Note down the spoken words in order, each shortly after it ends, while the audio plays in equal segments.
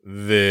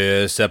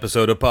This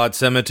episode of Pod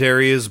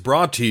Cemetery is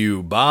brought to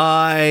you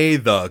by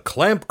the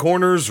Clamp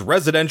Corners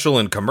Residential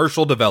and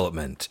Commercial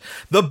Development,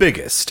 the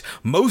biggest,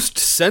 most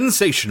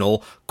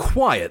sensational,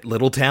 quiet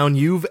little town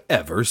you've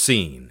ever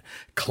seen.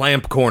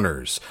 Clamp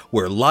Corners,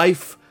 where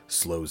life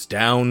slows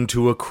down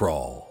to a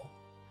crawl.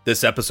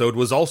 This episode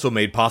was also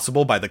made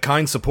possible by the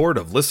kind support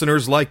of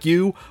listeners like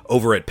you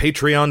over at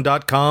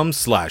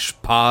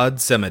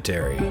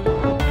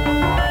patreon.com/podcemetery.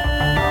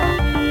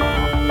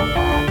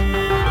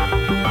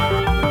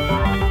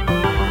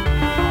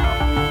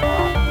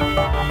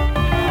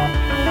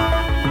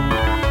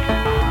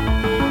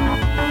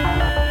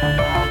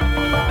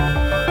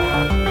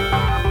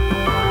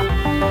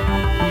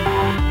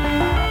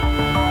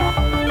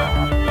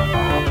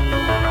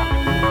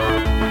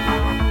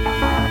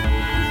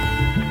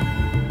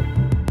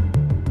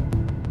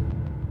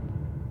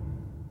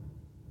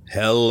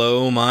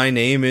 Hello, my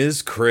name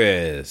is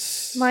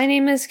Chris. My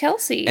name is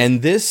Kelsey.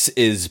 And this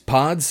is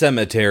Pod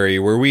Cemetery,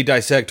 where we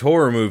dissect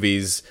horror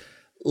movies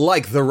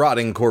like the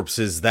rotting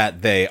corpses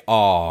that they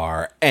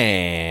are.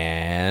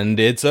 And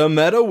it's a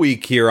meta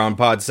week here on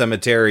Pod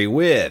Cemetery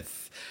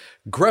with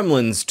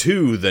Gremlins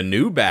 2, the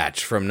new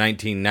batch from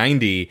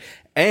 1990,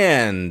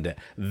 and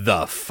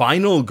The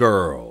Final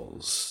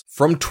Girls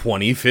from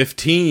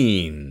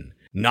 2015.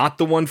 Not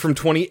the one from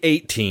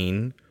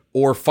 2018.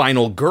 Or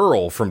Final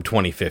Girl from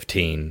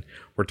 2015.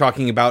 We're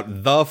talking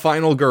about The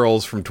Final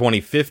Girls from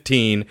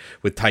 2015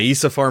 with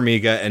Taissa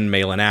Farmiga and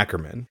Malin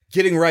Ackerman.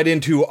 Getting right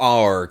into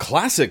our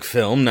classic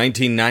film,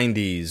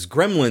 1990's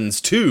Gremlins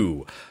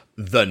 2,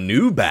 The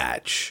New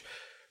Batch.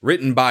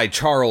 Written by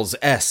Charles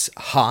S.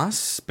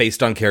 Haas,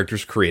 based on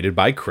characters created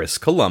by Chris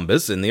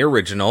Columbus in the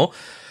original.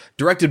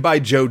 Directed by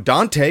Joe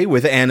Dante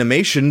with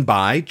animation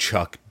by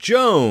Chuck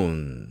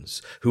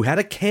Jones, who had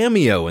a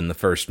cameo in the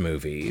first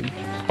movie.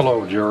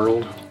 Hello,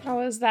 Gerald. Oh,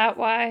 is that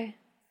why?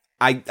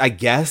 I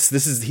guess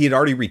he had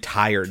already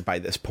retired by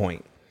this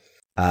point.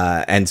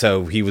 And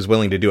so he was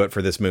willing to do it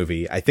for this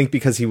movie. I think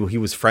because he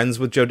was friends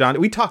with Joe Dante.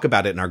 We talk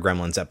about it in our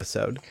Gremlins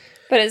episode.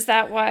 But is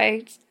that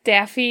why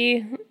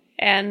Daffy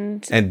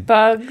and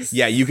Bugs?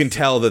 Yeah, you can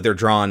tell that they're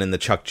drawn in the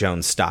Chuck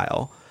Jones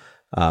style.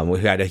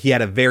 He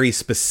had a very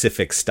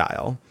specific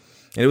style.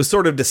 And it was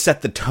sort of to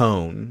set the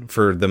tone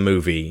for the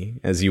movie,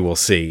 as you will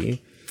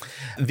see.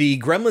 The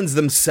Gremlins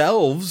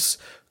themselves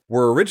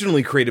were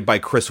originally created by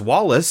Chris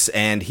Wallace,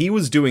 and he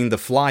was doing The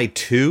Fly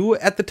 2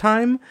 at the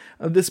time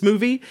of this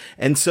movie.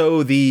 And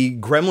so the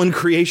Gremlin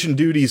creation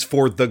duties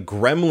for the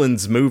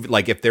Gremlins movie,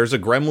 like if there's a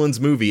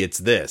Gremlins movie, it's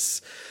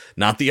this,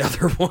 not the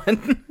other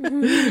one,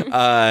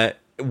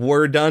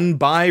 were done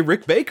by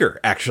Rick Baker,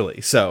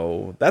 actually.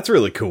 So that's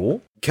really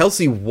cool.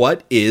 Kelsey,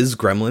 what is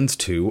Gremlins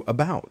 2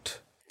 about?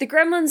 The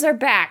Gremlins are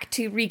back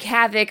to wreak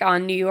havoc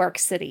on New York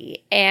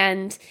City,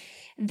 and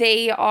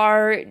they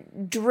are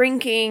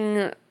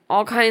drinking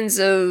all kinds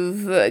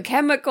of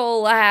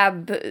chemical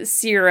lab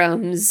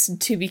serums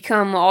to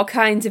become all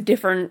kinds of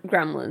different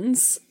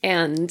gremlins.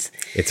 And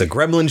it's a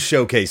gremlin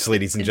showcase,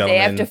 ladies and gentlemen.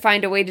 They have to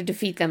find a way to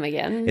defeat them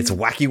again. It's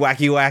wacky,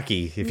 wacky,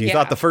 wacky. If you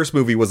thought the first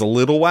movie was a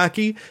little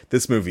wacky,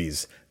 this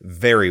movie's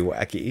very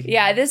wacky.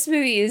 Yeah, this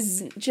movie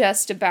is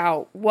just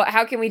about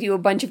how can we do a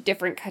bunch of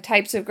different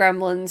types of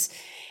gremlins?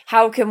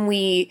 How can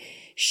we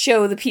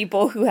show the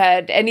people who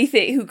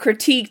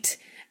critiqued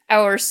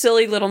our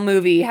silly little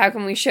movie, how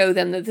can we show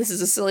them that this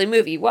is a silly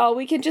movie? Well,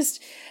 we can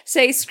just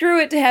say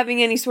screw it to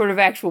having any sort of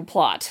actual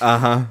plot.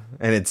 And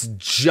it's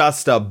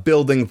just a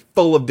building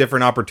full of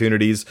different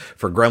opportunities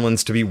for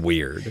gremlins to be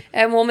weird.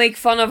 And we'll make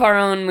fun of our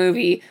own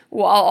movie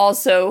while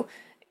also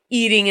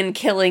eating and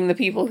killing the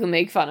people who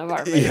make fun of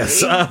our movie.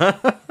 Yes.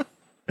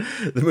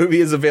 The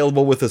movie is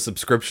available with a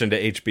subscription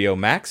to HBO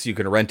Max. You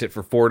can rent it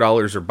for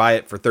 $4 or buy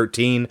it for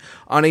 $13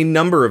 on a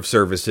number of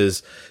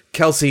services.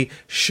 Kelsey,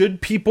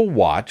 should people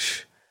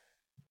watch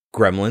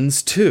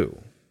Gremlins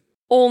 2?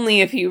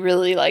 Only if you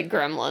really like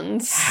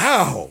Gremlins.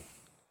 How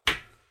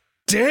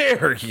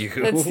dare you?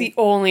 That's the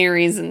only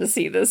reason to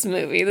see this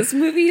movie. This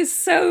movie is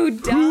so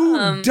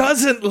dumb. Who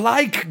doesn't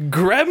like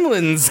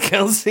Gremlins,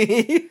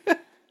 Kelsey?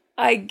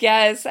 I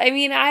guess. I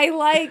mean,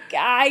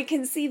 I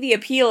can see the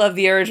appeal of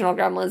the original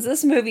Gremlins.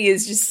 This movie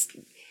is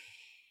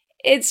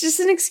it's just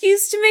an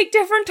excuse to make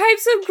different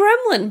types of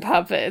gremlin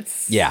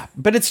puppets. Yeah,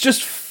 but it's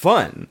just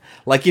fun.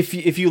 Like, if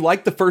you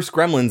like the first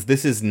Gremlins,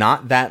 this is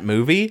not that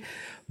movie.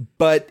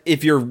 But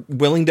if you're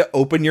willing to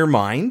open your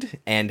mind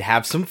and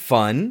have some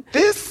fun...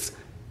 This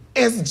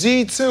is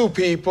G2,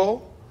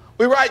 people.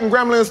 We're writing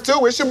Gremlins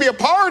 2. It should be a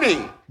party.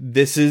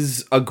 This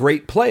is a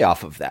great play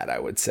off of that, I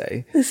would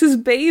say. This is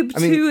Babe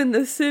 2 in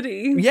the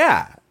city.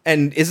 Yeah,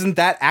 and isn't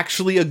that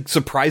actually a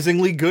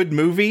surprisingly good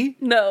movie?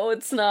 No,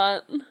 it's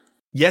not.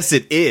 Yes,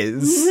 it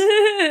is.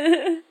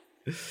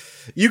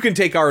 You can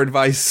take our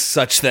advice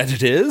such that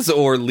it is,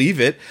 or leave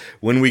it.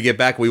 When we get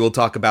back, we will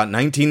talk about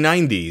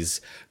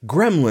 1990's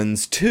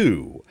Gremlins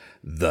 2,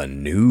 The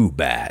New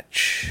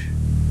Batch.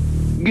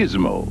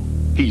 Gizmo,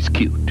 he's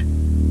cute.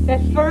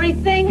 That furry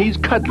thing? He's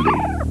cuddly.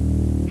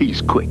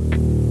 He's quick.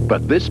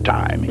 But this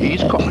time,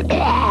 he's caught.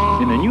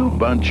 in a new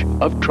bunch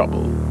of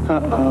trouble.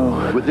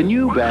 Uh-oh. With a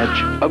new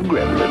batch of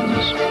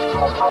gremlins.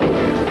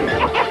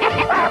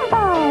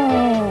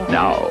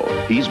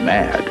 Now he's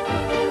mad,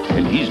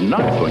 and he's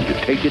not going to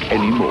take it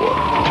anymore.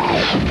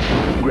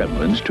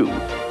 Gremlins 2,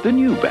 the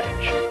new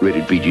batch,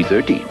 rated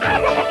PG-13.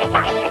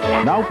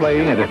 Now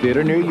playing at a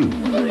theater near you.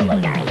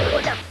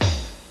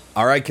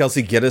 All right,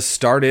 Kelsey, get us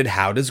started.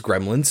 How does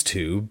Gremlins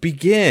 2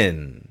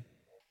 begin?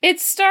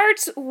 It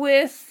starts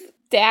with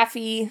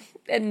Daffy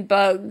and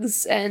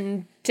Bugs,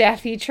 and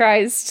Daffy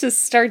tries to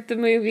start the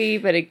movie,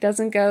 but it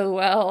doesn't go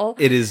well.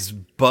 It is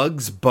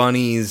Bugs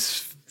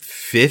Bunny's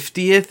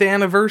 50th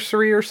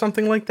anniversary or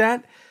something like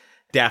that.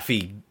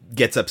 Daffy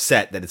gets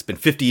upset that it's been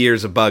 50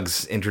 years of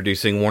Bugs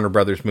introducing Warner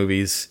Brothers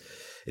movies.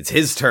 It's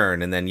his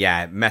turn, and then,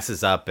 it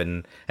messes up,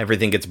 and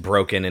everything gets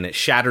broken, and it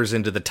shatters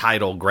into the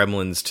title,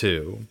 Gremlins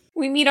 2.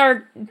 We meet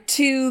our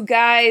two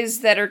guys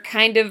that are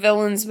kind of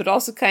villains, but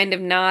also kind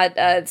of not.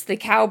 It's the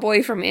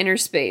cowboy from Inner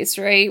Space,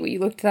 right? You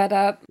looked that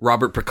up?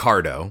 Robert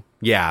Picardo.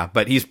 Yeah,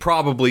 but he's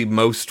probably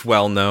most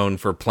well known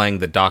for playing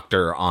the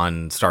Doctor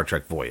on Star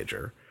Trek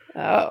Voyager.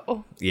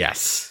 Oh.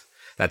 Yes.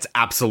 That's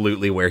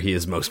absolutely where he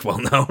is most well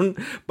known.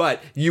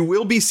 But you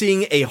will be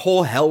seeing a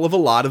whole hell of a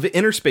lot of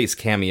Inner Space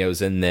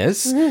cameos in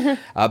this,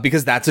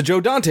 because that's a Joe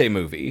Dante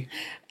movie.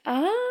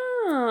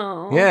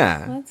 Oh.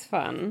 Yeah. That's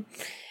fun.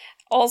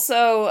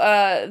 Also,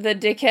 the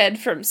dickhead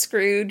from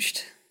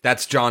Scrooged.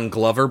 That's John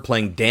Glover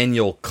playing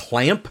Daniel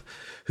Clamp,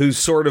 who's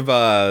sort of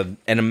an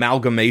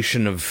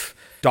amalgamation of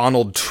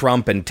Donald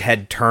Trump and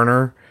Ted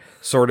Turner,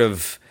 sort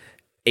of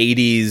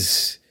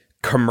 80s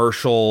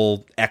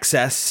commercial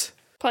excess.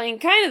 Playing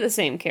kind of the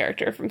same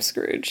character from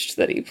Scrooged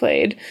that he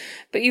played,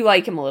 but you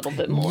like him a little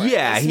bit more.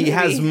 Yeah, he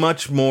has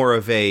much more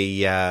of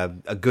a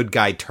good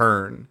guy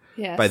turn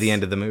by the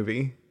end of the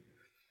movie.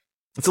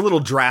 It's a little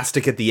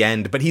drastic at the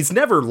end, but he's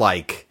never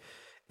like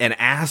an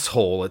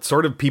asshole. It's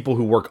sort of people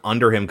who work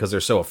under him because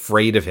they're so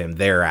afraid of him.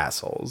 They're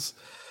assholes.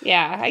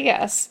 Yeah, I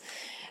guess.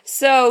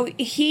 So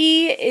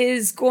he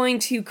is going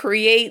to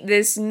create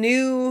this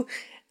new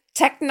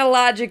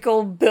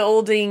technological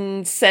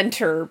building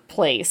center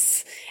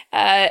place.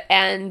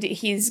 And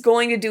he's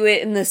going to do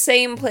it in the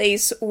same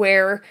place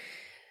where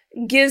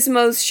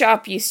Gizmo's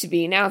shop used to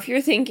be. Now, if you're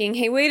thinking,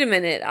 hey, wait a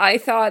minute, I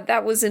thought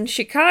that was in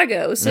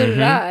Chicago. So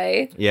did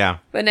I. Yeah.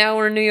 But now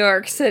we're in New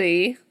York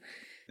City.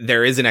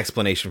 There is an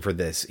explanation for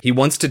this. He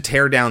wants to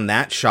tear down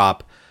that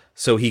shop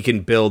so he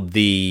can build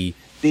the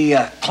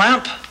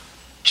Clamp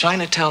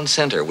Chinatown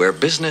Center, where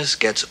business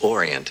gets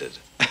oriented.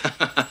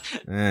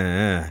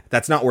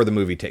 That's not where the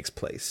movie takes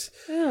place.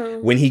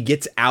 When he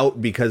gets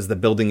out because the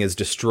building is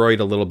destroyed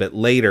a little bit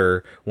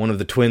later, one of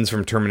the twins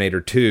from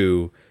Terminator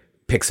 2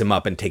 picks him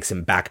up and takes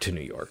him back to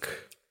New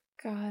York.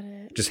 Got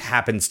it. Just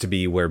happens to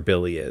be where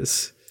Billy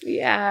is.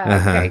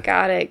 Yeah, okay,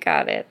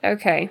 got it.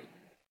 Okay.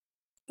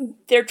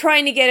 They're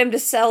trying to get him to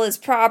sell his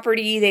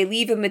property. They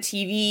leave him a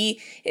TV.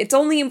 It's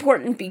only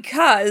important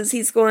because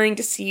he's going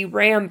to see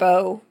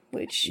Rambo,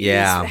 which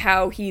is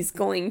how he's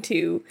going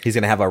to... He's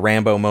going to have a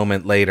Rambo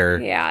moment later.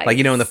 Yeah. Like,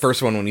 in the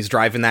first one when he's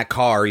driving that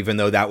car, even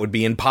though that would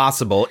be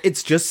impossible,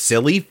 it's just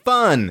silly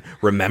fun.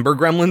 Remember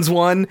Gremlins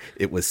 1?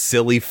 It was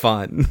silly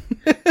fun.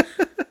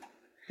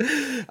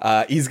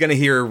 He's going to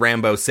hear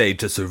Rambo say,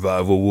 to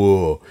survive a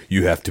war,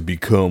 you have to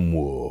become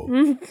war.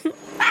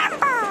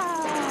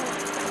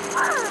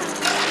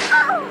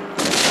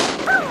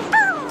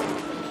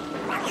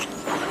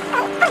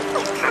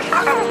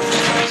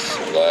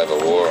 Survive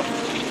a war.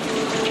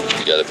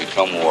 You gotta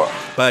become war.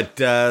 But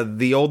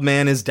the old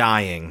man is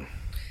dying.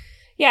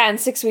 Yeah, and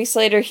 6 weeks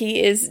later,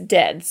 he is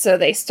dead. So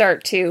they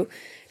start to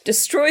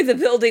destroy the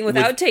building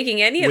without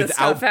taking any of the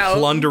stuff out. Without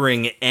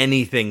plundering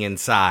anything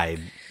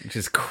inside, which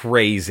is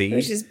crazy.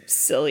 Which is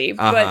silly,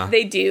 but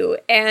they do.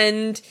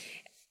 And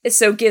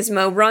so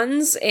Gizmo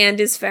runs and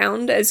is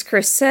found, as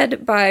Chris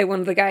said, by one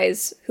of the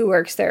guys who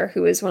works there,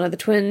 who is one of the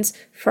twins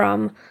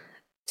from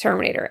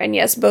Terminator. And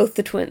yes, both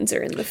the twins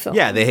are in the film.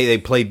 Yeah, they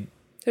played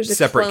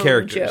separate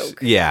characters. Joke.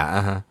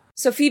 Yeah,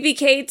 So Phoebe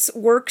Cates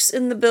works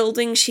in the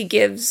building. She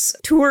gives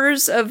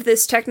tours of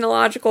this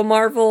technological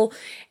marvel,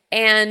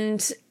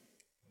 and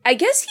I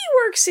guess he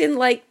works in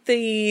like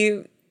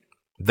the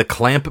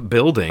Clamp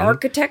building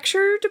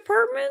architecture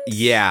department.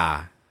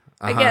 Yeah,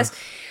 I guess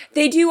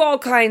they do all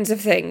kinds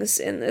of things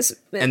in this,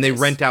 and they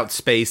rent out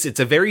space. It's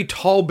a very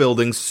tall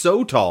building,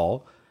 so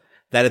tall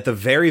that at the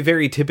very,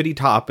 very tippity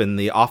top in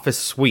the office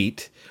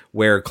suite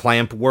where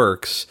Clamp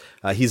works,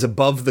 he's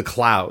above the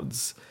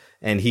clouds.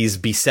 And he's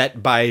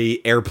beset by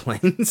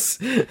airplanes.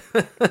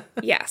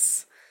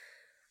 Yes.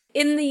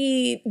 In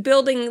the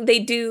building,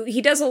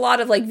 he does a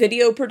lot of like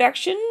video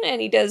production, and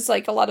he does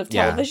like a lot of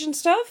television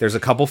stuff. There's a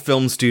couple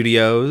film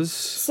studios.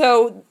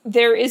 So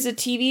there is a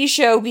TV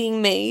show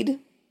being made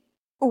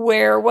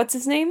where, what's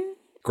his name?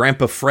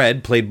 Grandpa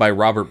Fred, played by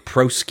Robert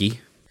Prosky.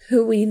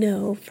 Who we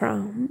know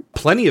from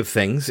plenty of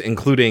things,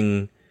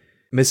 including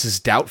Mrs.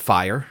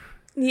 Doubtfire.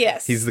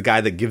 Yes. He's the guy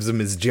that gives him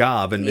his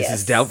job, and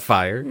Mrs.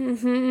 Doubtfire.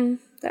 Mm-hmm.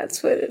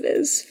 That's what it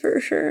is, for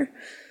sure.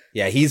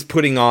 Yeah, he's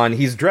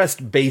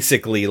dressed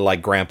basically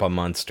like Grandpa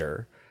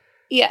Munster.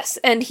 Yes,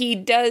 and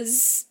he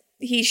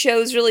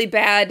shows really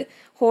bad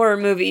horror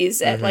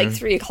movies at like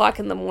 3 o'clock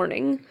in the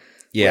morning.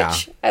 Yeah.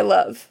 Which I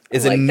love.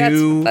 Is like, a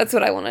new... That's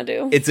what I want to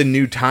do. It's a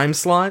new time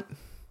slot.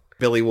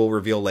 Billy will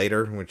reveal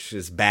later, which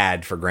is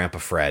bad for Grandpa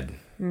Fred.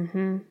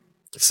 Mm-hmm.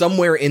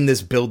 Somewhere in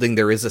this building,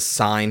 there is a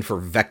sign for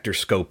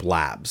Vectorscope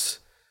Labs,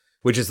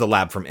 which is the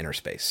lab from Inner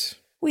Space.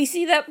 We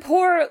see that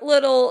poor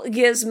little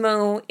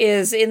Gizmo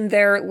is in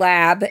their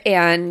lab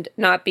and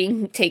not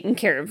being taken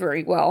care of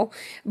very well.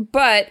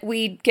 But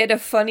we get a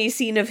funny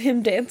scene of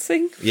him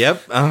dancing.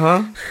 Yep,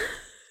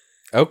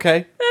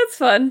 Okay. That's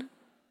fun.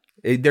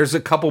 There's a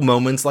couple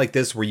moments like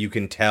this where you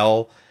can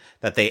tell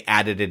that they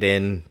added it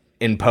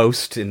in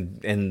post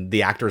and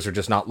the actors are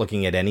just not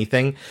looking at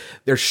anything.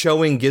 They're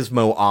showing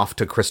Gizmo off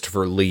to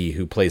Christopher Lee,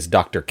 who plays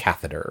Dr.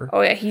 Catheter.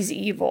 Oh yeah, he's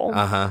evil.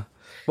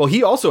 Well,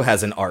 he also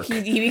has an arc.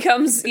 He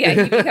becomes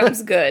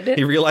good.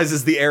 He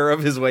realizes the error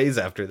of his ways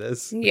after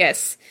this.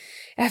 Yes.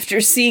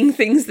 After seeing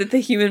things that the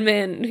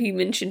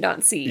human should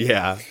not see.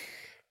 Yeah.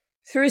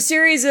 Through a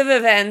series of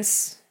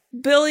events,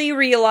 Billy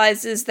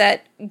realizes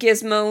that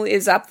Gizmo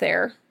is up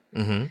there.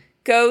 Mm-hmm.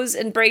 Goes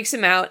and breaks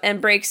him out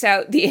and breaks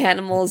out the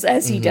animals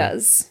as he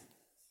does.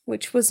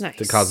 Which was nice.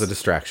 To cause a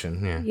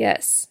distraction, yeah.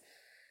 Yes.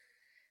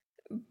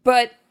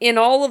 But in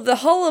all of the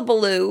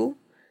hullabaloo,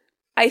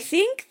 I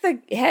think the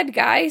head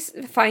guy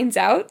finds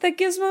out that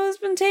Gizmo has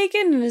been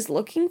taken and is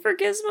looking for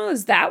Gizmo.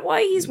 Is that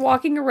why he's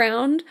walking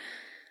around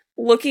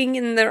looking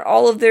in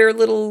all of their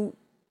little...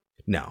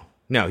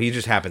 No, he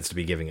just happens to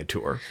be giving a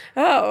tour.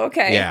 Oh,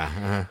 okay.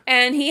 Yeah.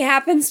 And he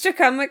happens to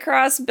come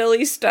across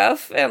Billy's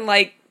stuff and,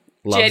 like,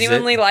 Loves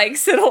genuinely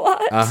likes it a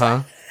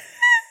lot.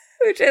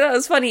 Which I thought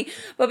was funny.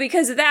 But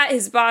because of that,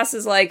 his boss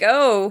is like,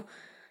 oh,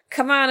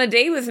 come on a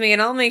date with me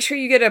and I'll make sure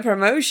you get a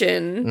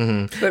promotion.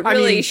 Mm-hmm. But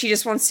really, she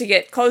just wants to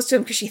get close to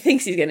him because she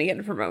thinks he's going to get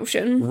a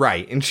promotion.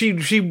 Right. And she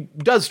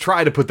does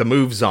try to put the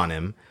moves on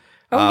him.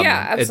 Oh,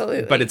 yeah,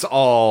 absolutely. But it's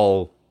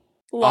all...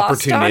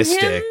 Lost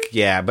opportunistic. on him?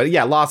 Yeah, but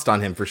lost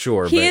on him for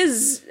sure. He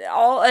is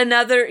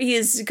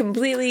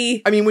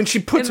completely... I mean, when she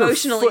puts her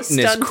foot in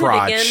his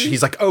crotch, again.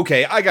 He's like,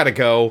 okay, I gotta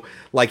go.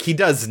 Like, he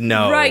does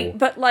know. Right,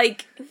 but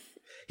like...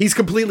 He's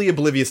completely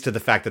oblivious to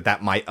the fact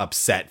that might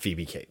upset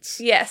Phoebe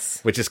Cates. Yes.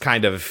 Which is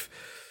kind of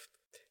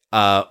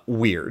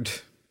weird.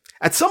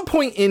 At some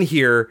point in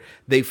here,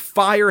 they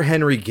fire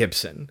Henry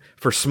Gibson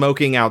for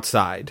smoking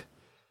outside.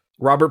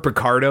 Robert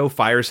Picardo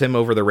fires him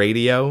over the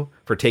radio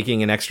for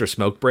taking an extra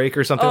smoke break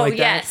or something like that.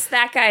 Oh, yes.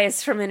 That guy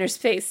is from Inner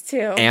Space,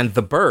 too. And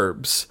The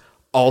Burbs,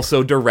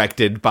 also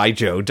directed by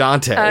Joe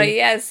Dante. Oh,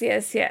 yes.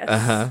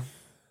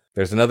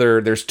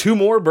 There's 2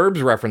 more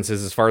Burbs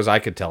references as far as I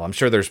could tell. I'm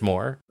sure there's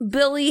more.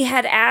 Billy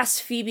had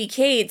asked Phoebe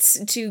Cates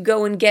to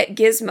go and get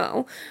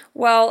Gizmo.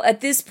 Well,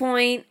 at this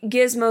point,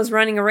 Gizmo's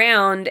running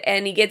around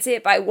and he gets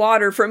hit by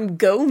water from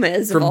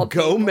Gomez. From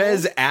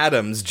Gomez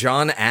Adams,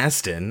 John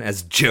Astin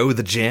as Joe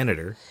the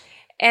janitor.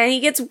 And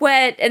he gets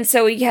wet, and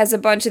so he has a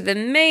bunch of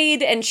them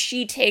made, and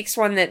she takes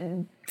one that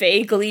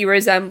vaguely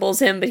resembles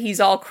him, but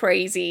he's all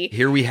crazy.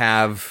 Here we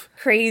have...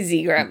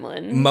 Crazy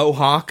gremlin.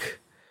 Mohawk,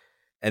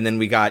 and then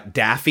we got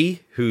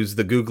Daffy, who's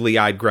the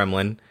googly-eyed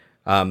gremlin.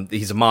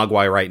 He's a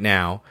Mogwai right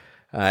now.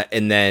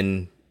 And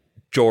then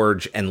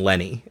George and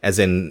Lenny, as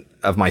in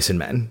Of Mice and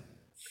Men.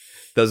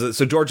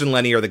 So George and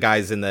Lenny are the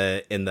guys in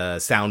the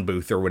sound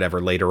booth or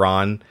whatever later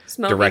on.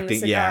 Smoking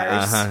directing. The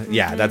cigars. Mm-hmm.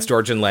 Yeah, that's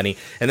George and Lenny.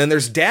 And then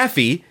there's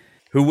Daffy,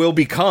 who will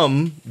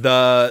become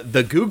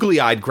the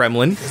googly-eyed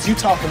gremlin. You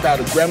talk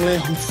about a gremlin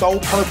whose sole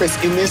purpose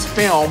in this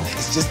film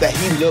is just that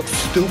he looks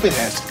stupid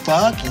as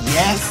fuck,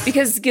 yes.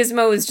 Because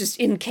Gizmo is just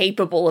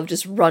incapable of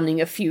just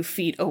running a few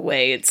feet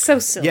away. It's so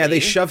silly. Yeah,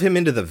 they shove him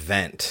into the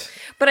vent.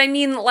 But I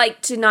mean,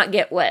 like, to not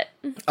get wet.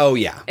 Oh,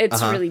 yeah.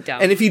 It's really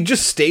dumb. And if he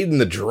just stayed in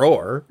the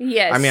drawer...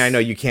 Yes. I mean, I know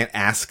you can't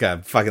ask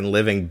a fucking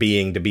living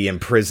being to be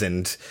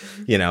imprisoned.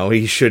 You know,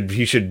 he should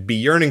be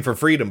yearning for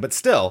freedom. But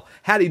still,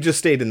 had he just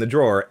stayed in the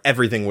drawer,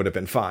 everything would have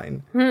been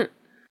fine.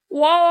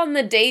 While on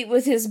the date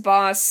with his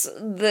boss,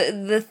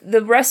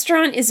 the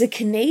restaurant is a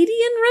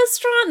Canadian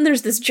restaurant, and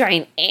there's this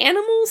giant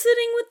animal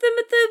sitting with them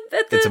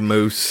at the... It's a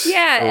moose.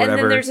 Yeah, and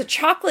then there's a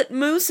chocolate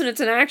moose, and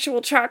it's an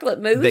actual chocolate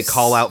moose. They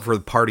call out for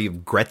the party of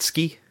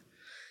Gretzky.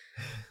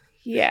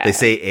 Yeah. They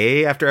say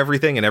A after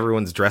everything, and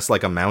everyone's dressed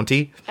like a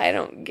Mountie. I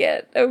don't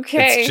get...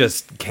 Okay. It's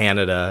just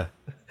Canada.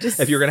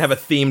 If you're going to have a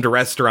themed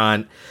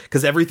restaurant,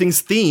 because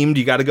everything's themed,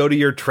 you got to go to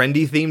your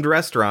trendy themed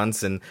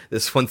restaurants, and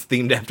this one's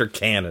themed after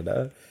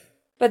Canada.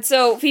 But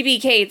so Phoebe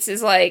Cates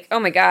is like, oh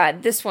my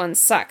god, this one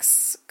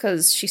sucks,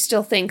 because she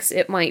still thinks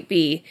it might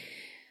be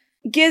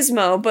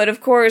Gizmo, but of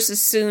course, as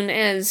soon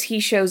as he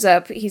shows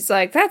up, he's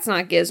like, that's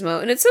not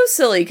Gizmo. And it's so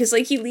silly, because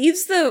like he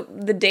leaves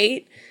the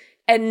date,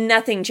 and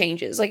nothing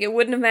changes. Like, it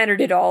wouldn't have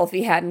mattered at all if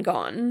he hadn't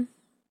gone.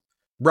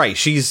 Right,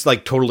 she's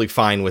like totally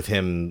fine with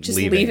him just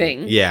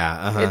leaving.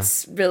 Yeah,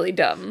 It's really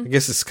dumb. I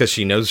guess it's because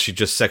she knows she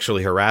just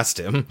sexually harassed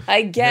him.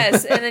 I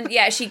guess. And then,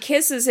 yeah, she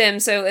kisses him,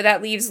 so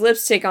that leaves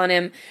lipstick on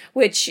him,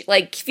 which,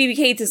 like, Phoebe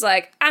Cates is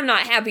like, I'm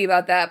not happy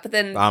about that, but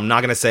then... I'm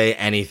not going to say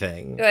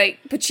anything. Like,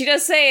 but she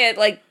does say it,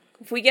 like,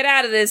 if we get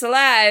out of this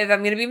alive, I'm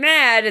going to be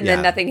mad, and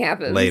then nothing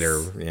happens.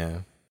 Later, yeah.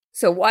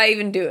 So why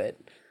even do it,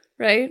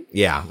 right?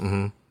 Yeah.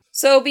 Mm-hmm.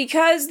 So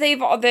because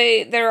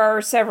there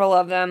are several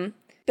of them,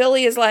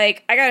 Billy is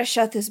like, I gotta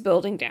shut this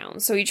building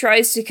down. So he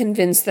tries to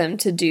convince them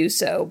to do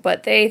so,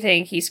 but they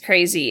think he's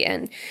crazy.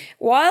 And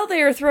while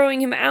they are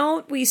throwing him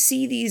out, we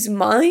see these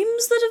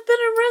mimes that have been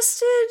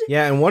arrested.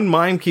 Yeah, and one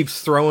mime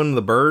keeps throwing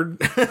the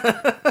bird.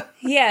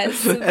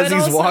 Yes, as but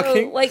he's also,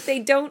 walking. like, they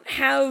don't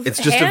have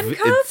It's just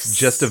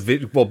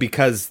handcuffs. well,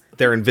 because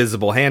they're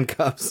invisible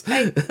handcuffs.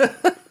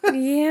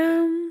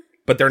 Yeah.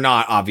 But they're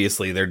not,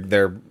 obviously.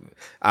 They're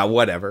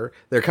whatever.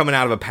 They're coming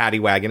out of a paddy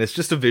wagon. It's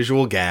just a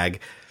visual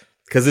gag.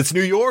 Because it's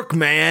New York,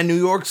 man. New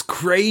York's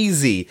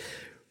crazy.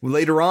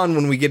 Later on,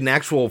 when we get an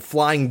actual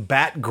flying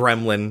bat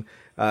gremlin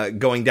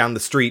going down the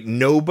street,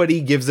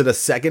 nobody gives it a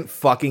second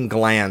fucking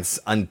glance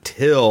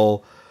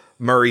until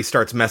Murray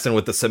starts messing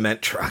with the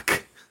cement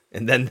truck.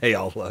 And then they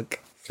all look.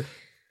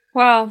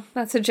 Well,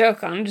 that's a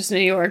joke on just New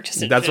York.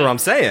 That's what I'm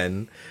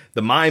saying.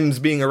 The mimes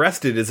being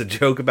arrested is a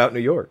joke about New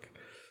York.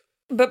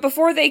 But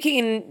before they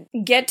can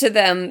get to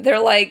them, they're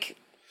like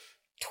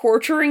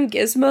torturing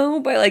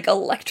Gizmo by like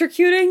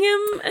electrocuting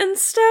him and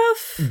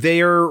stuff.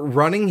 They're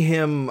running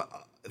him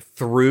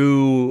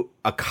through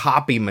a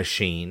copy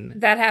machine.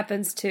 That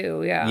happens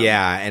too, yeah.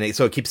 Yeah, and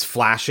so it keeps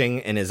flashing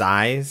in his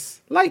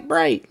eyes. Light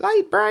bright,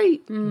 light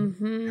bright.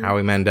 Mm-hmm.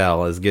 Howie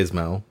Mandel as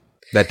Gizmo.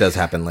 That does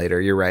happen later,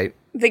 you're right.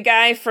 The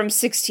guy from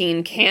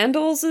 16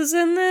 Candles is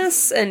in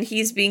this, and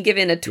he's being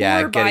given a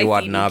tour by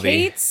Phoebe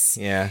Cates.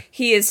 Yeah.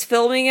 He is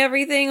filming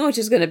everything, which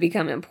is going to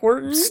become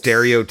important.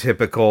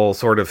 Stereotypical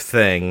sort of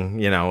thing.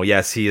 You know,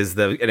 yes, he is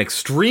an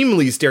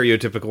extremely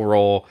stereotypical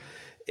role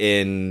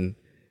in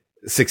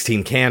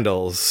 16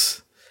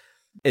 Candles.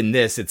 In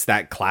this, it's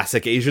that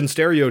classic Asian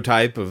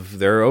stereotype of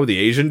the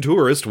Asian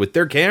tourist with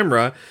their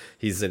camera.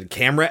 He's a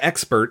camera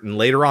expert, and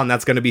later on,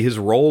 that's going to be his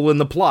role in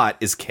the plot,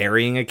 is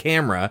carrying a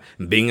camera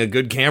and being a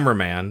good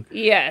cameraman.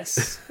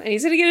 Yes. And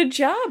he's going to get a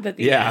job at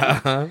the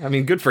end. Yeah. I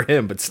mean, good for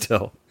him, but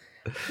still.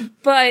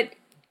 But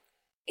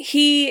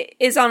he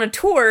is on a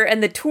tour,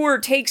 and the tour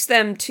takes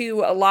them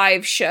to a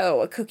live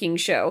show, a cooking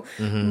show.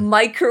 Mm-hmm.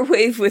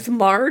 Microwave with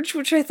Marge,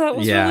 which I thought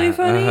was really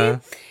funny. Uh-huh.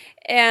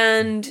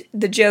 And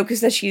the joke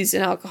is that she's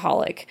an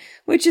alcoholic,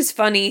 which is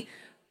funny.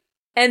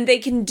 And they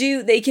can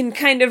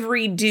kind of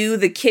redo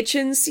the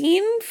kitchen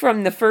scene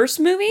from the first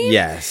movie.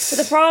 Yes.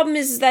 But the problem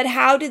is that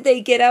how did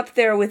they get up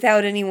there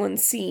without anyone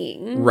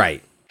seeing?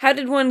 Right. How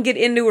did one get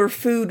into her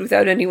food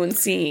without anyone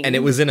seeing? And it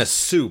was in a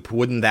soup.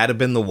 Wouldn't that have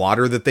been the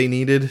water that they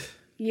needed?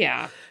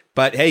 Yeah.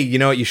 But hey, you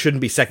know what? You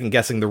shouldn't be second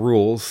guessing the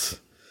rules.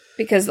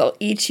 Because they'll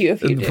eat you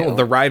if you do.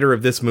 The writer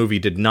of this movie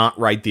did not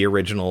write the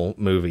original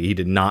movie. He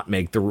did not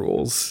make the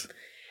rules.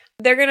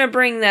 They're going to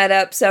bring that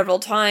up several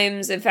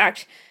times. In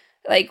fact,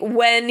 like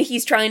when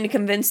he's trying to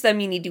convince them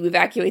you need to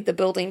evacuate the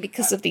building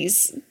because of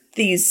these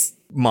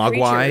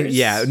Mogwai, creatures.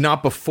 yeah,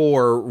 not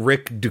before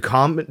Rick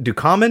Ducommun,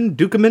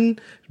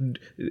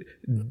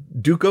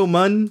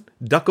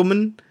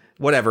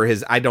 whatever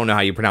I don't know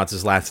how you pronounce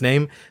his last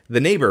name.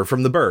 The neighbor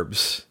from the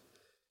Burbs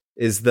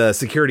is the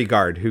security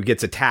guard who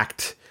gets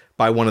attacked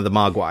by one of the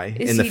Mogwai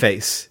in the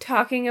face.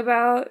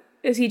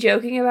 Is he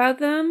joking about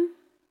them?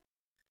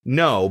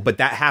 No, but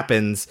that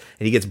happens,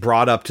 and he gets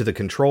brought up to the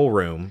control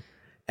room,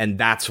 and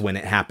that's when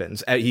it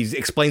happens. He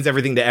explains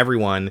everything to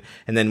everyone,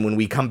 and then when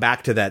we come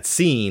back to that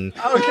scene...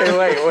 Okay,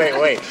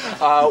 wait.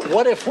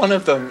 What if one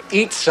of them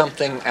eats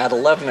something at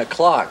 11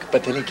 o'clock,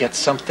 but then he gets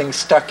something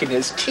stuck in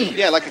his teeth?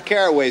 Yeah, like a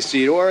caraway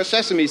seed or a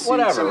sesame seed.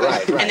 Whatever,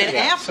 right. And then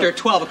after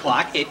 12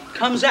 o'clock, it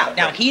comes out.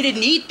 Now, he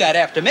didn't eat that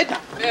after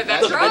midnight. Yeah,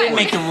 that's right. I didn't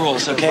make the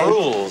rules, okay?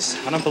 Rules?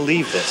 I don't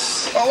believe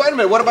this. Oh, wait a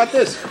minute. What about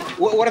this?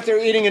 What if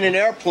they're eating in an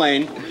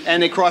airplane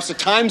and they cross a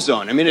time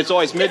zone? I mean, it's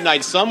always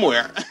midnight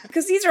somewhere.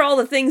 Because these are all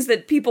the things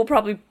that people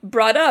probably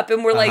brought up,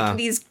 and we're like,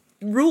 these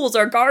rules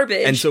are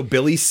garbage. And so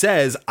Billy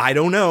says, I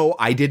don't know,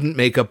 I didn't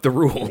make up the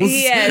rules.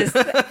 Yes,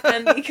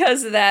 and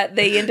because of that,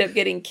 they end up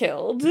getting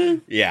killed.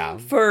 Yeah.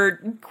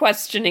 For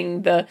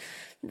questioning the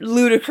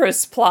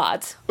ludicrous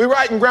plot. We're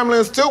writing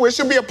Gremlins 2. It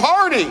should be a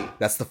party.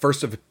 That's the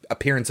first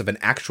appearance of an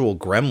actual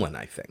gremlin,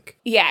 I think.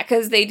 Yeah,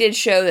 because they did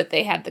show that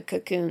they had the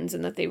cocoons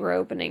and that they were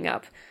opening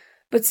up.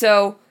 But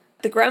so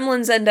the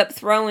gremlins end up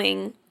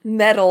throwing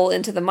metal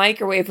into the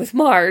microwave with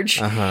Marge.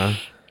 Uh-huh.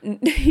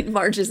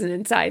 Marge isn't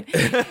inside.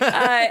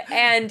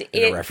 And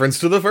in a reference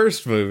to the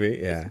first movie,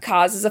 yeah.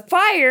 Causes a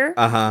fire,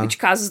 which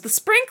causes the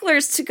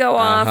sprinklers to go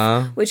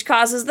off, which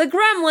causes the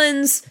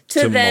gremlins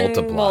to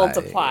then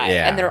multiply.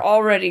 Yeah. And they're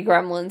already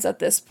gremlins at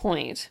this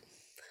point.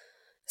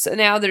 So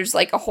now there's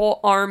like a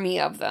whole army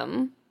of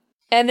them.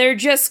 And they're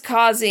just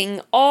causing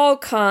all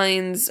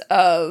kinds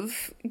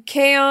of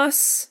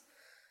chaos.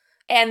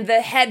 And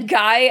the head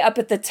guy up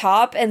at the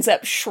top ends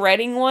up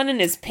shredding one in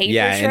his paper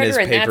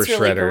shredder, and that's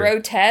really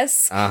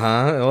grotesque.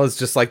 Well, it's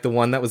just like the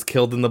one that was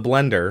killed in the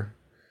blender.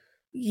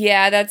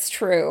 Yeah, that's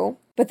true.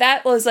 But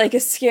that was like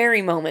a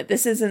scary moment.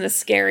 This isn't a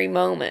scary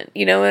moment.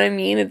 You know what I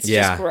mean? It's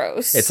just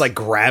gross. It's like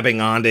grabbing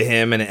onto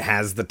him, and it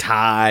has the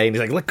tie, and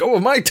he's like, let go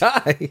of my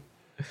tie.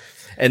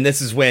 And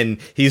this is when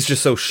he's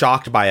just so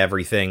shocked by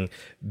everything.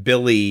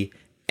 Billy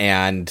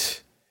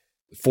and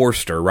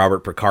Forster,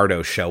 Robert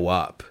Picardo, show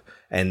up.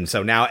 And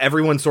so now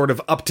everyone's sort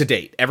of up to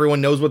date.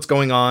 Everyone knows what's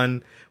going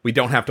on. We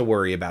don't have to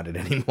worry about it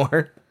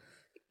anymore.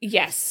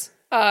 Yes.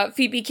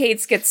 Phoebe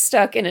Cates gets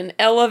stuck in an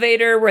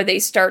elevator where they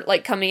start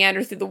like coming at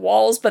her through the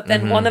walls, but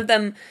then one of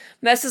them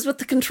messes with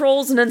the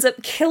controls and ends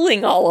up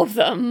killing all of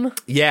them.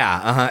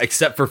 Yeah,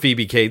 except for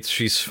Phoebe Cates,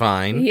 she's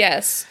fine.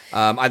 Yes.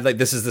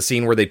 This is the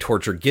scene where they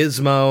torture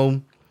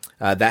Gizmo.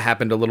 That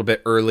happened a little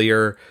bit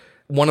earlier.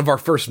 One of our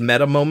first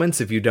meta moments,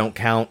 if you don't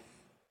count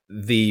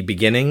the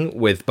beginning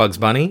with Bugs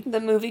Bunny. The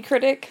movie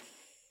critic.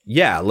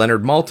 Yeah,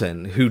 Leonard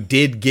Maltin, who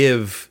did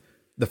give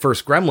the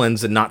first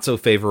Gremlins a not so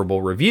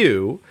favorable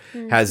review,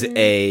 has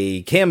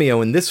a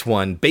cameo in this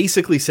one,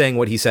 basically saying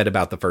what he said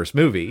about the first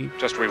movie.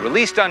 Just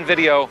re-released on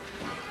video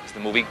is the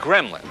movie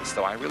Gremlins,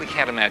 though I really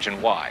can't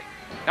imagine why.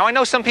 Now, I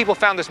know some people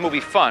found this movie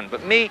fun,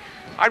 but me,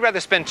 I'd rather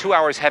spend 2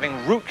 hours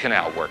having root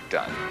canal work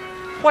done.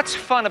 What's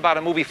fun about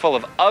a movie full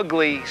of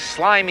ugly,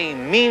 slimy,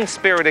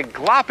 mean-spirited,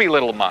 gloppy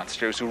little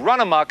monsters who run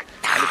amok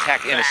and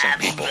attack innocent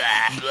people?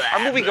 Our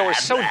moviegoers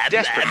so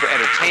desperate for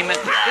entertainment,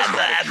 this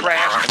kind of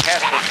trash and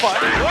cast for fun.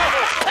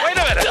 Whoa, wait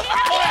a minute!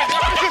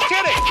 I was just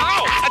kidding!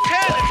 Ow! A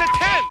 10! It's a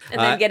 10!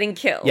 And then getting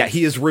killed. Yeah,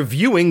 he is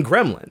reviewing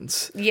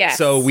Gremlins. Yes.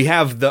 So we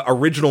have the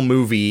original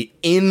movie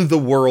in the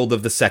world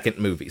of the second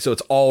movie. So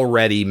it's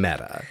already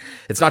meta.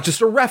 It's not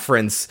just a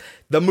reference.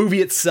 The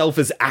movie itself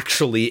is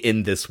actually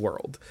in this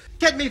world.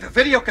 Get me the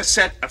video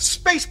cassette of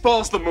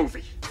Spaceballs the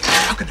movie.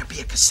 How can there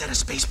be a cassette of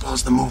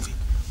Spaceballs the movie?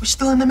 We're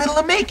still in the middle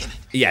of making it.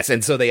 Yes,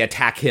 and so they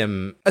attack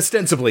him.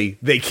 Ostensibly,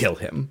 they kill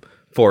him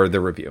for the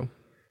review.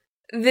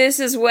 This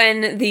is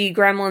when the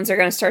gremlins are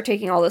going to start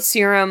taking all the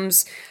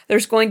serums.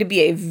 There's going to be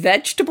a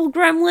vegetable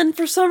gremlin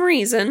for some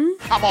reason.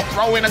 I'm gonna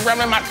throw in a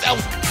gremlin myself.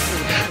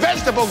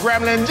 Vegetable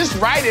gremlin, just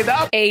write it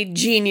up. A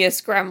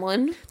genius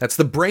gremlin. That's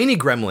the brainy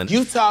gremlin.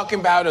 You talking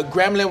about a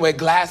gremlin with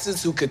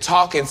glasses who could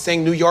talk and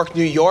sing New York,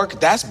 New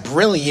York? That's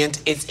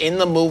brilliant. It's in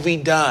the movie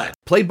Done.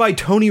 Played by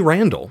Tony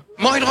Randall.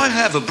 Might I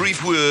have a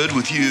brief word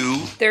with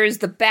you? There is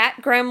the bat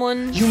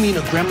gremlin. You mean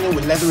a gremlin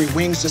with leathery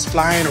wings just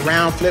flying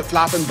around,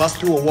 flip-flopping, bust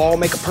through a wall,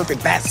 make a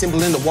perfect bat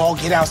symbol in the wall,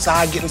 get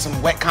outside, get in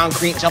some wet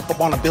concrete, jump up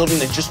on a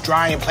building and just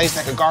dry in place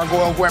like a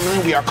gargoyle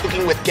gremlin? We are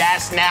cooking with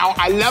gas now.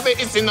 I love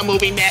it. It's in the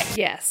movie next.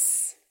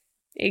 Yes,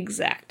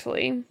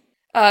 exactly.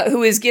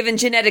 Who is given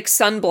genetic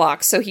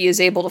sunblock so he is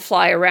able to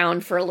fly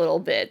around for a little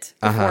bit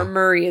before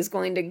Murray is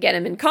going to get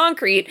him in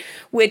concrete,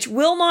 which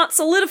will not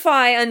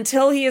solidify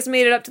until he has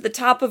made it up to the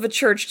top of a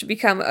church to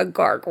become a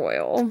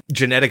gargoyle.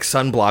 Genetic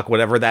sunblock,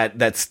 whatever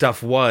that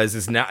stuff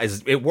was,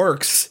 it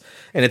works,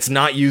 and it's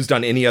not used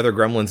on any other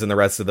gremlins in the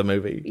rest of the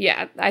movie.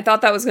 Yeah, I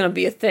thought that was going to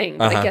be a thing,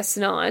 but I guess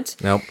not.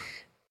 Nope.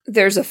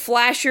 There's a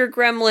flasher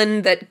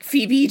gremlin that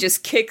Phoebe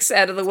just kicks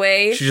out of the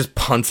way. She just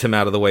punts him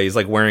out of the way. He's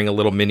like wearing a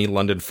little mini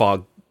London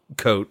Fog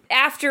coat.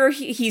 After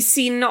he's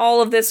seen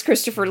all of this,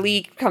 Christopher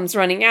Lee comes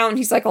running out and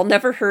he's like, I'll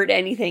never hurt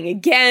anything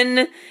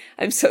again.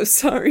 I'm so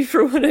sorry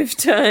for what I've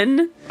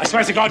done. I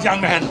swear to God,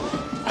 young man,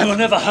 I will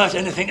never hurt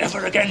anything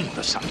ever again.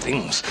 There's some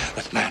things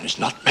that man is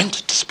not meant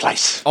to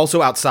displace.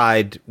 Also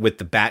outside with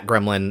the Bat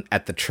Gremlin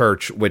at the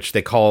church, which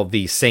they call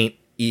the St.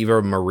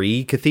 Eva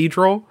Marie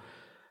Cathedral.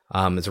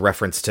 It's a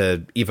reference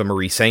to Eva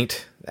Marie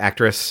Saint,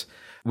 actress.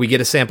 We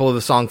get a sample of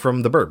the song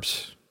from The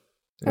Burbs.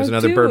 There's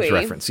another Burbs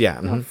reference. Yeah.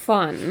 Mm-hmm. Oh,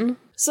 fun.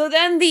 So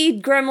then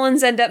the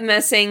gremlins end up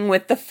messing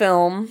with the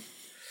film.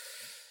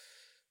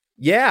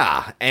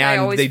 Yeah,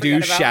 and they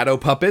do shadow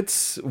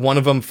puppets. One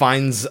of them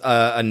finds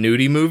a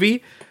nudie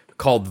movie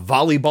called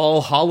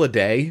Volleyball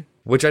Holiday,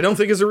 which I don't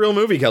think is a real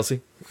movie,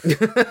 Kelsey.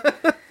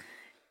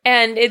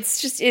 And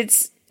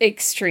it's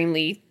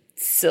extremely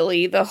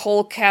silly. The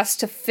Hulk has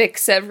to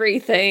fix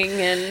everything,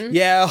 and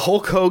yeah,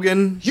 Hulk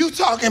Hogan. You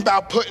talking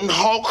about putting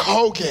Hulk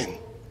Hogan,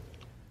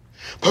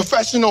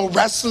 professional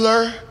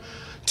wrestler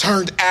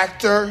turned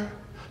actor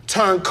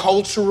turned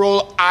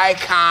cultural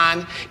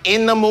icon,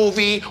 in the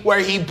movie where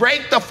he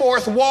break the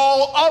fourth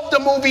wall of the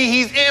movie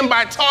he's in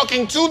by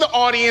talking to the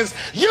audience.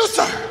 You,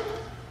 sir,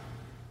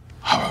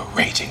 are a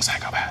raging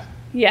psychopath.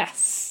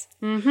 Yes.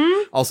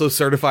 Mm-hmm. Also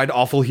certified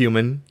awful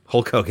human,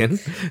 Hulk Hogan.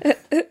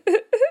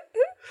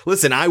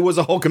 Listen, I was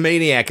a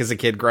Hulkamaniac as a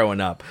kid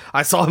growing up.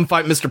 I saw him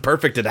fight Mr.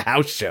 Perfect at a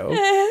house show.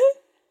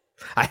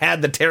 I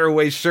had the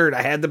tearaway shirt.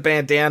 I had the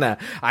bandana.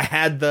 I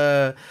had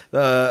the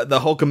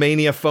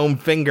Hulkamania foam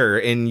finger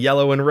in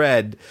yellow and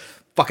red.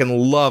 Fucking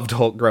loved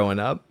Hulk growing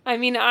up. I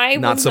mean,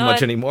 not so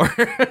much anymore.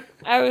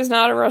 I was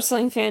not a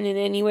wrestling fan in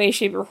any way,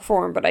 shape, or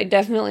form, but I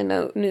definitely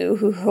knew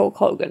who Hulk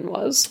Hogan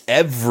was.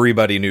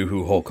 Everybody knew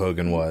who Hulk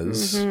Hogan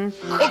was.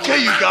 Mm-hmm.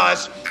 Okay, you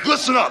guys,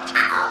 listen up.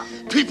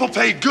 People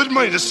paid good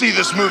money to see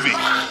this movie.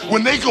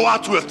 When they go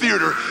out to a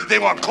theater, they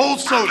want cold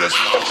sodas,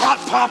 hot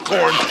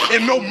popcorn,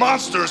 and no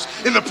monsters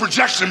in the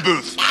projection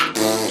booth.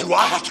 Do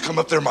I have to come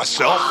up there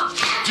myself?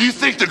 Do you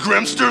think the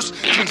Grimsters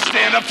can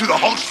stand up to the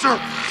Hulkster?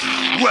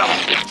 Well,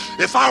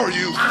 if I were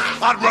you,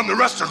 I'd run the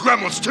rest of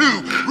Gremlins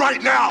too,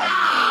 right now.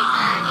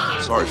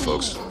 Sorry,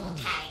 folks.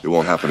 It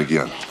won't happen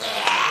again.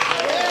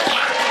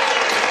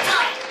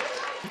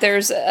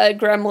 there's a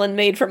gremlin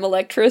made from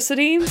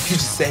electricity. You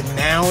just said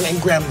noun and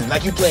gremlin,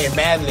 like you playing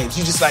Mad Libs.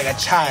 You just like a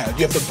child.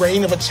 You have the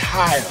brain of a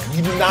child.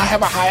 You do not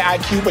have a high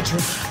IQ, but you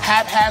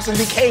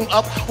haphazardly came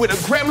up with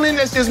a gremlin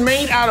that's just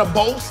made out of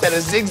bolts that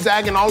is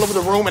zigzagging all over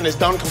the room and is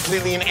done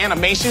completely in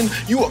animation.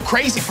 You a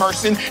crazy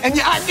person, and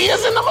your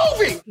idea's in the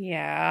movie.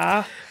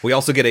 Yeah. We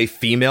also get a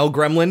female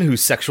gremlin who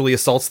sexually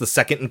assaults the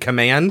second in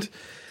command.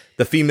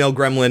 The female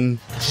gremlin.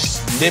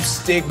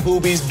 Lipstick,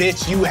 boobies,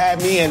 bitch, you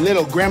have me and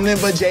little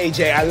gremlin but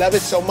JJ. I love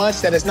it so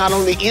much that it's not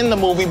only in the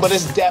movie, but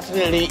it's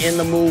definitely in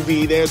the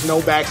movie. There's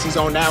no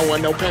backsies on that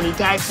one, no penny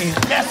taxis.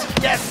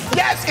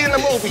 Yes, in the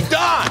movie.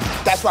 Done.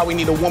 That's why we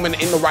need a woman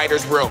in the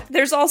writer's room.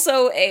 There's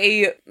also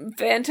a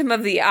Phantom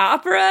of the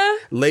Opera.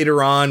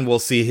 Later on, we'll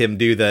see him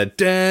do the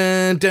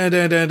dun, dun,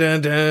 dun, dun,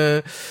 dun,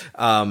 dun.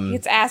 He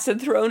gets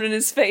acid thrown in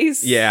his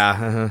face. Yeah.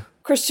 Uh-huh.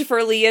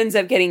 Christopher Lee ends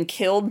up getting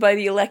killed by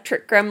the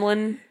electric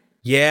gremlin.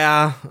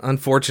 Yeah,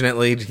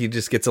 unfortunately, he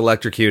just gets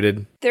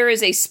electrocuted. There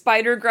is a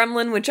spider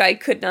gremlin, which I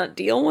could not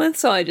deal with,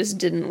 so I just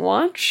didn't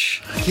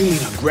watch. You mean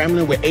a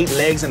gremlin with 8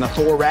 legs and a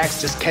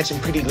thorax just catching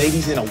pretty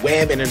ladies in a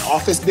web in an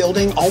office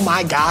building? Oh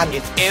my God,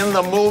 it's in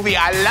the movie.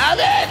 I love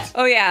it!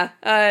 Oh yeah,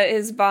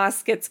 his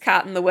boss gets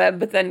caught in the web,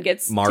 but then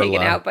gets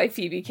taken out by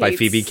Phoebe Cates. By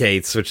Phoebe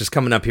Cates, which is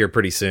coming up here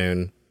pretty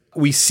soon.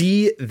 We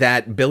see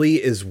that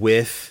Billy is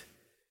with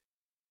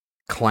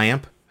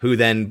Clamp, who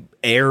then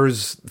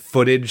airs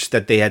footage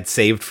that they had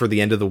saved for the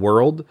end of the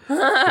world, which is,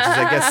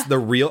 I guess, a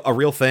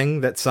real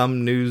thing that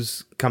some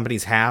news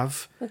companies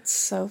have. That's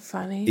so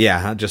funny.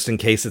 Yeah, just in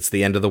case it's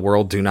the end of the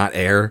world, do not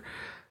air.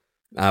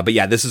 But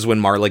yeah, this is when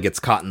Marla gets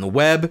caught in the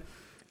web.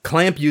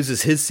 Clamp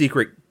uses his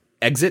secret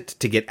exit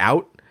to get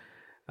out.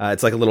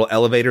 It's like a little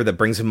elevator that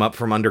brings him up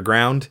from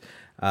underground.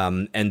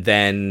 And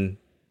then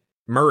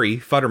Murray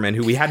Futterman,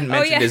 who we hadn't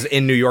mentioned, is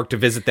in New York to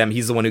visit them.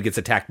 He's the one who gets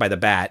attacked by the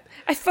bat.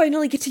 I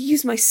finally get to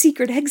use my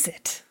secret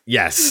exit.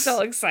 Yes. He's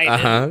all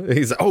excited.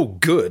 He's, oh,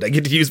 good. I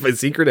get to use my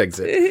secret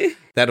exit.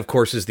 That, of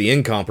course, is the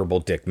incomparable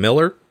Dick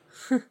Miller.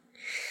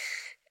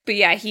 But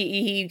yeah,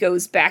 he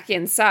goes back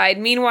inside.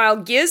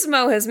 Meanwhile,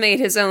 Gizmo has made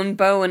his own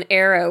bow and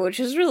arrow, which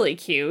is really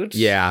cute.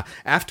 Yeah.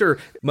 After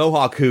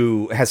Mohawk,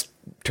 who has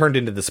turned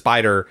into the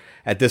spider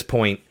at this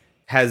point,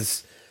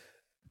 has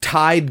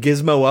tied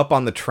Gizmo up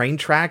on the train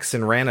tracks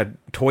and ran a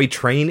toy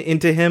train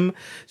into him.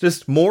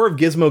 Just more of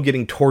Gizmo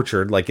getting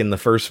tortured, like in the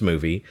first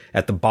movie,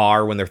 at the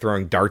bar when they're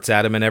throwing darts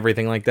at him and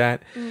everything like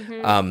that.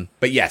 Mm-hmm.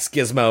 But yes,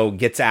 Gizmo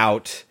gets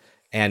out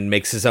and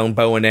makes his own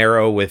bow and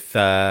arrow with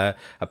a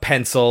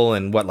pencil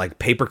and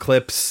paper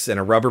clips and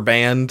a rubber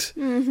band.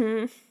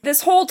 Mm-hmm.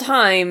 This whole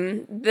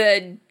time,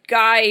 the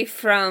guy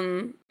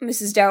from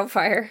Mrs.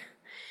 Doubtfire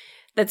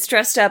that's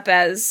dressed up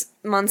as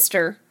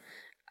Munster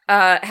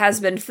has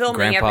been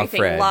filming Grandpa everything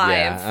Fred,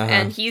 live, yeah,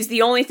 and he's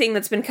the only thing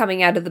that's been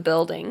coming out of the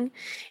building,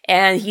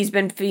 and he's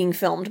been being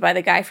filmed by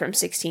the guy from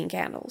 16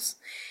 Candles.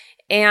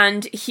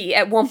 And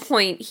at one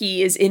point,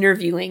 he is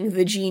interviewing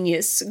the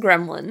genius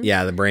gremlin.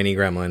 Yeah, the brainy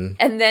gremlin.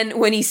 And then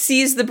when he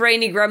sees the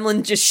brainy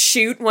gremlin just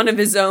shoot one of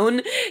his own,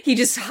 he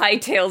just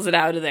hightails it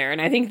out of there, and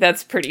I think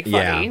that's pretty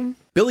funny. Yeah.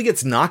 Billy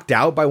gets knocked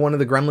out by one of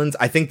the gremlins.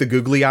 I think the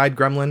googly-eyed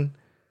gremlin.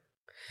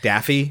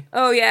 Daffy.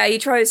 Oh, yeah, he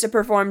tries to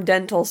perform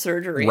dental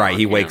surgery. Right,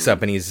 he wakes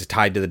up and he's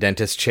tied to the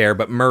dentist chair,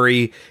 but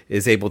Murray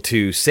is able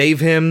to save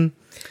him.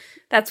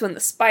 That's when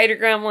the spider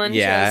gremlin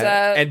shows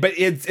up. But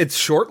it's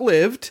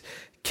short-lived.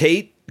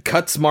 Kate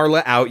cuts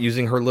Marla out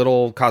using her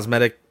little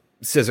cosmetic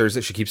scissors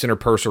that she keeps in her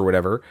purse or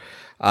whatever.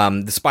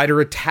 The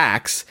spider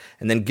attacks,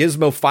 and then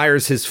Gizmo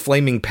fires his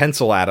flaming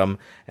pencil at him,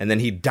 and then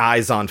he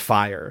dies on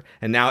fire.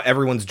 And now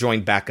everyone's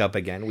joined back up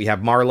again. We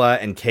have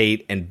Marla and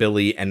Kate and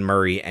Billy and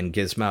Murray and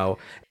Gizmo.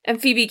 And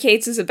Phoebe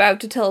Cates is about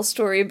to tell a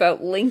story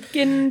about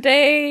Lincoln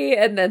Day,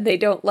 and then they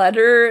don't let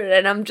her,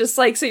 and I'm just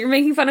like, so you're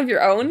making fun of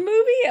your own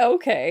movie?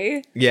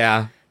 Okay.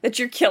 Yeah. That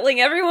you're killing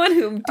everyone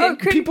who did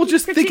people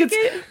just think it's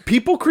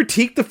people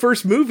critique the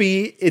first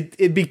movie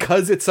it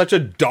because it's such a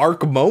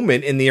dark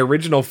moment in the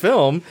original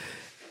film,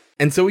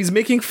 and so he's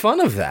making fun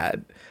of that.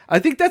 I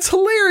think that's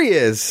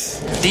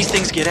hilarious. If these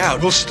things get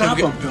out, we'll stop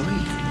them, Billy.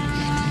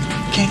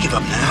 You can't give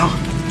up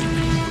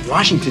now.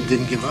 Washington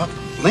didn't give up.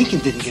 Lincoln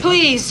didn't give up.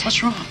 Please.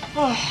 What's wrong?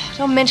 Oh,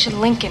 don't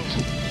mention Lincoln.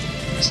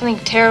 Something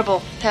terrible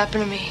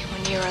happened to me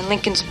one year on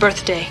Lincoln's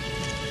birthday.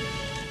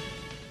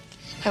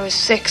 I was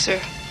 6 or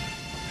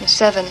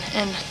 7,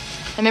 and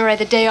I remember I had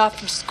the day off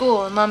from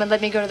school, and Mom had let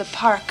me go to the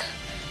park.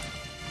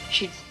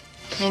 She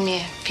made me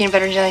a peanut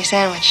butter and jelly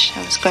sandwich.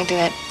 I was going through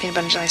that peanut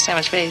butter and jelly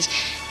sandwich phase,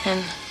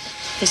 and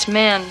this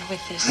man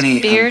with this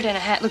beard and a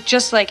hat looked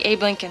just like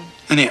Abe Lincoln.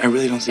 Honey, I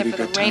really don't think we've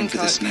for the got time for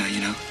raincoat. this now,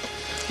 you know?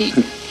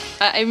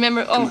 I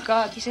remember, oh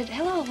God, he said,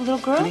 hello, little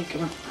girl. Honey,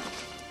 come on.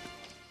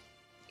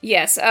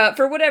 Yes,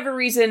 for whatever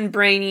reason,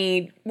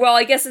 Brainy, well,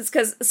 I guess it's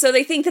because, so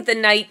they think that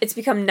it's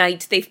become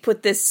night. They've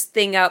put this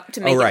thing up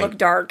to make it look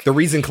dark. The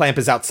reason Clamp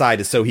is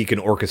outside is so he can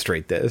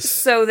orchestrate this.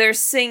 So they're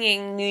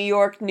singing New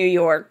York, New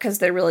York, because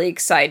they're really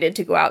excited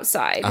to go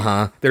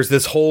outside. There's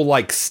this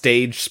whole,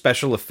 stage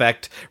special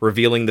effect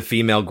revealing the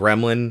female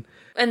gremlin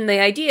And the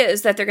idea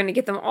is that they're going to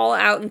get them all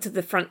out into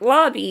the front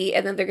lobby,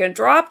 and then they're going to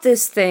drop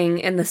this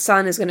thing, and the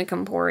sun is going to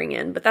come pouring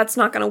in. But that's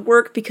not going to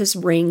work because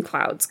rain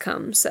clouds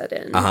set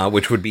in.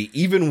 Which would be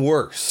even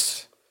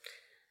worse.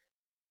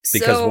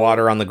 Because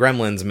water on the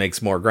gremlins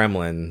makes more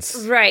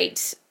gremlins.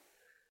 Right.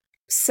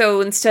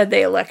 So instead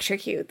they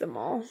electrocute them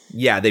all.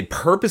 Yeah, they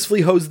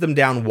purposefully hose them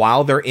down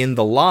while they're in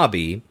the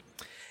lobby.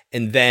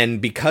 And then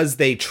because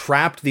they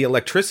trapped the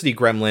electricity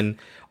gremlin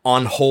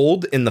on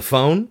hold in the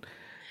phone.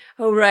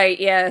 Oh, right,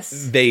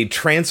 yes. They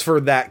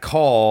transferred that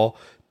call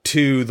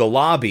to the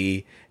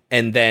lobby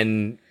and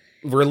then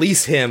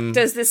release him.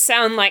 Does this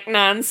sound like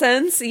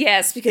nonsense?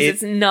 Yes, because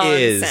it's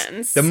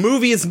nonsense. The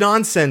movie is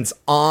nonsense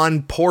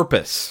on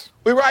purpose.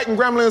 We're writing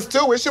Gremlins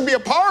 2. It should be a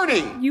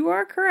party. You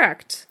are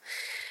correct.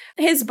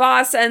 His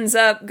boss ends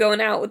up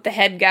going out with the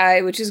head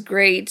guy, which is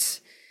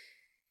great.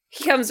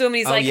 He comes to him and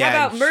he's like,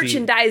 how about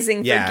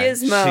merchandising for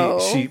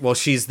Gizmo?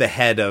 She's the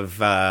head of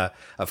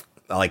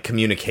like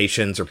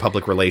communications or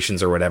public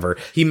relations or whatever.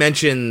 He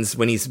mentions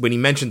when he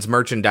mentions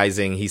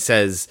merchandising, he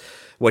says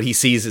what he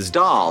sees is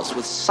dolls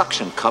with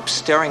suction cups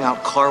staring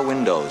out car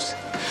windows.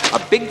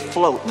 A big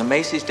float in the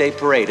Macy's Day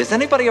Parade. Has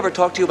anybody ever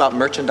talked to you about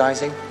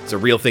merchandising? It's a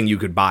real thing you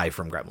could buy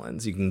from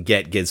Gremlins. You can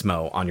get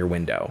Gizmo on your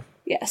window.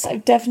 Yes,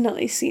 I've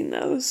definitely seen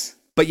those.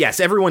 But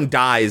yes, everyone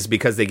dies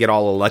because they get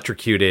all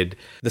electrocuted.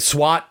 The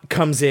SWAT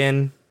comes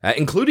in,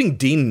 including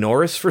Dean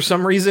Norris for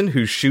some reason,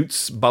 who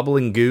shoots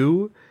bubbling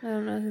goo. I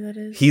don't know who that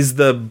is. He's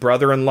the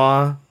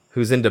brother-in-law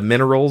who's into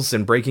minerals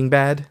in Breaking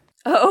Bad.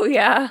 Oh,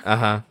 yeah.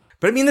 Uh-huh.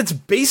 But I mean, that's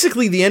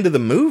basically the end of the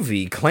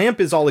movie. Clamp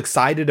is all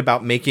excited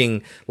about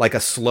making like a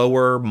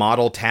slower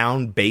model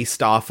town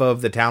based off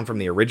of the town from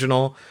the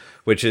original,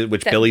 which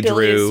Billy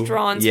drew. Is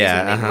drawn, so he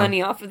can make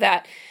money off of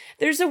that.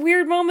 There's a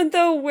weird moment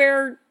though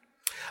where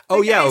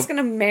guy's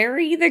gonna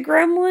marry the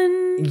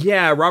gremlin.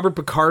 Yeah, Robert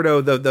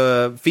Picardo,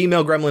 the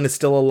female gremlin is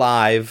still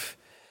alive.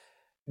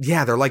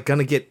 Yeah, they're like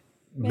gonna get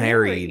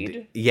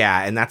married.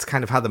 Yeah, and that's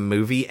kind of how the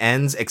movie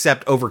ends,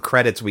 except over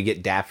credits we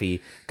get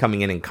Daffy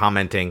coming in and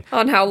commenting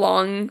on how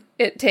long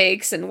it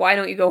takes and why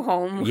don't you go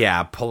home.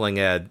 Yeah, pulling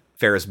a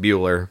Ferris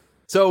Bueller.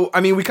 So,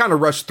 I mean, we kind of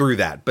rushed through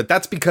that, but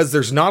that's because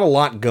there's not a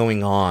lot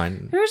going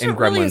on in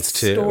Gremlins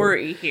 2.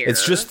 Story here.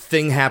 It's just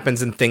thing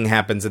happens and thing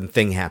happens and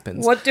thing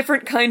happens. What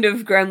different kind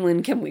of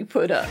gremlin can we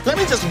put up? Let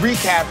me just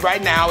recap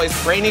right now.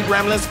 It's Brainy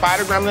Gremlin,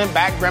 Spider Gremlin,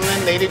 Bat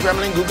Gremlin, Lady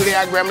Gremlin, Googly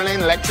Eye Gremlin,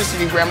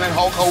 Electricity Gremlin,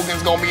 Hulk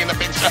Hogan's gonna be in the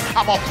picture.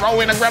 I'm gonna throw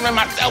in a gremlin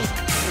myself.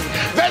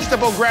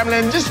 Vegetable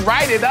Gremlin, just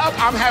write it up.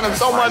 I'm having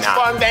so much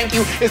fun, thank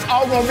you. It's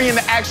all gonna be in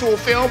the actual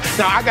film.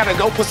 Now I gotta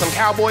go put some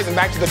Cowboys and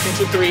Back to the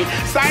Future 3.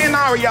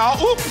 Sayonara,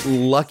 y'all. Oops.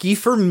 Lucky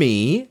for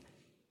me,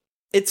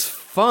 it's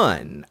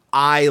fun.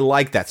 I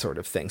like that sort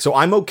of thing. So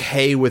I'm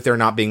okay with there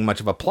not being much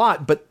of a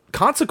plot, but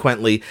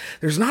consequently,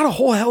 there's not a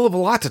whole hell of a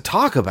lot to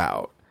talk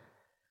about.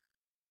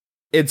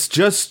 It's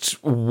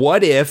just,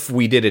 what if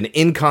we did an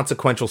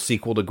inconsequential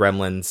sequel to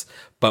Gremlins,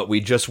 but we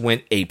just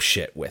went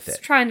apeshit with it? It's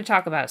trying to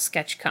talk about a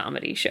sketch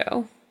comedy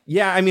show.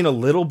 Yeah, I mean, a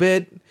little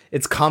bit.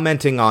 It's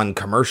commenting on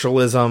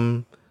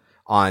commercialism,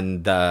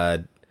 on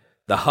the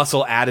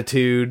hustle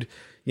attitude,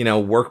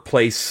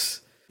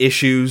 workplace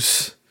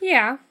issues.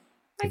 Yeah.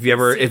 If you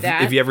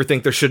ever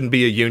think there shouldn't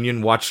be a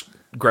union, watch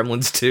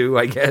Gremlins 2,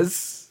 I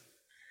guess.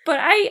 But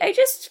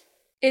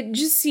it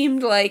just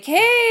seemed like,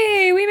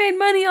 hey, we made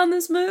money on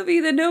this movie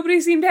that nobody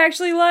seemed to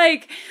actually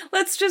like.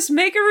 Let's just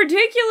make a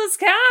ridiculous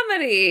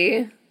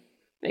comedy.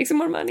 Make some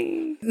more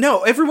money.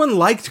 No, everyone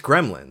liked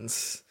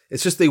Gremlins.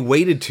 It's just they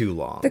waited too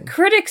long. The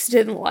critics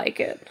didn't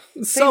like it.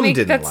 Some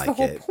didn't like it. That's the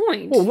whole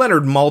point. Well,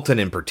 Leonard Maltin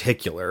in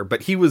particular,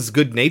 but he was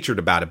good-natured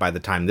about it by the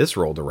time this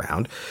rolled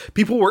around.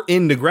 People were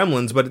into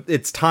Gremlins, but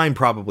its time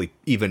probably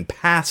even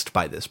passed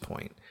by this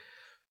point.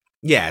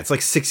 Yeah, it's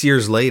like 6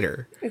 years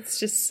later. It's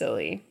just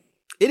silly.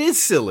 It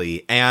is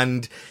silly,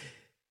 and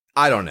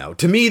I don't know.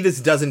 To me, this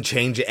doesn't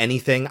change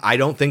anything. I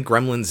don't think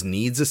Gremlins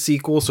needs a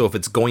sequel, so if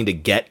it's going to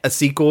get a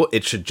sequel,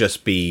 it should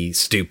just be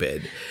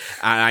stupid.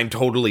 I'm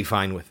totally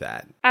fine with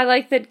that. I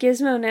like that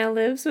Gizmo now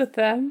lives with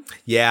them.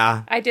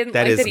 Yeah, I didn't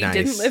like that he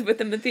didn't live with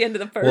them at the end of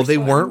the first one. Well, they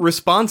weren't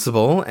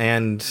responsible,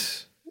 and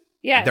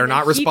they're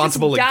not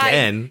responsible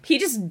again. He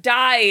just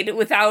died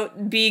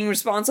without being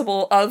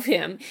responsible of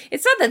him.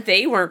 It's not that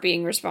they weren't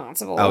being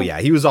responsible. Oh, yeah,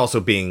 he was also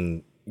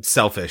being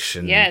selfish.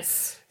 And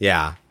yes.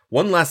 Yeah.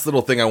 One last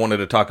little thing I wanted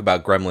to talk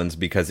about Gremlins,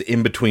 because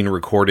in between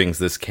recordings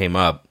this came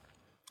up,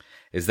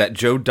 is that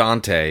Joe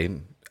Dante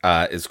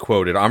is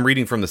quoted. I'm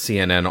reading from the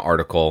CNN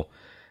article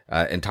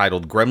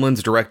entitled,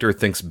 Gremlins director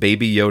thinks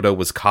Baby Yoda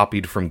was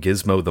copied from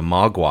Gizmo the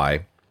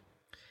Mogwai.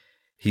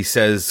 He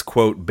says,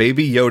 quote,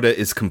 Baby Yoda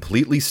is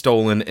completely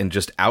stolen and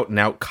just out and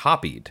out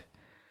copied.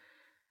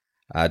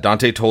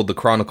 Dante told the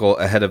Chronicle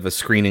ahead of a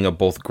screening of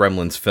both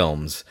Gremlins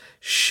films.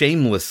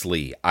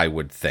 Shamelessly, I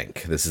would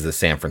think. This is the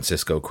San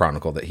Francisco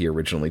Chronicle that he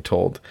originally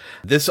told.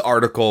 This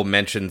article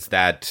mentions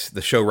that the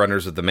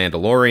showrunners of The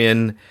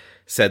Mandalorian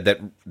said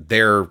that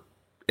their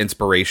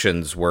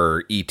inspirations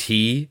were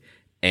E.T.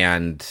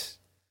 and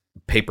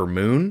Paper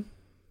Moon,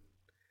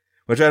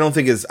 which I don't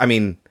think is, I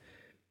mean,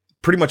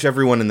 pretty much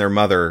everyone and their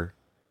mother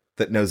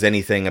that knows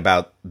anything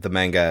about the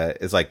manga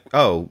is like,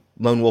 oh,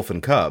 Lone Wolf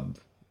and Cub.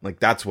 Like,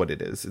 that's what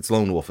it is. It's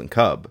Lone Wolf and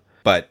Cub.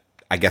 But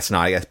I guess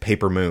not. I guess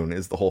Paper Moon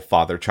is the whole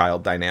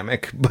father-child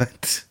dynamic.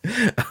 But,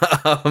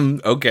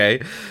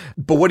 okay.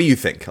 But what do you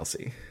think,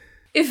 Kelsey?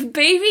 If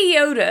Baby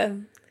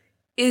Yoda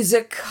is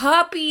a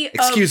copy of...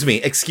 Excuse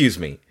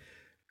me.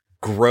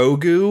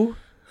 Grogu?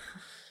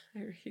 I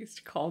refuse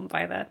to call him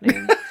by that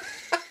name.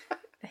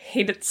 I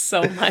hate it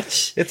so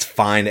much. It's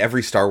fine.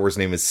 Every Star Wars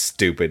name is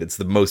stupid. It's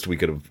the most we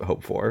could have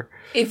hoped for.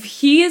 If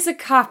he is a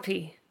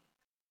copy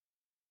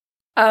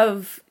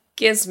of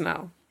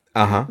Gizmo,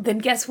 then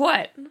guess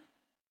what?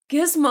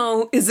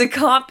 Gizmo is a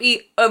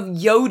copy of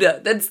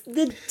Yoda. That's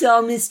the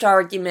dumbest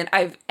argument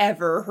I've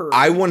ever heard.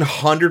 I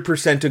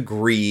 100%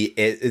 agree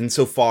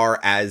insofar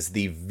as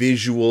the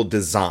visual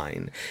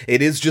design.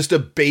 It is just a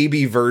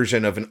baby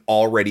version of an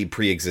already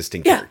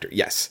pre-existing character.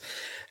 Yes,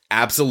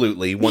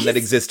 absolutely. One that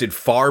existed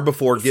far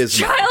before Gizmo.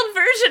 Child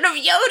version of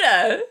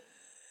Yoda.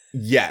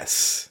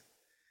 Yes,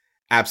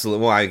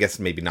 absolutely. Well, I guess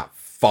maybe not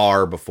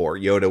far before.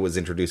 Yoda was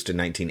introduced in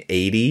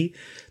 1980.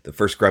 The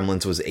first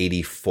Gremlins was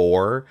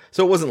 84.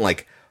 So it wasn't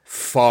like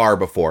far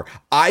before.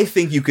 I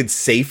think you could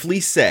safely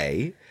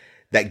say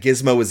that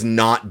Gizmo is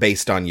not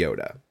based on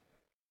Yoda.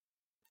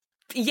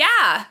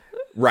 Yeah.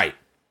 Right.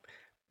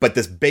 But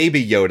this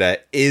baby Yoda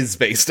is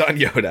based on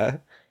Yoda.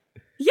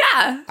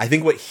 Yeah. I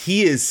think what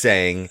he is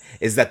saying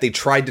is that they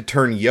tried to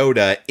turn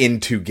Yoda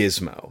into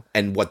Gizmo,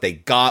 and what they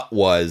got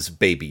was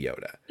baby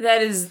Yoda.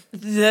 That is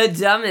the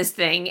dumbest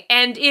thing.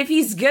 And if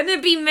he's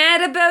gonna be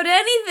mad about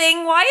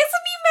anything, why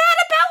isn't he mad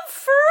about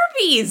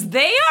Furbies?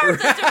 They are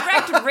the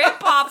direct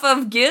ripoff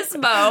of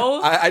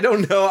Gizmo. I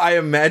don't know. I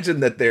imagine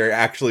that there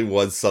actually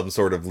was some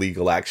sort of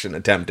legal action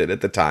attempted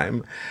at the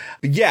time.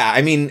 But yeah,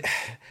 I mean,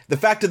 the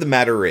fact of the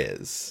matter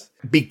is,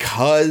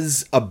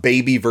 because a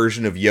baby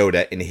version of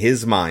Yoda in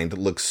his mind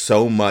looks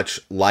so much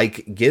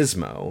like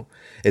Gizmo,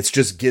 it's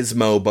just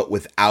Gizmo but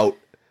without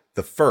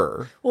the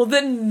fur. Well,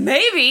 then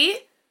maybe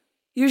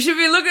you should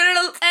be looking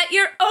at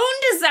your own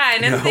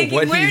design and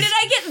thinking, where did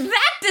I get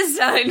that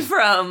design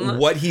from?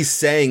 What he's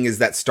saying is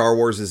that Star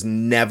Wars is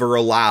never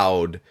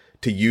allowed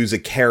to use a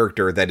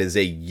character that is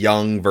a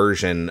young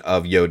version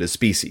of Yoda's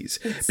species,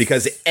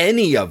 because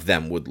any of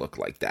them would look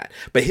like that.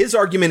 But his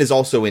argument is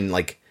also in,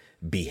 like,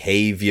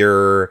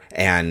 behavior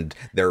and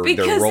their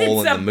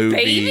role in the movie.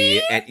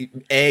 Baby?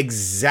 And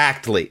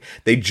exactly.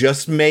 They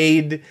just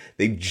made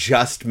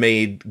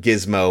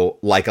Gizmo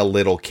like a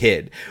little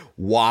kid.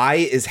 Why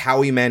is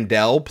Howie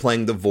Mandel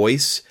playing the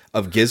voice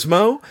of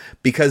Gizmo?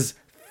 Because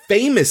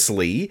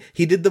famously,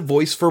 he did the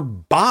voice for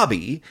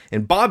Bobby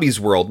in Bobby's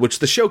World, which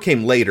the show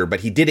came later,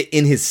 but he did it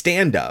in his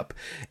stand-up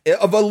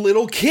of a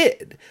little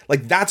kid.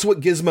 Like, that's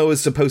what Gizmo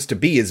is supposed to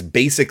be, is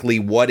basically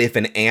what if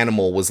an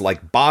animal was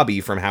like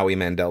Bobby from Howie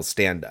Mandel's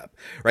stand-up,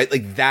 right?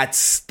 Like,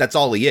 that's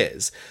all he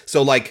is.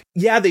 So, like,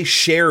 yeah, they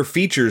share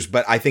features,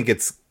 but I think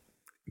it's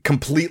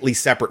completely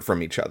separate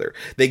from each other.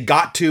 They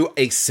got to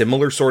a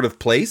similar sort of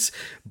place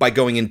by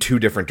going in two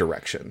different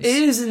directions.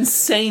 It is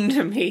insane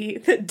to me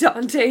that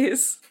Dante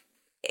is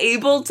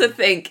able to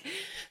think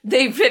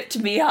they ripped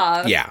me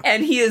off. Yeah.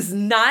 And he is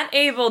not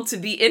able to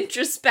be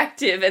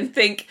introspective and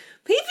think,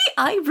 maybe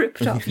I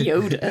ripped off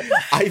Yoda.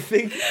 I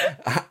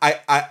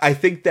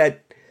think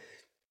that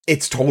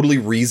it's totally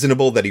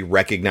reasonable that he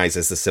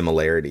recognizes the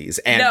similarities.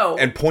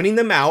 And pointing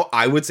them out,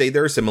 I would say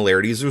there are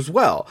similarities as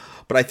well.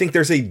 But I think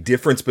there's a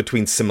difference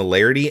between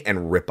similarity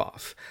and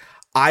ripoff.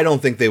 I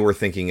don't think they were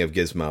thinking of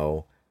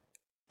Gizmo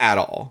at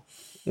all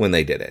when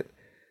they did it.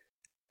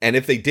 And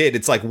if they did,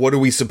 it's like, what are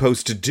we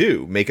supposed to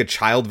do? Make a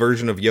child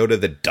version of Yoda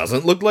that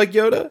doesn't look like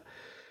Yoda?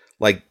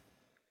 Like,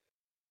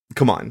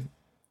 come on.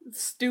 It's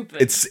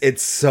stupid.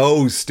 It's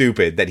so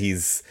stupid that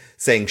he's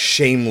saying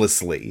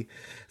shamelessly.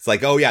 It's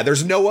like, oh yeah,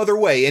 there's no other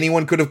way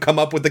anyone could have come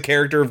up with the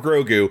character of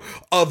Grogu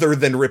other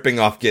than ripping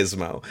off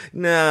Gizmo.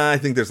 Nah, I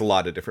think there's a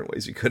lot of different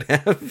ways you could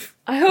have.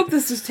 I hope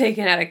this was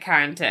taken out of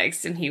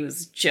context and he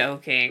was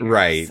joking.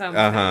 Right.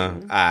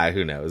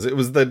 Who knows? It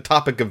was the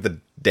topic of the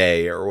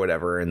day or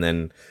whatever, and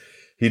then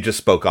he just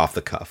spoke off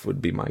the cuff,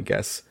 would be my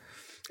guess.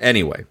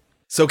 Anyway,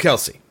 so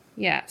Kelsey.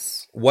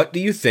 Yes. What do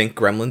you think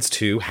Gremlins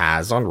 2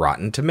 has on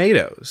Rotten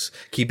Tomatoes?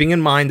 Keeping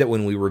in mind that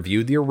when we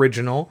reviewed the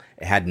original,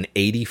 it had an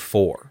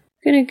 84.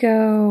 I'm gonna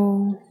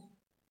go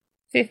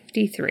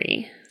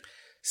 53.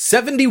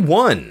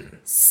 71.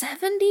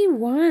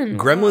 71.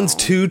 Gremlins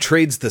 2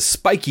 trades the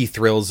spiky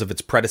thrills of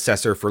its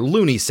predecessor for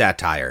loony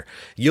satire,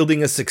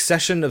 yielding a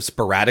succession of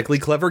sporadically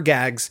clever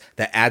gags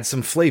that add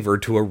some flavor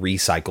to a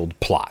recycled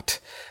plot.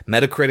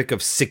 Metacritic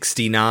of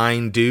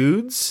 69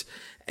 dudes,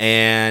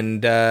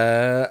 and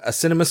a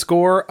cinema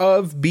score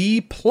of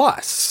B+.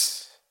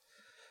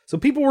 So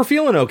people were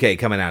feeling okay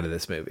coming out of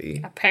this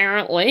movie.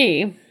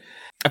 Apparently.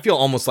 I feel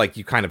almost like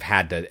you kind of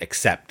had to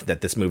accept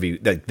that this movie,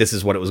 that this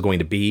is what it was going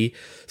to be.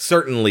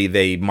 Certainly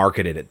they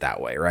marketed it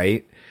that way,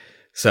 right?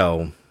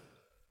 So.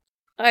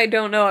 I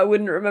don't know. I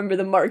wouldn't remember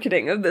the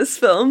marketing of this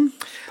film.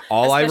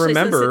 All I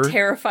remember, since it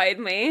terrified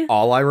me.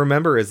 All I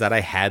remember is that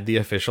I had the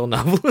official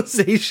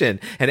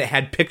novelization, and it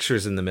had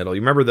pictures in the middle.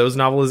 You remember those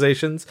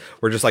novelizations,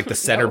 where just like the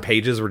center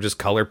pages were just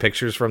color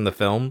pictures from the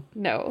film?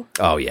 No.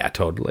 Oh yeah,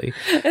 totally.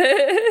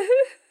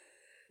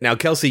 Now,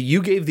 Kelsey,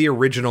 you gave the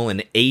original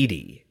an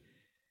 80.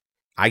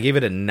 I gave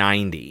it a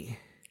 90.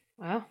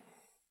 Wow.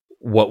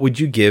 What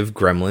would you give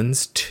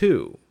Gremlins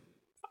 2?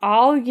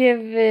 I'll give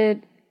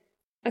it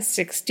a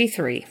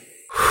 63.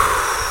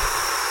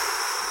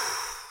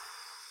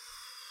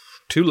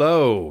 Too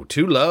low.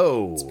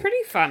 It's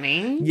pretty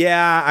funny.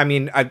 Yeah, I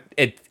mean,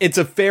 it's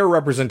a fair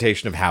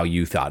representation of how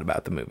you thought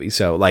about the movie.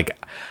 So, like,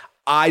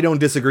 I don't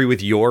disagree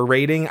with your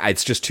rating.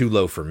 It's just too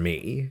low for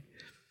me.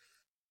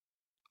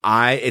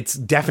 It's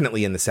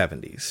definitely in the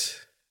 70s.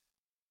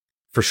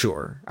 For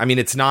sure. I mean,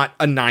 it's not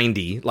a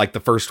 90 like the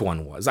first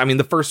one was. I mean,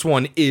 the first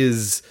one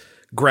is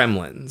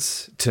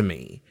Gremlins to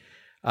me.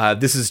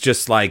 This is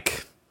just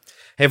like,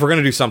 hey, if we're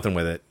going to do something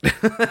with it,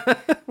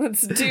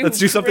 let's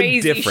do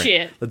something different.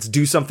 Shit. Let's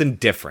do something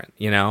different,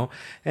 you know?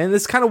 And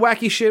this kind of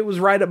wacky shit was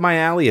right up my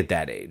alley at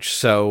that age.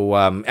 So,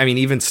 I mean,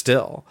 even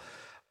still,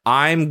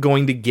 I'm just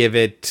going to give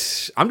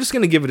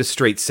it a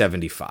straight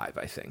 75,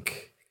 I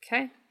think.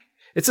 Okay.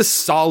 It's a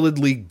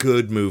solidly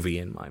good movie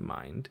in my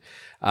mind.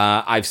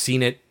 I've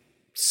seen it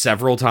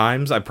several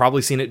times. I've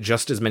probably seen it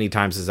just as many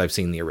times as I've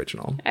seen the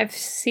original. I've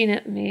seen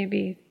it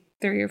maybe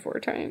 3 or 4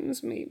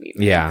 times, maybe.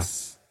 Yeah.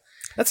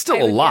 That's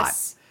still a lot.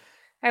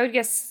 I would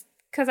guess,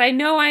 because I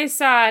know I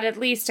saw it at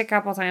least a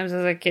couple times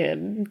as a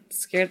kid. It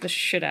scared the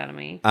shit out of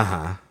me.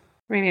 Uh-huh.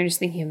 Maybe I'm just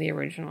thinking of the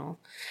original.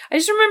 I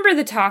just remember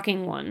the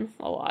talking one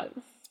a lot.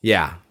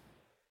 Yeah.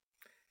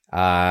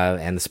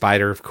 And the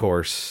spider, of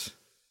course.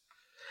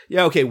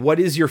 Yeah, okay, what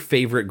is your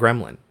favorite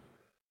Gremlin?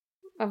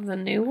 Of the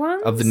new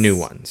ones? Of the new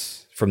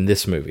ones from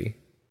this movie.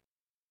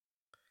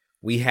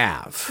 We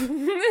have...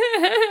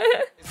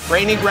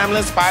 Brainy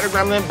Gremlin, Spider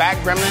Gremlin, Bat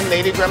Gremlin,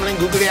 Lady Gremlin,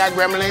 Googly Eye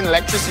Gremlin,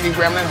 Electricity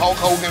Gremlin, Hulk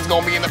Hogan's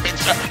gonna be in the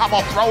picture. I'm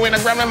gonna throw in a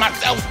Gremlin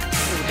myself.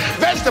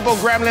 Vegetable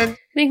Gremlin.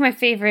 I think my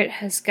favorite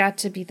has got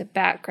to be the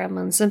Bat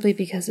Gremlin, simply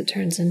because it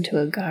turns into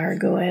a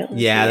gargoyle.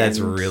 Yeah, that's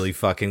really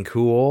fucking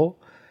cool.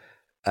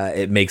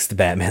 It makes the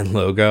Batman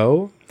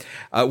logo.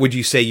 Would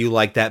you say you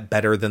like that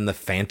better than the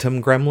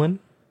Phantom Gremlin?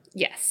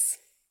 Yes.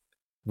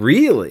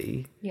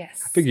 Really?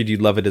 Yes. I figured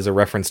you'd love it as a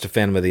reference to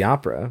Phantom of the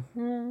Opera.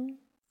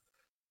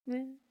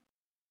 Yeah.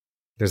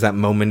 There's that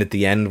moment at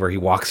the end where he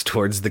walks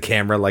towards the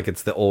camera like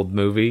it's the old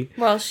movie.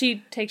 Well,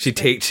 she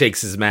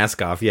shakes his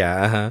mask off.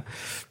 Yeah, uh-huh.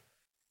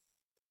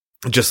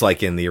 Just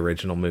like in the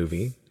original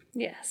movie.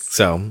 Yes.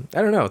 So,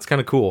 I don't know. It's kind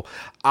of cool.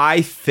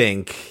 I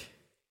think,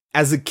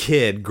 as a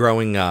kid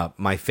growing up,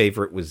 my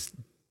favorite was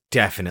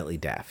definitely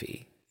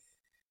Daffy.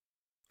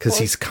 Because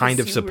he's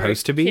kind of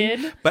supposed to be.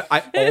 Kid. But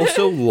I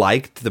also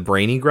liked the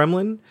Brainy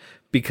Gremlin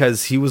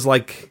because he was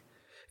like...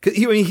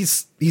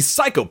 he's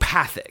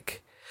psychopathic.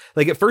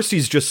 Like, at first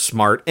he's just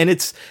smart, and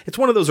it's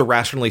one of those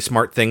irrationally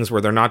smart things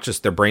where their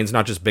brain's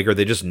not just bigger,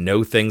 they just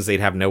know things they'd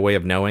have no way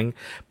of knowing.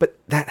 But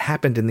that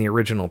happened in the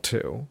original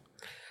too.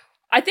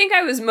 I think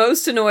I was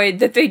most annoyed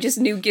that they just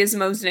knew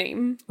Gizmo's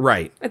name.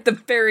 Right. At the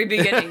very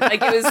beginning.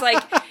 Like, it was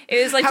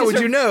like how would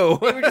you know?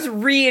 They were just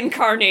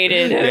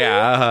reincarnated.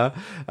 Yeah.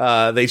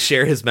 They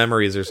share his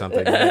memories or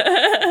something.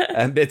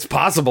 And it's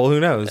possible, who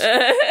knows?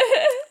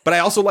 But I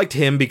also liked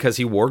him because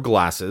he wore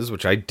glasses,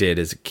 which I did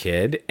as a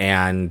kid,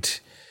 and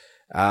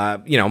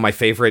my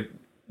favorite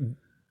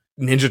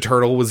Ninja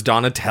Turtle was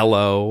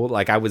Donatello.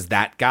 Like, I was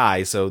that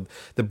guy. So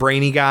the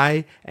brainy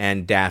guy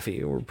and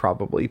Daffy were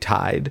probably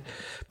tied.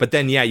 But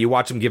then, yeah, you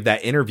watch him give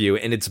that interview,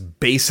 and it's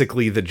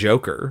basically the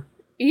Joker.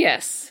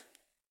 Yes.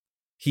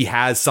 He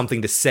has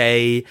something to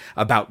say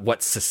about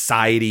what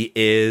society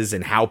is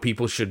and how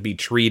people should be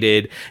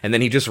treated, and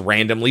then he just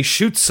randomly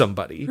shoots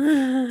somebody.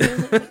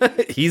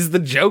 He's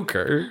the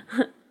Joker.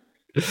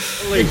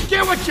 You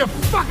get what you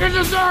fucking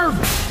deserve!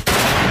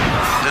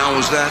 Now,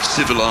 was that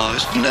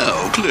civilized?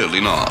 No,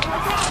 clearly not.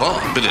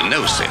 Fun, but in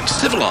no sense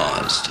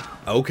civilized.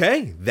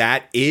 Okay,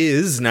 that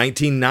is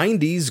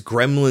 1990's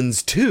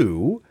Gremlins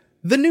 2,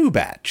 The New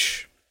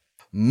Batch.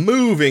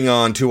 Moving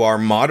on to our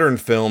modern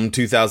film,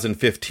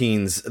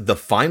 2015's The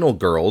Final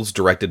Girls,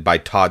 directed by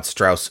Todd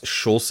Strauss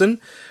Schulson,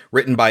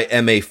 written by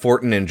M.A.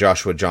 Fortin and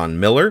Joshua John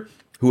Miller,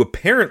 who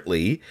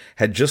apparently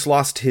had just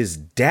lost his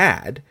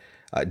dad,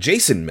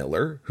 Jason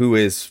Miller, who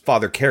is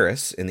Father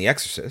Karras in The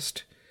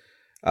Exorcist,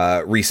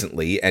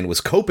 recently, and was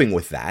coping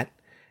with that,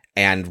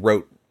 and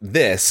wrote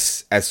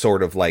this as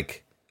sort of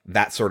like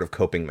that sort of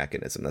coping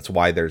mechanism. That's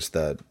why there's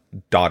the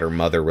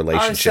daughter-mother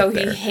relationship so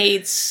there. He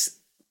hates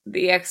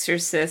The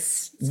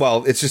Exorcist.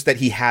 Well, it's just that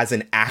he has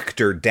an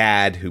actor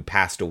dad who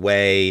passed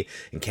away,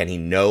 and can he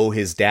know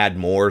his dad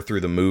more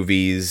through the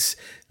movies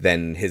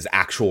than his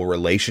actual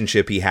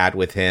relationship he had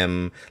with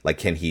him? Like,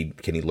 can he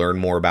learn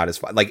more about his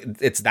father? Like,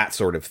 it's that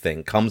sort of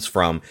thing. Comes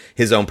from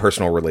his own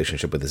personal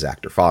relationship with his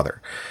actor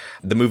father.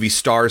 The movie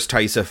stars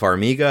Taissa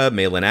Farmiga,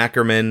 Malin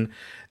Ackerman,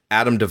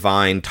 Adam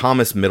Devine,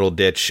 Thomas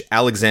Middleditch,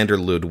 Alexander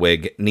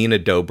Ludwig, Nina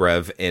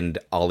Dobrev, and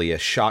Alia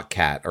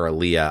Shawkat, or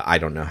Aaliyah. I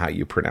don't know how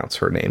you pronounce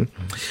her name.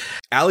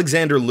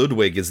 Alexander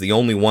Ludwig is the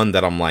only one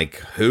that I'm like,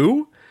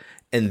 who?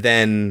 And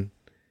then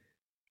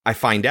I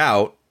find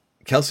out,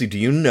 Kelsey, do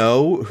you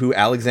know who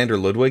Alexander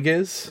Ludwig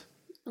is?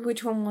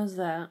 Which one was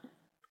that?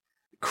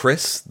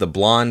 Chris, the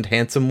blonde,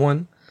 handsome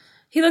one.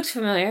 He looked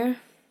familiar.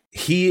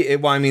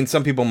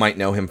 Some people might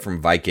know him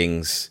from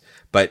Vikings,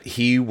 but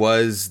he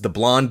was the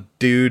blonde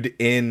dude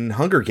in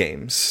Hunger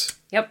Games.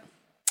 Yep.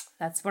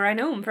 That's where I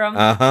know him from.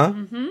 Uh-huh.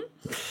 Mm-hmm.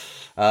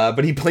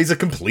 But he plays a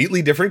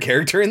completely different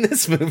character in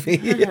this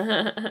movie.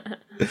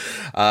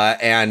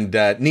 And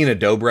Nina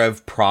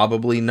Dobrev,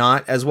 probably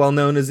not as well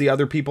known as the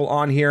other people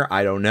on here.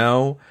 I don't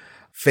know.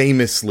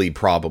 Famously,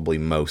 probably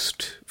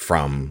most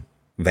from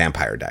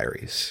Vampire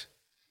Diaries,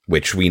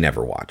 which we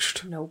never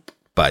watched. Nope.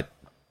 But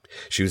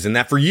she was in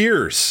that for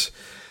years.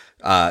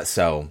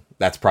 So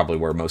that's probably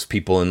where most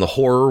people in the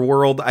horror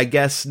world, I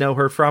guess, know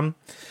her from.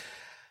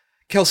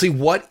 Kelsey,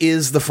 what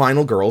is The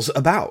Final Girls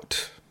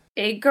about?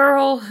 A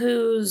girl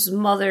whose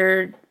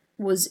mother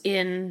was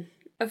in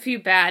a few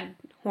bad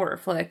horror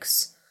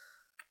flicks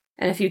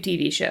and a few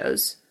TV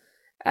shows.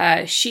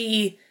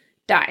 She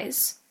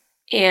dies.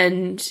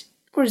 And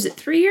what is it,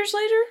 3 years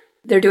later?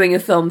 They're doing a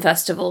film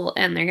festival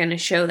and they're going to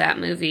show that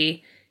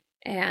movie.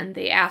 And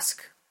they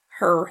ask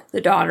her,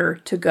 the daughter,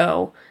 to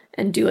go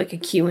and do like a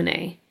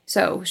Q&A.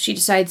 So she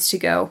decides to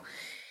go.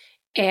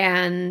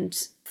 And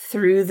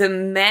through the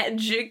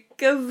magic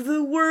of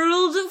the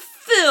world of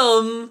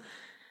film,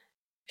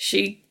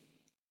 she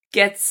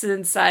gets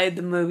inside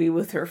the movie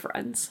with her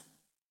friends.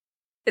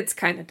 It's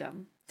kind of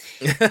dumb.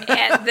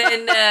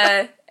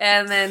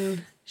 and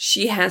then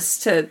she has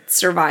to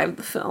survive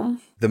the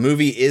film. The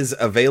movie is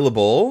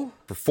available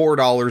for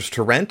 $4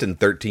 to rent and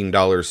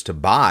 $13 to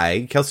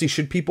buy. Kelsey,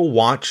 should people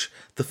watch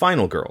The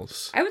Final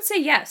Girls? I would say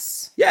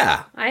yes.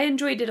 Yeah. I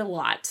enjoyed it a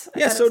lot.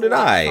 Yeah, so did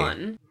I.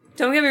 Fun.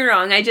 Don't get me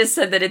wrong. I just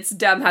said that it's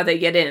dumb how they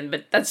get in,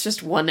 but that's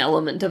just one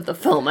element of the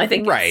film. I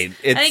think. Right.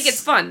 I think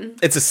it's fun.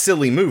 It's a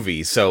silly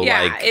movie, so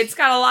yeah, it's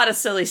got a lot of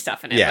silly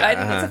stuff in it. Yeah, but I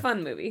think it's a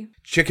fun movie.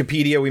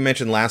 Chickipedia, we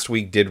mentioned last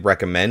week, did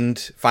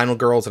recommend Final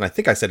Girls, and I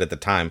think I said at the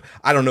time,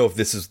 I don't know if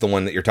this is the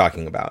one that you're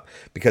talking about,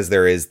 because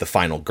there is The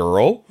Final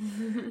Girl,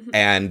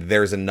 and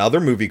there's another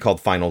movie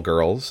called Final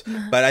Girls,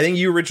 but I think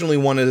you originally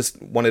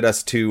wanted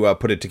us to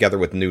put it together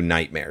with New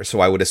Nightmare, so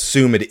I would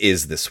assume it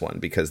is this one,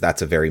 because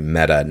that's a very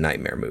meta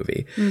nightmare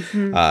movie.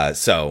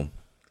 So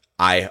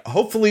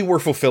hopefully we're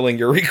fulfilling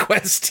your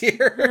request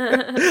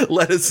here.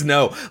 Let us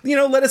know.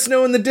 Let us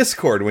know in the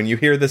Discord when you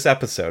hear this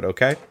episode,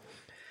 okay?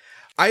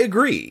 I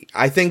agree.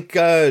 I think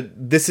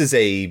this is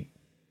a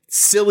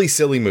silly,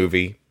 silly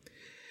movie.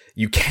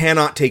 You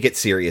cannot take it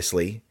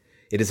seriously.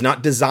 It is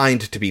not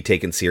designed to be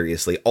taken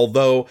seriously,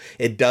 although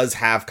it does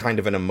have kind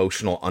of an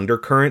emotional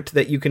undercurrent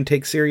that you can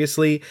take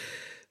seriously.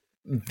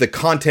 The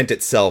content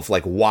itself,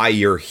 like why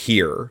you're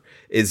here,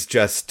 is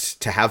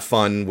just to have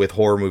fun with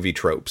horror movie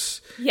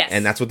tropes. Yes.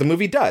 And that's what the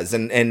movie does.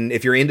 And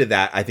if you're into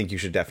that, I think you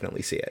should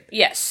definitely see it.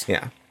 Yes.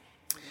 Yeah.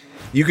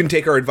 You can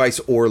take our advice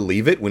or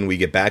leave it. When we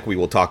get back, we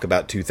will talk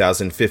about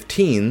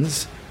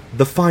 2015's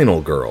The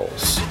Final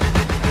Girls.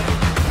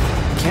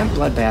 Camp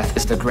Bloodbath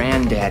is the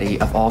granddaddy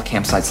of all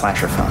campsite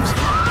slasher films.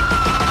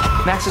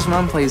 Max's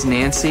mom plays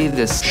Nancy,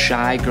 this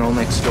shy girl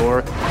next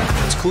door.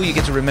 It's cool you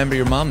get to remember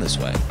your mom this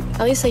way.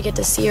 At least I get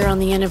to see her on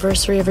the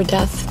anniversary of her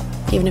death,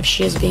 even if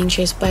she is being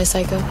chased by a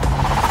psycho.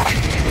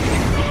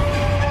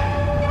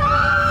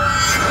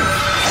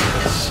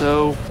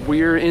 So,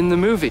 we're in the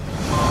movie.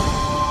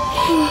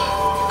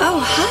 Oh,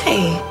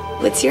 hi.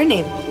 What's your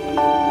name?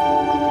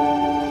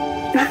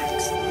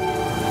 Best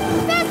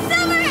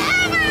summer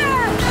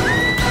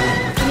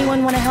ever!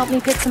 Anyone want to help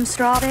me pick some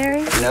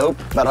strawberries? Nope,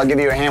 but I'll give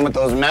you a hand with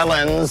those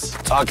melons.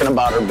 Talking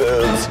about her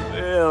boobs.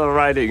 The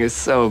writing is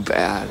so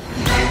bad.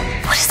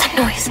 What is that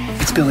noise?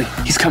 It's Billy.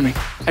 He's coming.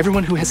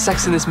 Everyone who has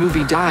sex in this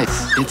movie dies.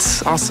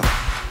 It's awesome.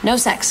 No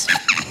sex.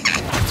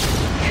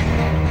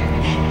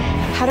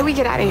 How do we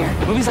get out of here?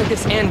 Movies like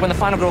this end when the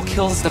final girl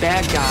kills the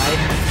bad guy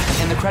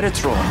and the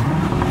credits roll.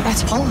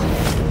 That's Paula.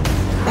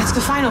 That's the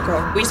final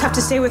girl. We just have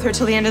to stay with her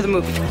till the end of the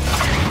movie.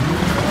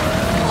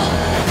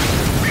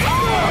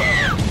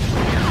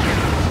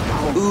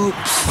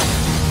 Oops.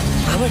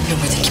 I want to know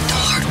where they keep the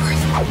hardware.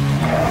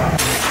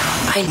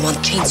 I want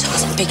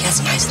chainsaws and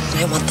big-ass knives, and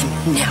I want them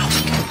now.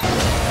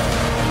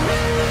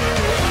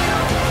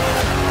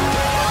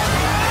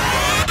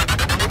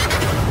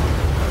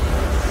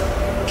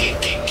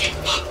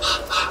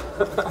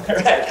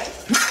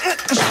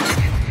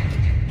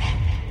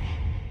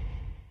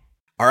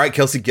 All right,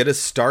 Kelsey, get us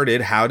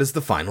started. How does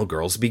The Final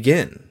Girls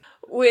begin?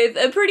 With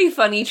a pretty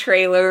funny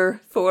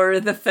trailer for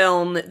the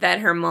film that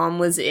her mom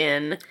was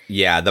in.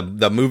 Yeah,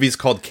 the movie's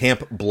called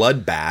Camp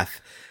Bloodbath,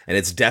 And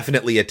it's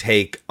definitely a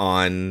take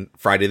on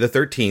Friday the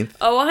 13th.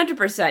 Oh,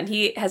 100%.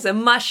 He has a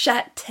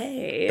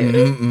machete.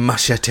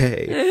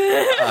 Machete.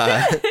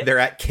 They're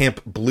at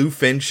Camp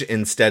Bluefinch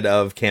instead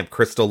of Camp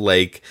Crystal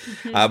Lake.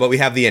 But we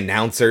have the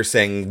announcer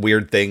saying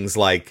weird things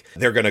like,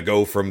 they're going to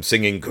go from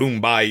singing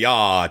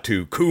Kumbaya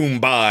to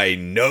Kumbaya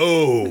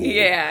No.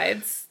 Yeah,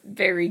 it's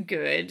very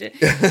good.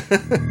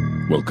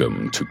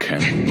 Welcome to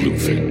Camp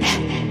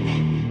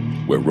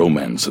Bluefinch, where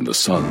romance in the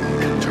sun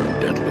can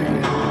turn deadly.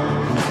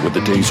 Where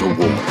the days are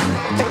warm,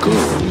 the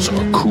girls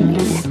are cool,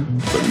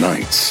 the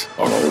nights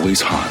are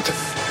always hot,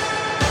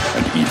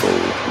 and evil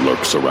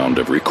lurks around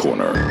every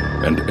corner,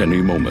 and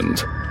any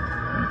moment,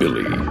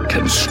 Billy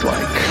can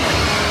strike.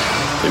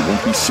 They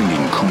won't be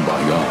singing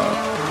Kumbaya.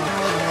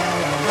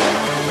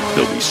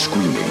 They'll be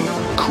screaming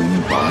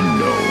Kumbaya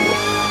No.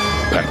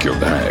 Pack your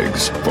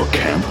bags for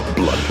Camp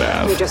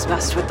Bloodbath. You just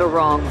messed with the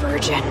wrong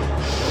virgin.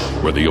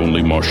 Where the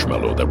only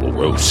marshmallow that will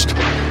roast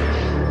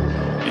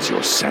is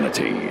your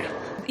sanity.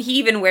 He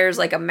even wears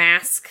like a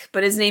mask,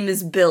 but his name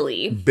is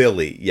Billy.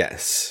 Billy,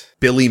 yes.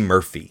 Billy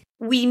Murphy.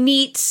 We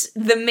meet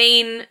the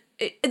main...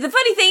 The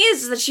funny thing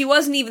is that she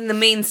wasn't even the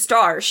main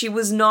star. She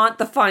was not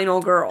the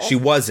final girl. She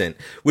wasn't,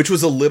 which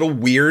was a little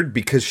weird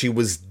because she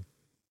was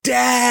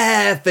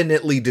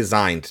definitely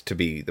designed to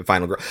be the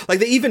final girl. Like,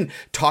 they even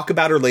talk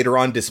about her later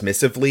on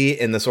dismissively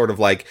in the sort of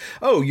like,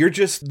 oh, you're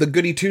just the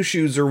goody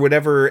two-shoes or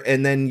whatever,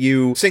 and then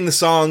you sing the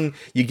song,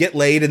 you get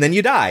laid, and then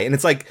you die. And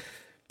it's like,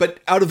 but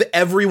out of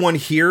everyone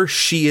here,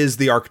 she is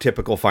the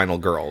archetypical final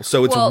girl.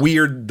 So it's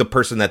weird the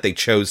person that they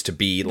chose to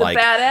be like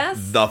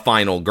badass? The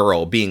final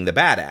girl being the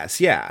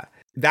badass. Yeah.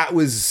 That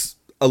was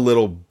a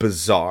little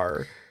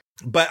bizarre.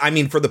 But I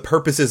mean, for the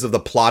purposes of the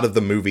plot of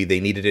the movie,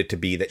 they needed it to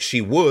be that she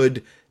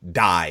would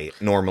die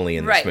normally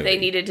in this movie. Right, they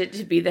needed it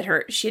to be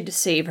that she had to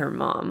save her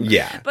mom.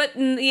 Yeah. But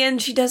in the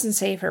end, she doesn't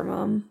save her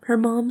mom. Her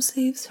mom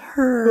saves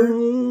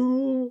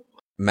her.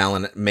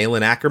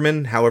 Malin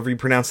Ackerman, however you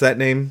pronounce that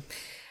name.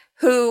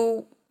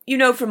 Who you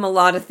know from a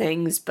lot of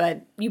things,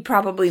 but you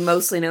probably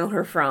mostly know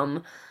her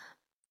from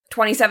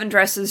 27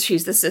 Dresses,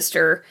 she's the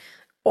sister,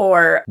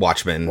 or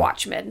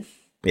Watchmen.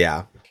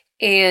 Yeah.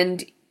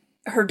 And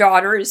her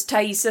daughter is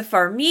Taissa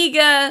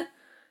Farmiga,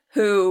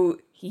 who,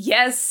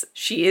 yes,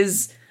 she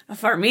is a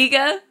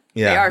Farmiga.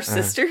 Yeah. They are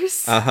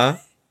sisters.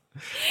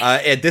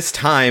 At this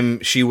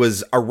time, she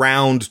was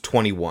around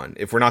 21.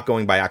 If we're not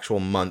going by actual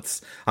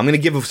months, I'm going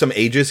to give some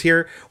ages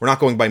here. We're not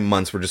going by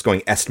months. We're just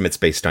going estimates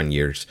based on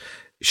years.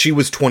 She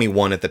was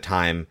 21 at the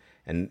time,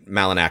 and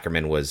Malin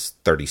Ackerman was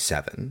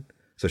 37.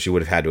 So she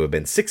would have had to have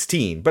been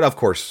 16. But of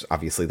course,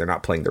 obviously, they're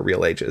not playing their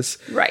real ages.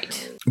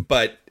 Right.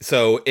 But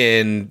so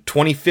in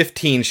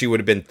 2015, she would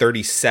have been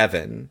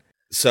 37.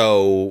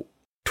 So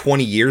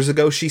 20 years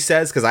ago, she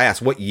says, because I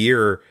asked, what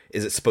year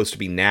is it supposed to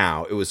be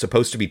now? It was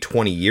supposed to be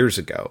 20 years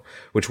ago,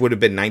 which would have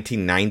been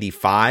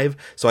 1995.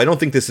 So I don't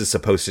think this is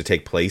supposed to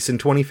take place in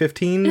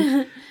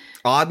 2015.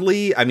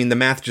 Oddly, I mean, the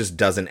math just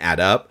doesn't add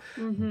up.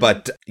 Mm-hmm.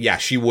 But yeah,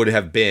 she would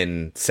have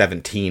been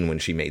 17 when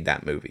she made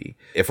that movie,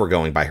 if we're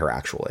going by her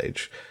actual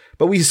age.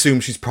 But we assume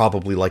she's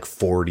probably like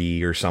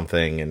 40 or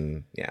something.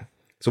 And yeah.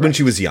 So when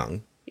she was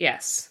young.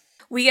 Yes.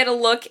 We get a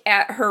look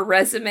at her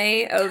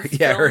resume of her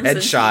films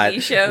headshot and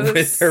TV shows.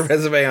 With her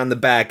resume on the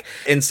back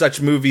in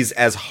such movies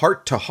as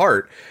Heart to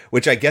Heart,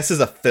 which I guess is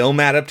a film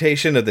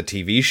adaptation of the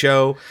TV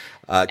show.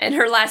 And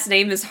her last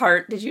name is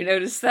Hart. Did you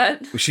notice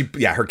that?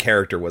 Her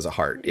character was a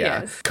Hart.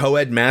 Yeah. Yes.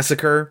 Co-ed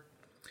Massacre,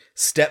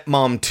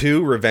 Stepmom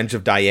 2, Revenge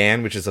of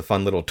Diane, which is a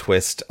fun little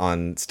twist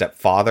on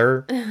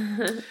Stepfather.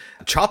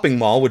 Chopping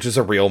Mall, which is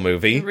a real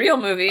movie. Real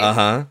movie.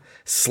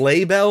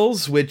 Sleigh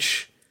Bells,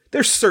 which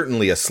there's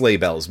certainly a Sleigh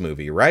Bells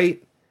movie,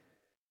 right?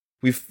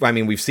 We've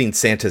seen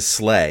Santa's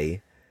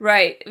Sleigh.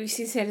 Right. We've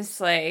seen Santa's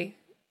Sleigh.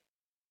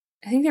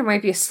 I think there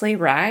might be a sleigh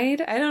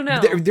ride. I don't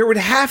know. There would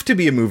have to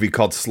be a movie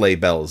called Sleigh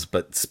Bells,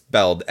 but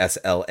spelled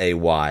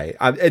S-L-A-Y.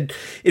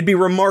 It'd be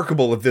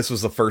remarkable if this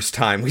was the first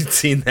time we'd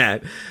seen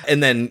that.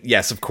 And then,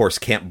 yes, of course,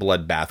 Camp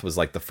Bloodbath was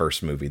like the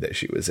first movie that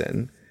she was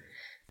in.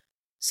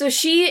 So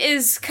she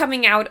is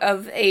coming out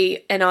of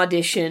an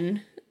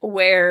audition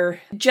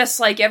where, just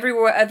like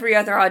every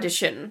other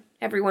audition,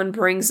 everyone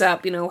brings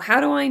up,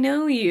 how do I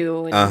know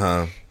you?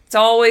 And it's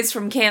always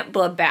from Camp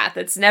Bloodbath.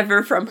 It's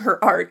never from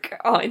her arc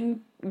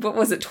on... What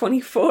was it,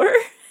 24?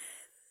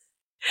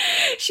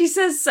 She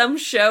says some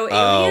show,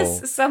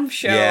 Alias, some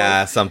show.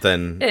 Yeah,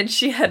 something. And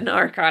she had an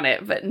arc on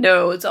it, but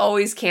no, it's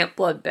always Camp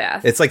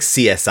Bloodbath. It's like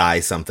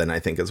CSI something, I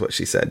think is what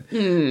she said.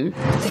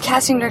 The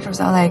casting director was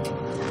all like,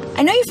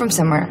 I know you from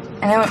somewhere.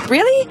 And I went,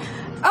 really?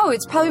 Oh,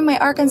 it's probably my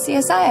arc on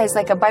CSI as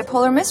like a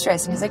bipolar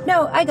mistress. And he's like,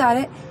 no, I got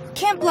it.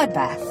 Camp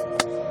Bloodbath.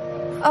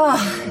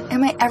 Oh,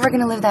 am I ever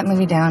going to live that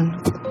movie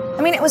down?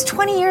 I mean, it was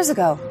 20 years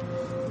ago.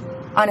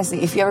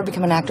 Honestly, if you ever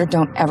become an actor,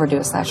 don't ever do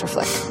a slasher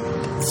flick.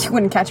 You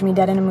wouldn't catch me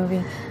dead in a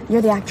movie.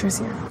 You're the actress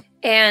here.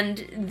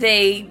 And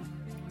they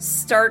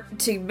start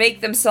to make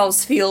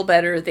themselves feel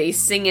better. They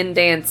sing and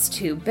dance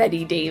to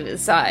Betty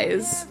Davis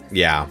Eyes.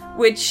 Yeah.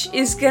 Which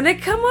is gonna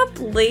come up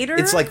later.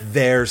 It's like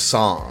their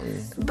song.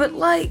 But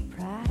like,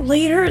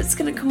 later it's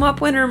gonna come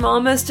up when her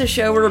mom has to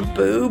show her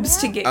boobs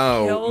to get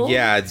killed.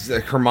 Yeah, it's,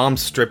 her mom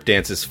strip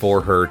dances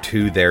for her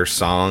to their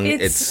song.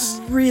 It's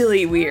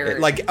really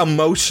weird. Like,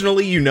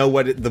 emotionally, you know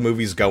what the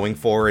movie's going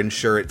for, and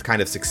sure, it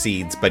kind of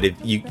succeeds, but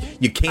you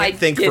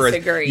can't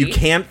you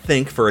can't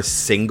think for a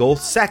single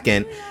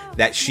second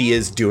that she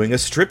is doing a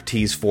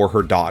striptease for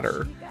her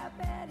daughter.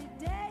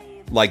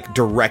 Like,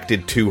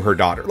 directed to her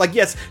daughter. Like,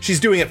 yes, she's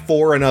doing it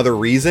for another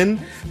reason,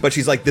 but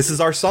she's like, this is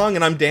our song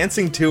and I'm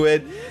dancing to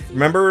it.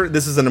 Remember,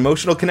 this is an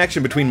emotional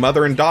connection between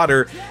mother and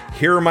daughter.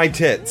 Here are my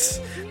tits.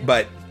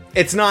 But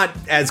it's not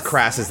as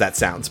crass as that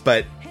sounds,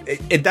 but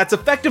that's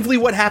effectively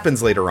what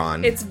happens later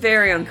on. It's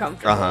very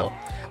uncomfortable.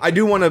 I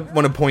do want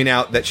to point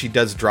out that she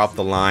does drop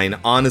the line,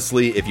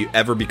 honestly, if you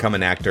ever become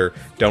an actor,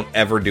 don't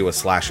ever do a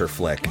slasher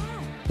flick.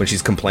 When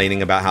she's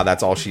complaining about how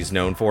that's all she's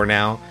known for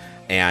now.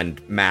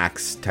 And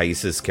Max,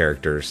 Thais's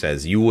character,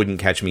 says, you wouldn't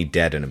catch me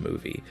dead in a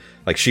movie.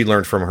 Like, she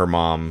learned from her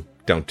mom,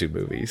 don't do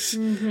movies.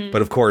 Mm-hmm.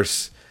 But of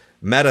course,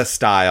 meta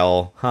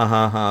style,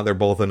 they're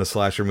both in a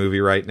slasher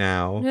movie right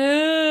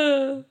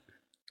now.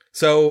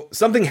 So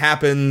something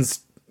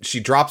happens.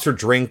 She drops her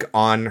drink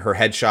on her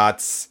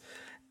headshots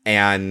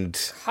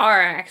and...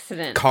 Car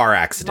accident.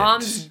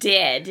 Mom's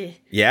dead.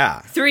 Yeah.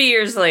 3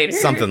 years later.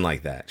 Something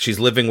like that. She's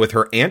living with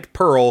her Aunt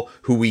Pearl,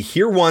 who we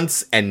hear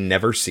once and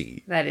never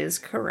see. That is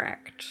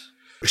correct.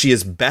 She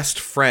is best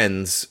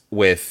friends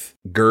with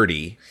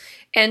Gertie.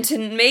 And to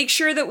make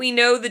sure that we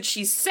know that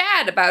she's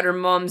sad about her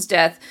mom's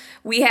death,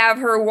 we have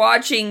her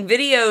watching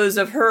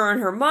videos of her and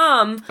her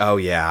mom. Oh,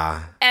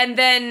 yeah. And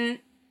then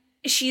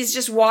she's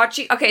just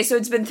watching. Okay, so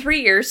it's been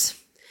 3 years.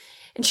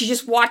 And she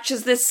just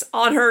watches this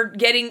on her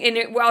getting in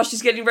it while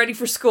she's getting ready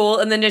for school.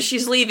 And then as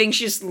she's leaving,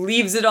 she just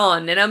leaves it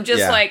on. And I'm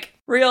just like,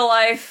 real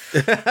life.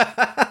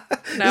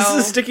 No. This is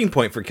a sticking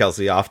point for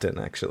Kelsey often,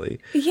 actually.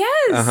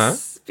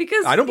 Yes.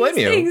 Because I don't blame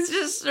you. Things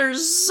just are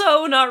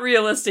so not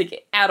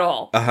realistic at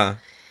all.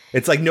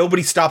 It's like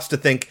nobody stops to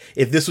think,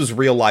 if this was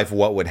real life,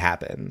 what would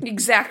happen?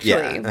 Exactly.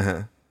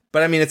 Yeah.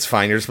 But I mean, it's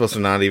fine. You're supposed to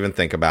not even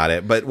think about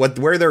it. But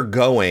where they're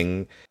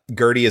going,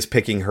 Gertie is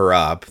picking her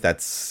up.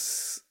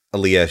 That's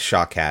Aaliyah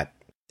Shawkat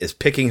is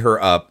picking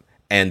her up,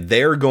 and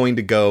they're going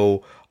to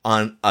go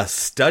on a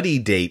study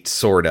date,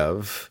 sort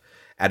of,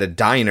 at a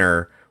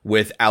diner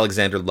with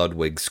Alexander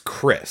Ludwig's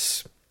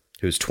Chris,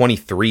 who's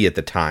 23 at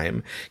the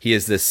time. He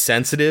is this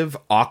sensitive,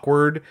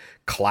 awkward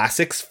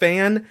classics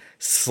fan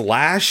 /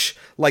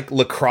 like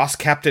lacrosse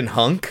captain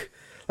hunk.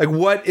 Like,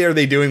 what are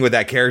they doing with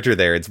that character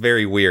there? It's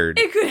very weird.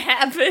 It could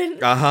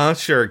happen.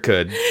 Sure it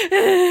could.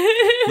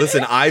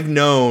 Listen, I've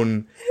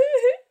known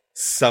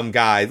some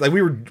guys, like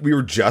we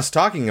were just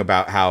talking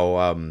about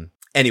how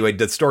anyway,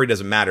 the story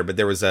doesn't matter, but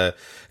there was a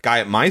guy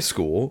at my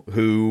school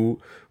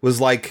who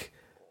was like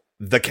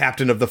the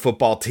captain of the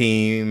football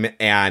team,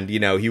 and you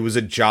know, he was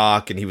a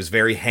jock and he was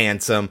very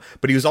handsome,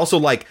 but he was also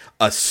like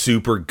a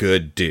super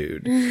good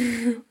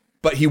dude.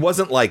 But he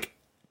wasn't like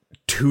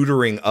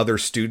tutoring other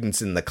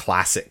students in the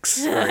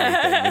classics or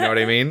anything, you know what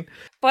I mean?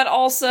 But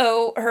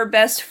also her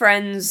best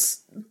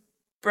friend's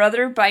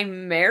brother by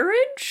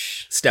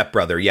marriage?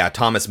 Stepbrother, yeah.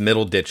 Thomas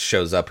Middleditch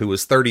shows up, who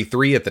was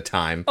 33 at the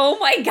time. Oh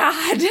my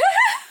god.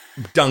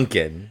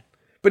 Duncan.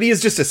 But he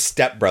is just a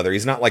stepbrother.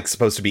 He's not like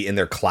supposed to be in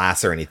their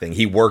class or anything.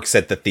 He works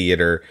at the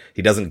theater.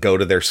 He doesn't go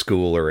to their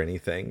school or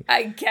anything.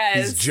 I guess.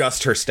 He's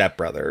just her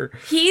stepbrother.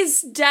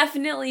 He's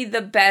definitely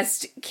the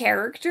best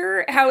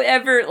character.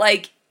 However,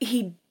 like,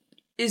 he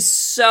is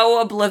so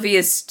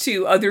oblivious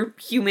to other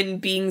human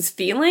beings'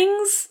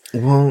 feelings.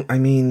 Well, I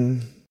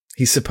mean,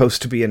 he's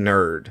supposed to be a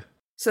nerd.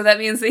 So that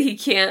means that he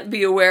can't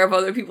be aware of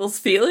other people's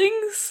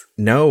feelings?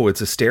 No,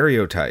 it's a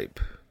stereotype.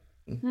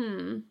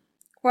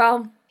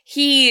 Well,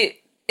 he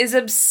is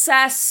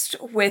obsessed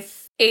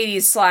with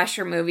 80s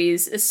slasher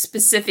movies,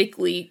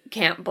 specifically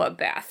Camp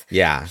Bloodbath.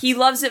 Yeah. He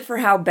loves it for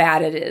how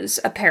bad it is,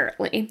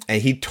 apparently.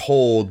 And he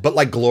told, but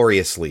like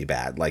gloriously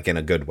bad, like in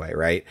a good way,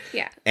 right?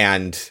 Yeah.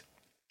 And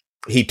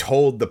he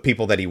told the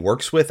people that he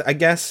works with, I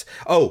guess.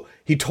 Oh,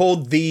 he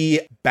told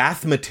the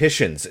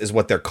Bathmaticians is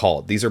what they're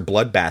called. These are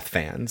Bloodbath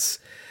fans.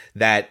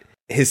 That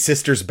his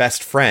sister's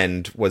best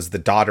friend was the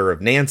daughter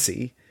of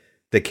Nancy,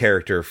 the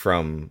character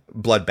from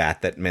Bloodbath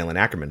that Malin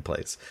Ackerman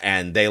plays.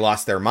 And they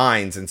lost their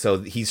minds, and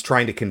so he's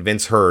trying to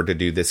convince her to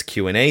do this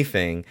Q&A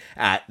thing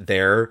at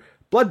their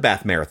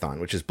Bloodbath marathon,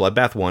 which is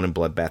Bloodbath 1 and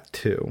Bloodbath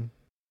 2.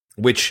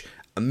 Which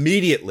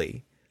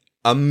immediately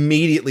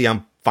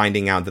I'm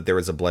finding out that there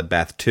was a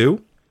Bloodbath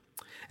 2,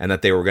 and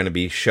that they were going to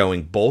be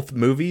showing both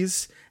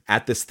movies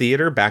at this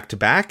theater back to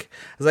back.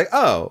 I was like,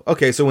 oh,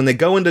 okay, so when they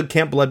go into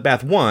Camp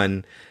Bloodbath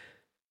 1...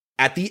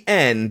 at the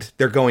end,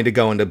 they're going to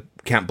go into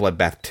Camp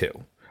Bloodbath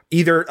 2.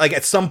 Either, like,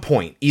 at some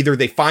point, either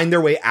they find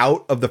their way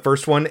out of the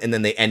first one and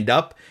then they end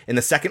up in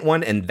the second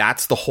one and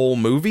that's the whole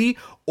movie,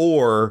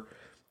 or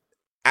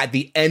at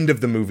the end of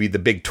the movie, the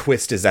big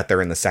twist is that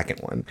they're in the second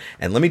one.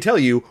 And let me tell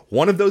you,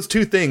 one of those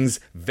two things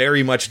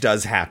very much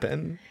does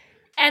happen.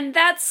 And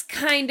that's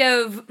kind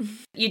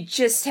of, you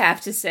just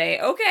have to say,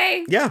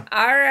 okay. Yeah.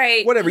 All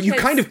right. Whatever. You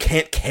kind of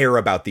can't care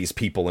about these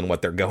people and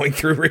what they're going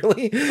through,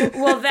 really.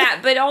 Well, that,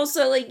 but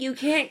also, like, you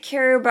can't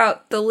care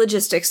about the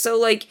logistics. So,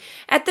 like,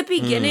 at the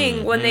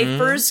beginning, when they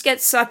first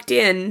get sucked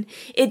in,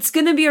 it's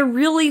going to be a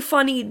really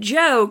funny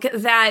joke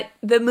that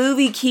the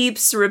movie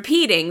keeps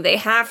repeating. They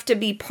have to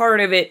be part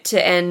of it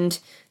to end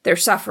their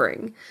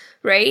suffering,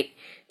 right?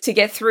 To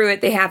get through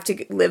it, they have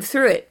to live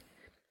through it.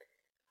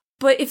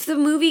 But if the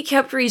movie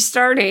kept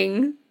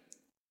restarting,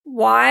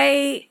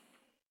 why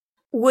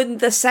wouldn't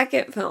the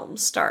second film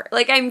start?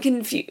 Like, I'm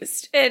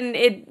confused. And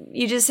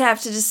you just have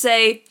to just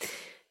say,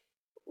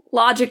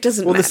 logic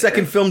doesn't matter. Well, the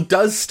second film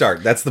does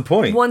start. That's the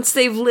point. Once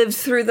they've lived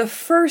through the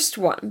first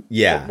one.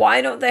 Yeah. But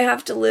why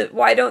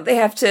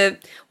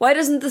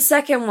doesn't the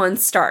second one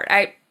start?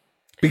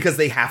 Because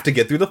they have to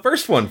get through the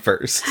first one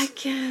first. I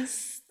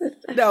guess.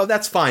 No,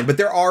 that's fine. But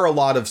there are a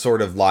lot of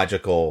sort of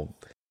logical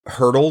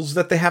hurdles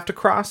that they have to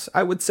cross,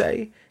 I would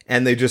say.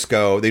 And they just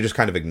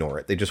kind of ignore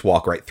it. They just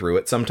walk right through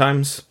it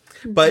sometimes.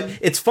 Mm-hmm. But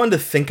it's fun to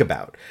think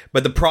about.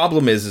 But the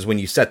problem is when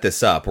you set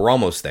this up, we're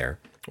almost there.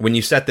 When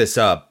you set this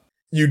up,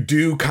 you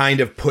do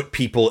kind of put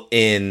people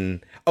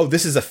in, oh,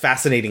 this is a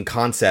fascinating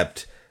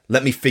concept.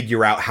 Let me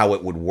figure out how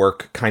it would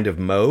work kind of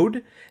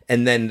mode.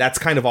 And then that's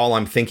kind of all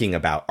I'm thinking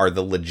about are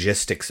the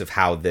logistics of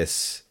how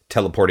this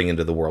teleporting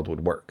into the world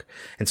would work.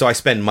 And so I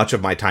spend much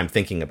of my time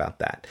thinking about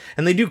that.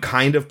 And they do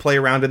kind of play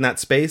around in that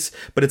space,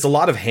 but it's a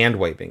lot of hand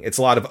waving. It's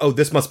a lot of, oh,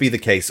 this must be the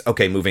case.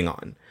 Okay, moving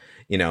on.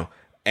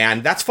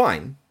 And that's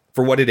fine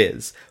for what it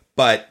is.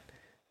 But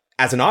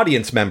as an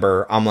audience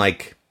member, I'm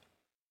like,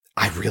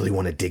 I really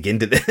want to dig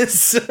into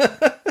this.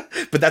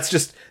 But that's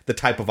just the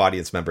type of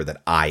audience member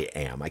that I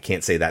am. I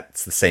can't say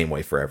that's the same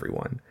way for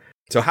everyone.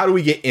 So how do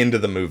we get into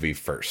the movie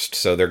first?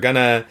 So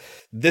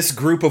this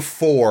group of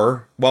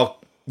 4, well,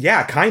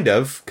 yeah, kind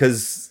of,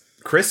 because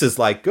Chris is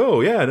like,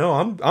 oh, yeah,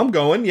 no, I'm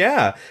going,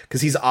 yeah.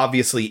 Because he's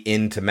obviously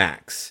into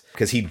Max.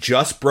 Because he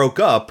just broke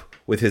up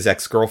with his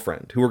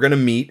ex-girlfriend, who we're going to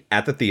meet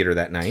at the theater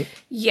that night.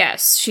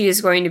 Yes, she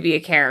is going to be a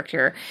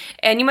character.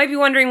 And you might be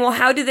wondering, well,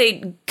 how do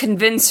they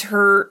convince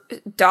her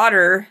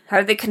daughter, how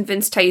do they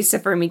convince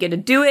Taissa Farmiga to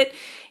do it?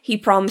 He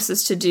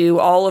promises to do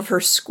all of her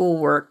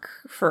schoolwork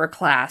for a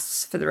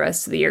class for the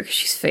rest of the year because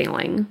she's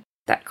failing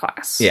that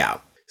class. Yeah.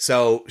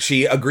 So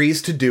she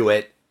agrees to do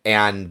it,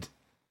 and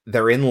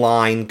they're in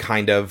line,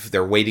 kind of.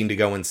 They're waiting to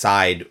go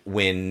inside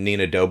when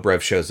Nina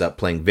Dobrev shows up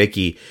playing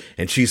Vicky,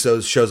 and she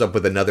shows up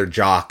with another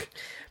jock,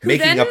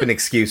 making up an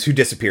excuse, who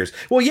disappears.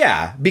 Well,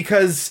 yeah,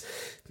 because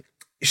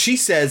she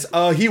says,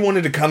 he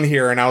wanted to come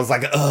here, and I was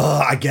like,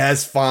 I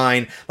guess,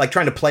 fine. Like,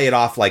 trying to play it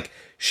off like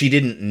she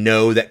didn't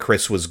know that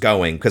Chris was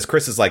going, because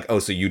Chris is like, oh,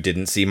 so you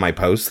didn't see my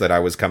post that I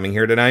was coming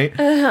here tonight?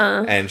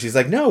 Uh-huh. And she's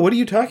like, no, what are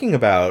you talking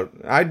about?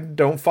 I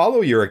don't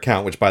follow your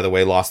account, which, by the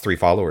way, lost 3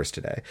 followers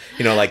today.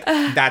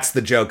 That's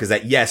the joke, is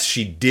that, yes,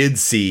 she did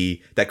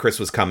see that Chris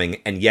was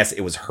coming, and yes,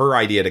 it was her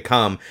idea to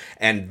come,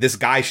 and this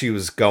guy she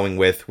was going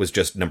with was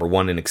just, number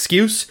 1, an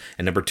excuse,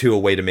 and number 2, a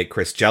way to make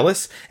Chris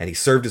jealous, and he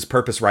served his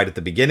purpose right at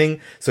the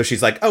beginning. So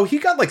she's like, oh, he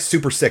got, like,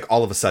 super sick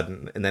all of a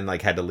sudden, and then,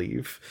 like, had to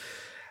leave.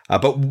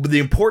 But the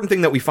important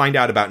thing that we find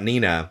out about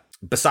Nina,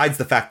 besides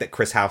the fact that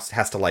Chris House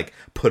has to, like,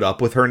 put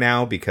up with her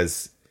now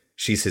because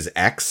she's his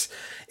ex,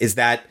 is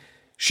that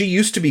she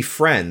used to be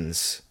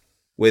friends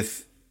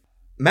with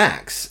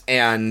Max.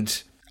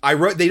 And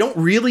they don't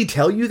really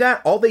tell you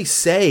that. All they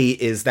say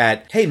is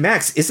that, hey,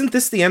 Max, isn't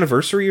this the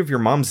anniversary of your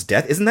mom's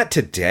death? Isn't that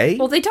today?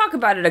 Well, they talk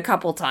about it a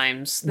couple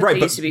times. That they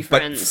used to be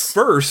friends.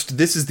 But first,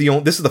 this is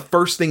the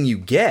first thing you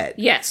get.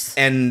 Yes.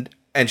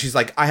 And she's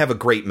like, I have a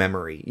great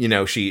memory.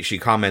 She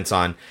comments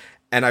on,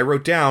 and I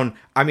wrote down,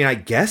 I mean, I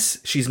guess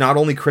she's not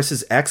only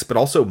Chris's ex, but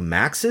also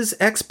Max's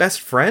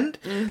ex-best friend.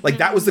 Mm-hmm. Like,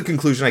 that was the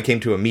conclusion I came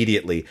to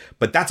immediately.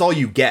 But that's all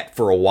you get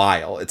for a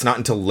while. It's not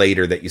until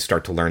later that you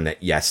start to learn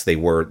that, yes, they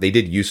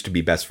did used to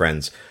be best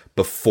friends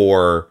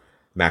before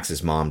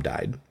Max's mom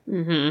died.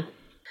 Mm-hmm.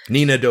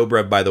 Nina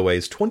Dobrev, by the way,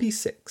 is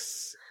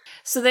 26.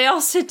 So they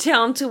all sit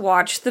down to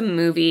watch the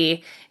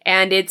movie,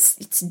 and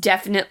it's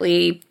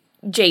definitely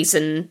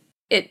Jason.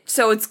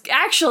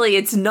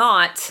 It's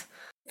not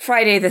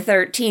Friday the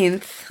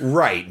 13th.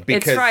 Right.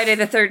 Because it's Friday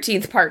the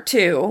 13th part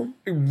 2.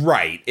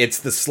 Right. It's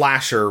the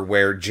slasher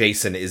where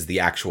Jason is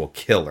the actual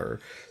killer.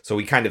 So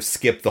we kind of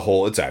skip the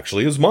whole, it's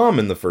actually his mom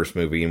in the first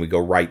movie, and we go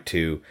right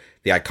to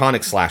the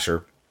iconic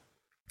slasher.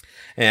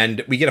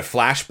 And we get a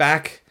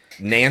flashback.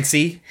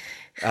 Nancy,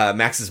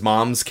 Max's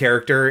mom's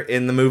character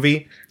in the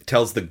movie,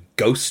 tells the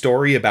ghost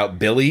story about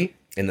Billy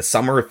in the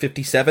summer of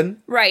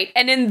 57. Right.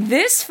 And in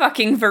this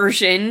fucking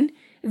version,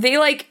 they,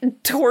 like,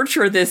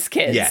 torture this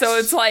kid. Yes. So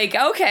it's like,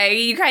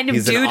 okay, you kind of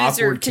He's do an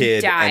deserve awkward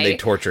kid, to die. and they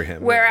torture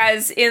him.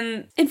 Whereas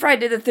in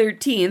Friday the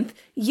 13th,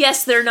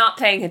 yes, they're not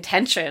paying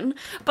attention,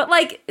 but,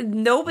 like,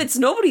 it's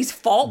nobody's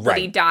fault that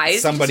he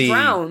dies. Somebody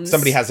drowns.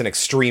 has an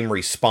extreme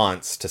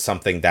response to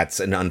something that's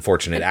an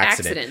unfortunate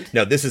accident.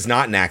 No, this is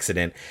not an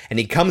accident. And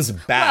he comes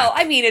back. Well,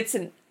 I mean, it's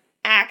an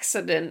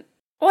accident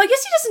Well, I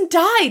guess he doesn't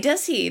die,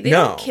 does he? They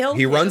don't kill him.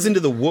 He runs into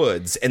the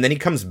woods, and then he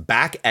comes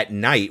back at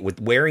night with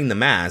wearing the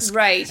mask.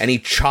 Right. And he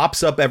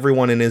chops up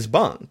everyone in his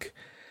bunk.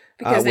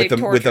 Because they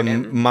with a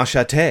him.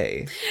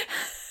 machete.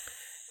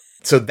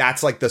 So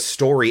that's like the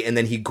story, and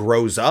then he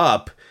grows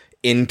up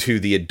into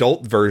the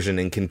adult version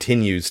and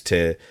continues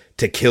to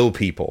kill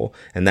people,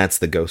 and that's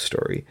the ghost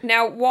story.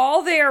 Now,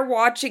 while they are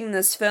watching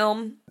this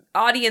film,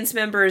 audience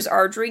members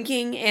are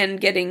drinking and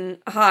getting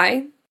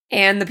high.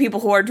 And the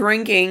people who are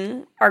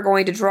drinking are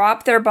going to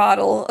drop their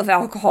bottle of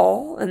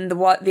alcohol, and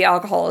the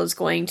alcohol is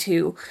going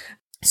to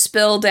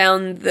spill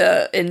down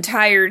the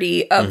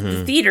entirety of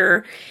the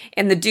theater.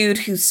 And the dude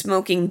who's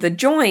smoking the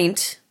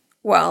joint,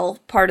 well,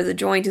 part of the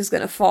joint is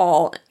going to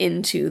fall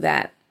into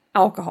that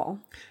alcohol.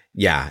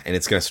 Yeah, and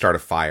it's going to start a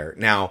fire.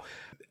 Now,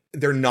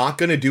 they're not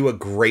going to do a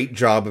great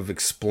job of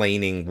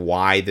explaining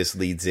why this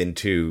leads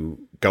into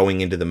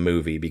going into the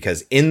movie,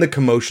 because in the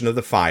commotion of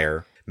the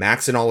fire,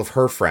 Max and all of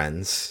her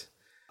friends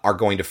are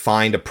going to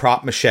find a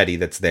prop machete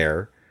that's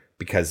there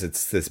because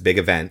it's this big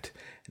event.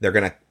 They're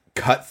going to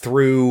cut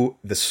through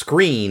the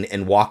screen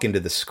and walk into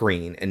the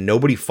screen, and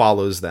nobody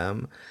follows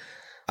them.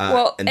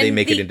 And they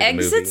make it into the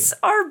movie. The exits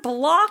are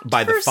blocked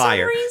by the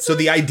fire. Some reason. So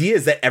the idea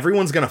is that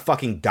everyone's going to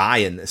fucking die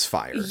in this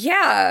fire.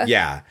 Yeah.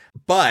 Yeah.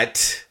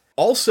 But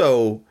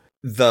also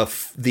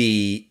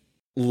the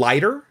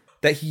lighter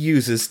that he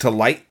uses to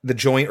light the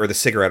joint or the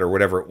cigarette or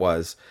whatever it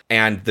was,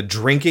 and the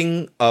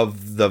drinking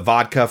of the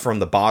vodka from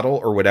the bottle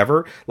or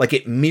whatever, like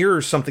it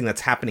mirrors something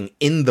that's happening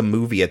in the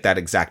movie at that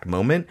exact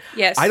moment.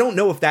 Yes. I don't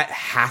know if that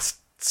has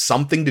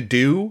something to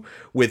do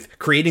with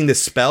creating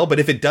this spell,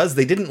 but if it does,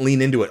 they didn't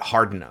lean into it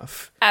hard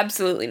enough.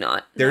 Absolutely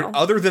not. There, No.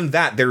 other than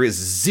that, there is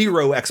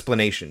zero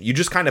explanation. You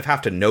just kind of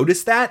have to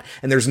notice that,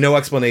 and there's no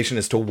explanation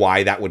as to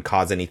why that would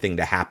cause anything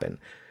to happen.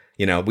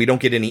 You know, we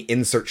don't get any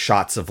insert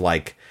shots of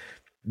like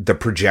the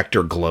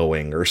projector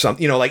glowing or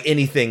something, you know, like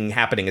anything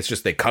happening. It's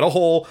just they cut a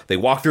hole, they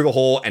walk through the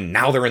hole, and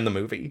now they're in the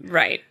movie.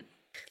 Right.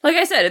 Like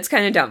I said, it's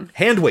kind of dumb.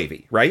 Hand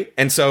wavy, right?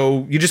 And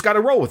so you just got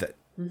to roll with it.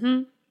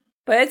 Mm-hmm.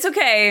 But it's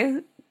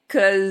okay,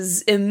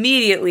 because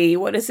immediately,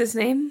 what is his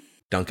name?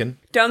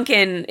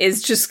 Duncan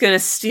is just going to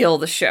steal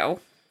the show.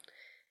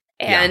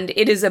 And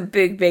it is a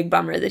big, big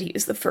bummer that he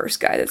is the first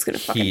guy that's going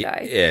to fucking die.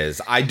 He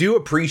is. I do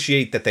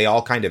appreciate that they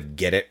all kind of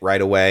get it right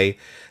away.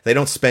 They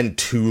don't spend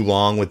too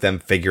long with them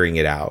figuring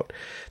it out.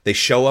 They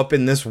show up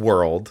in this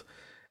world,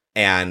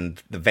 and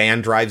the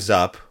van drives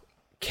up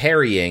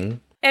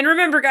carrying... And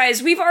remember,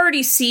 guys, we've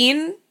already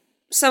seen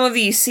some of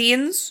these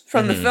scenes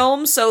from the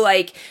film, so,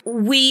 like,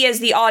 we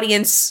as the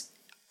audience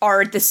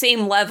are at the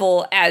same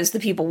level as the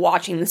people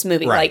watching this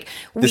movie. Right.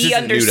 Like, This we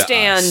isn't new to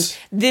understand us.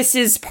 this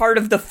is part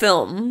of the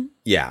film,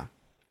 Yeah.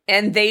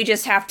 and they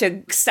just have to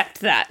accept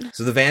that.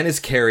 So the van is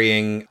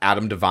carrying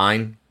Adam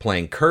Devine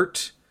playing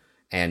Kurt,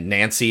 and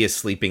Nancy is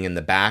sleeping in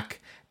the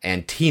back,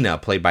 and Tina,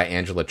 played by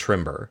Angela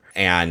Trimber.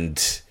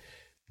 And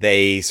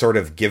they sort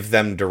of give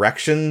them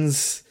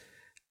directions,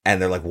 and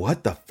they're like,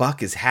 what the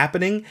fuck is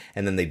happening?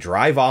 And then they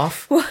drive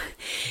off.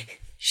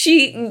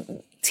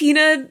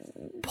 Tina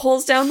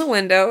pulls down the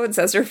window and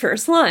says her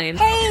first line.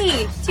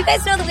 Hey, do you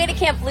guys know the way to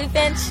Camp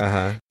Bluefinch?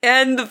 Uh-huh.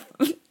 And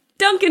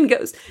Duncan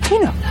goes,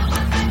 Tina.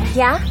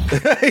 Yeah?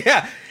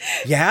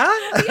 Yeah?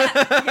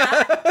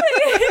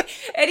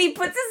 And he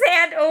puts his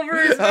hand over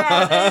his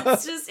mouth, and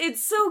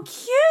it's so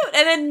cute.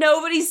 And then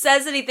nobody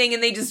says anything,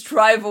 and they just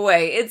drive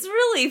away. It's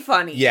really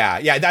funny.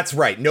 Yeah, that's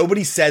right.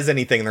 Nobody says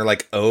anything, and they're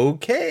like,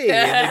 okay.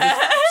 And they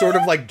just sort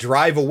of like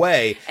drive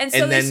away. And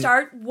so they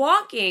start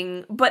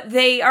walking, but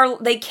they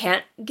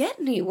can't get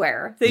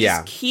anywhere. They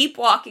just keep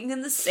walking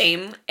in the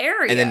same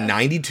area. And then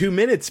 92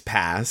 minutes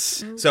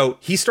pass. So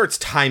he starts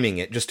timing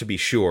it just to be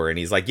sure. And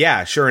he's like,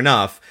 yeah, sure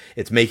enough,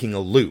 it's making a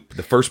loop.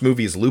 The first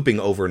movie is looping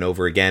over and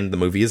over again. The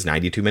movie is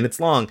 92 minutes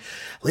long.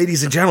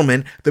 Ladies and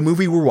gentlemen, the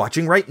movie we're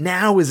watching right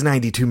now is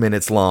 92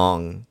 minutes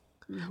long,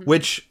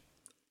 which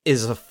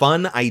is a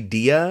fun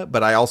idea,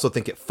 but I also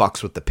think it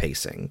fucks with the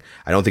pacing.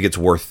 I don't think it's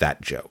worth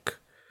that joke.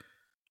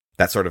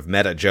 That sort of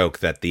meta joke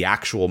that the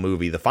actual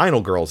movie, The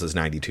Final Girls, is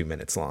 92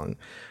 minutes long.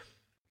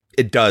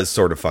 It does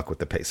sort of fuck with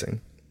the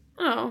pacing.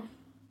 Oh.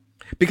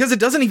 Because it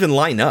doesn't even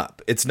line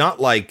up. It's not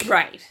like...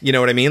 Right. You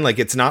know what I mean? Like,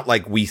 it's not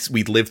like we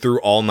lived through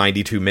all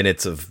 92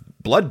 minutes of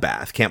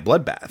Bloodbath, Camp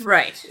Bloodbath.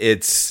 Right.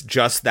 It's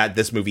just that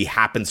this movie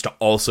happens to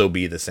also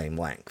be the same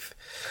length.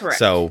 Correct.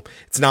 So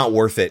it's not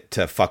worth it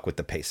to fuck with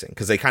the pacing,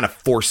 because they kind of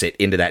force it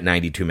into that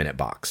 92-minute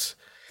box.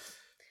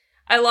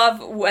 I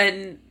love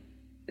when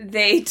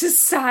they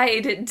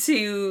decide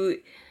to...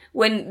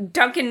 When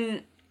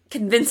Duncan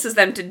convinces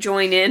them to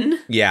join in.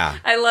 Yeah.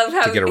 I love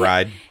how... To get a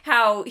ride.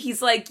 How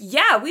he's like,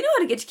 yeah, we know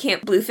how to get to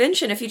Camp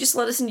Bluefinch, and if you just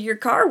let us into your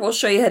car, we'll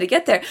show you how to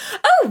get there.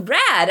 Oh,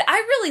 rad! I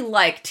really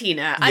like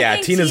Tina. Yeah, I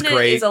think Tina's Tina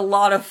great. is a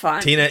lot of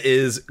fun. Tina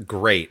is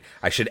great.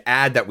 I should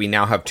add that we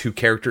now have two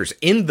characters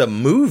in the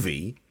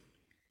movie,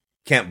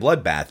 Camp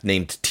Bloodbath,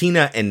 named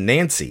Tina and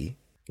Nancy,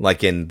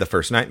 like in the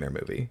first Nightmare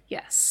movie.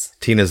 Yes.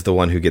 Tina's the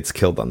one who gets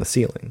killed on the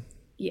ceiling.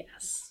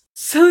 Yes.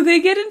 So they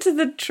get into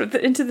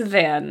the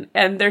van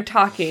and they're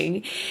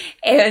talking,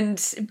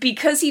 and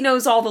because he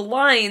knows all the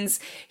lines,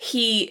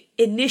 he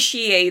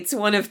initiates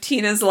one of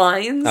Tina's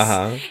lines.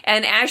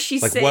 And as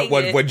she's like, saying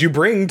what'd you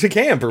bring to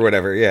camp or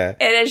whatever? Yeah.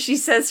 And as she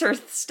says her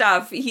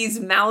stuff,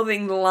 he's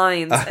mouthing the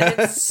lines, and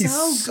it's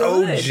he's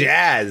so good.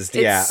 Jazzed.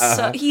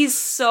 Yeah. He's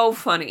so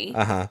funny.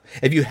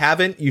 If you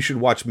haven't, you should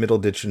watch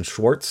Middleditch and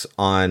Schwartz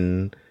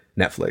on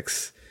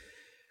Netflix.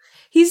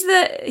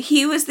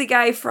 He was the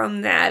guy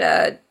from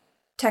that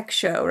tech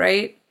show,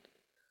 right?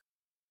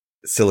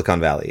 Silicon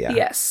Valley, yeah.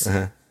 Yes.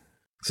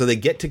 So they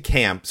get to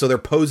camp. So they're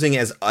posing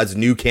as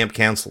new camp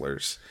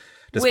counselors,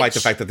 despite the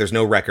fact that there's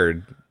no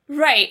record.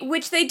 Right,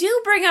 which they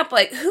do bring up,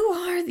 like, who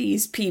are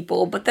these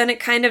people? But then it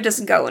kind of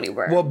doesn't go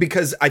anywhere. Well,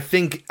 because I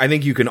think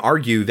you can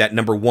argue that,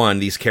 number one,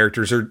 these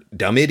characters are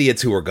dumb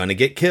idiots who are going to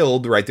get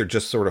killed, right? They're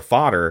just sort of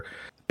fodder.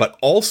 But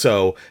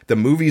also, the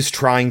movie's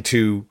trying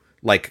to,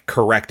 like,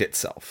 correct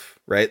itself,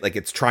 right? Like,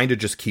 it's trying to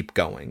just keep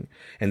going.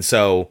 And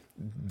so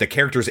the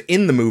characters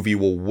in the movie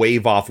will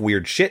wave off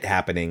weird shit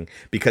happening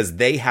because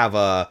they have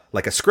a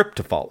script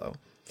to follow.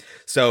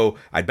 So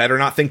I'd better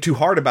not think too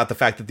hard about the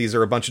fact that these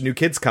are a bunch of new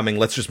kids coming.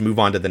 Let's just move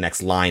on to the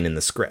next line in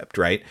the script,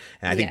 right?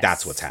 And I think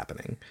that's what's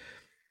happening.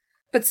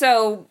 But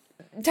so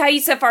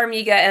Taissa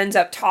Farmiga ends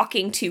up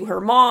talking to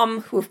her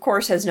mom, who of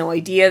course has no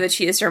idea that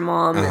she is her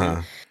mom.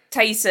 And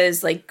Taissa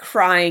is like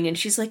crying, and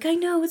she's like, I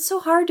know, it's so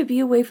hard to be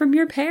away from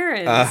your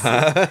parents.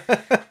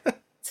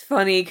 It's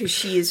funny because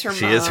she is her mom.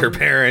 She is her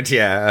parent,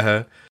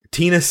 yeah.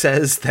 Tina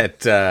says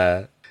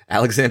that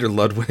Alexander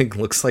Ludwig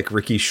looks like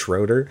Ricky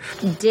Schroeder.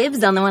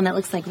 Dibs on the one that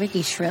looks like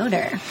Ricky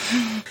Schroeder.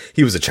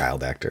 He was a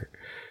child actor.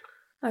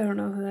 I don't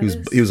know who that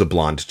is. He was a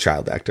blonde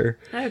child actor.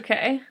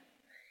 Okay.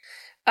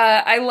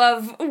 I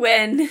love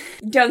when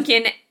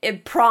Duncan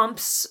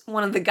prompts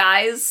one of the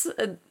guys,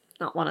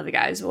 not one of the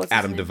guys, what's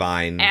Adam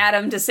Devine.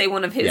 Adam to say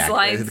one of his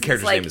lines. The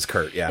character's name is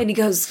Kurt, yeah. And he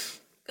goes,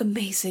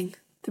 amazing.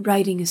 The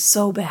writing is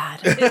so bad.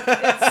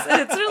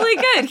 It's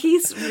really good.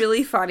 He's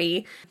really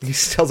funny. He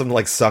tells him to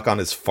like suck on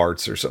his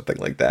farts or something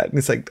like that. And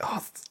it's like,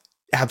 oh, it's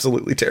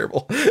absolutely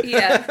terrible.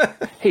 Yeah.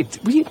 Hey,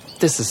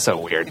 this is so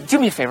weird. Do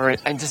me a favor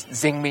and just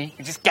zing me.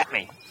 Just get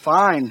me.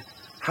 Fine.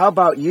 How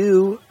about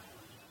you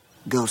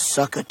go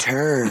suck a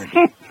turd?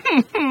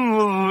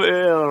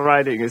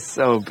 Writing is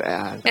so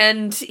bad.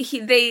 And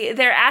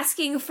they're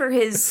asking for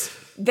his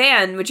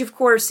van, which of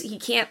course he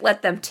can't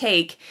let them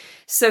take.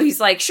 So he's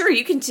like, sure,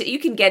 you can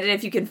get it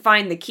if you can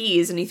find the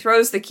keys. And he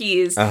throws the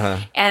keys.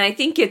 And I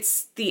think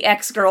it's the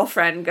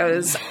ex-girlfriend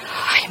goes,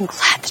 I'm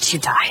glad that you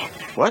died.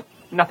 What?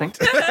 Nothing.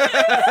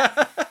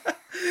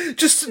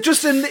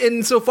 just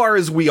in so far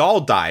as we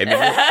all die. I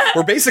mean,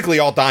 we're basically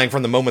all dying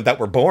from the moment that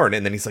we're born.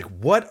 And then he's like,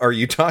 what are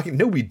you talking?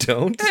 No, we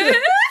don't.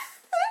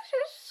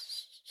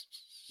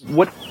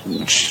 What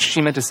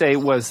she meant to say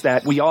was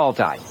that we all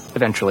die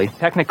eventually.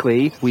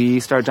 Technically, we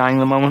start dying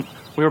the moment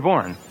we were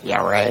born.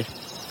 Yeah, right.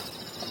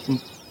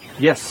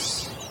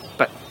 Yes,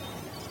 but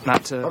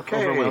not to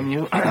overwhelm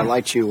you. I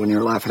liked you when you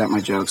were laughing at my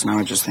jokes. Now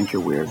I just think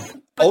you're weird.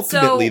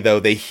 Ultimately, though,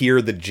 they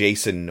hear the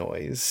Jason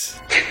noise.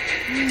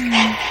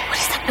 What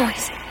is that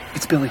noise?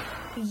 It's Billy.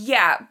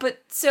 Yeah,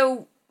 but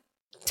so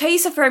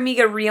Taissa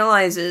Farmiga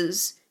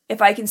realizes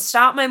if I can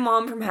stop my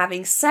mom from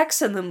having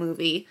sex in the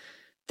movie,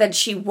 then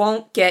she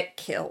won't get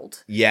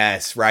killed.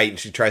 Yes, right. And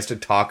she tries to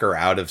talk her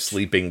out of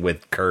sleeping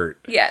with Kurt.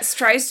 Yes,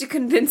 tries to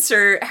convince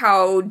her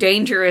how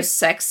dangerous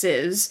sex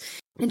is.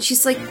 And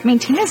she's like, I mean,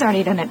 Tina's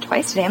already done it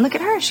twice today, and look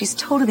at her. She's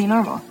totally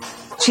normal.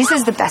 She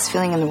says the best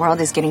feeling in the world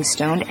is getting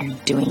stoned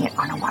and doing it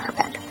on a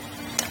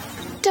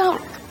waterbed.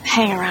 Don't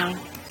hang around,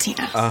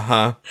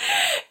 Tina.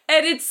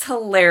 And it's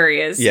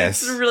hilarious.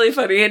 Yes. It's really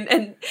funny.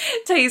 And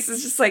Thais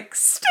is just like,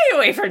 stay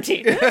away from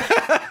Tina.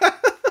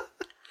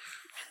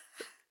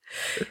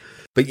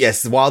 But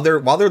yes, while they're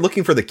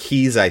looking for the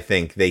keys, I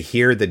think they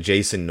hear the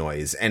Jason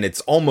noise, and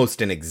it's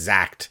almost an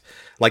exact,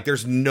 like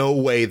there's no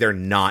way they're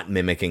not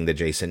mimicking the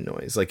Jason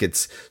noise. Like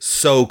it's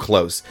so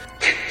close.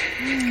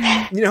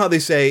 You know how they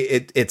say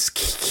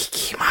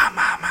it's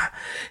mama,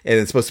 and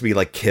it's supposed to be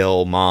like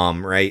kill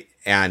mom, right?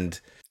 And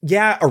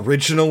yeah,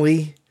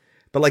 originally,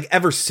 but like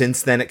ever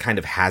since then, it kind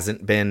of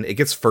hasn't been. It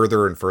gets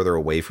further and further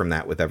away from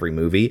that with every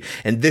movie,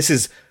 and this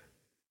is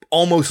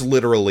almost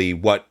literally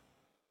what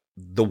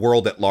the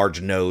world at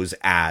large knows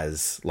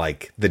as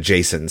like the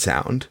Jason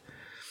sound.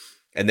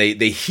 And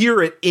they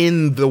hear it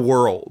in the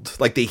world,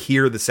 like they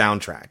hear the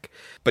soundtrack,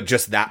 but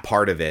just that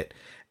part of it.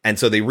 And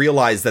so they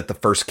realize that the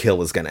first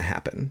kill is going to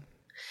happen.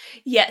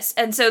 Yes,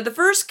 and so the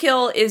first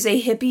kill is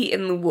a hippie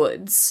in the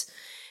woods.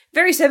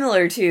 Very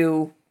similar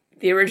to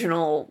the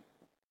original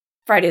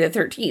Friday the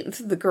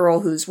 13th, the girl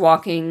who's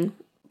walking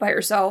by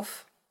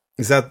herself.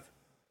 Is that...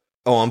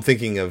 Oh, I'm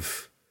thinking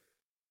of...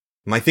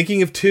 Am I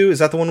thinking of 2? Is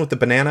that the one with the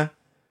banana?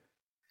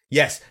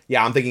 Yes.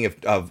 Yeah, I'm thinking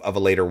of a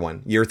later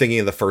one. You're thinking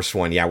of the first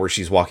one, yeah, where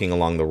she's walking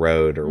along the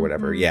road or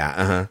whatever. Mm-hmm.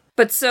 Yeah,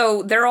 But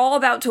so they're all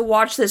about to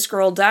watch this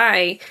girl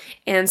die,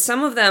 and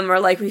some of them are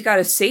like, we've got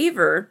to save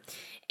her.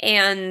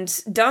 And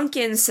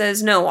Duncan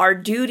says, no, our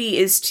duty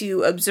is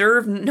to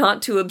observe,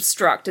 not to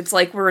obstruct. It's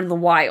like we're in the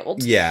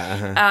wild.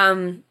 Yeah.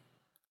 Uh-huh.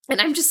 And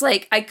I'm just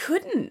like, I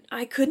couldn't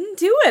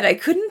do it. I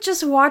couldn't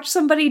just watch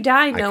somebody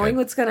die knowing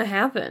what's going to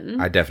happen.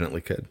 I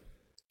definitely could.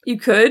 You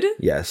could?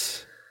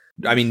 Yes.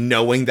 I mean,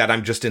 knowing that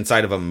I'm just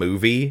inside of a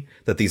movie,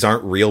 that these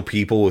aren't real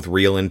people with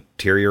real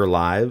interior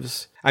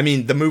lives. I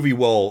mean, the movie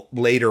will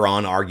later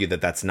on argue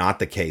that that's not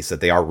the case, that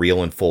they are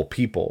real and full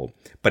people.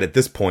 But at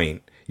this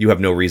point, you have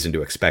no reason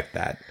to expect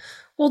that.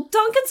 Well,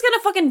 Duncan's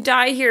gonna fucking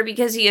die here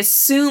because he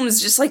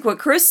assumes, just like what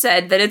Chris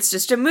said, that it's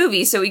just a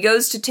movie. So he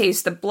goes to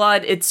taste the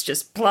blood. It's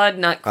just blood,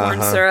 not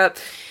corn syrup.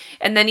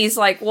 And then he's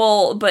like,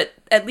 well, but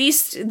at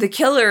least the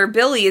killer,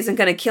 Billy, isn't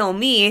going to kill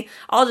me.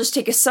 I'll just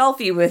take a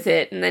selfie with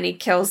it. And then he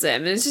kills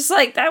him. And it's just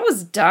like, that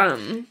was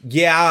dumb.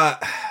 Yeah.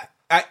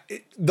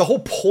 The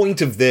whole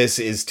point of this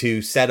is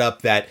to set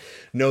up that,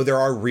 no, there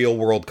are real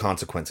world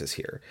consequences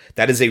here.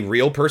 That is a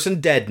real person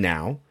dead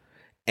now.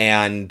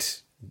 And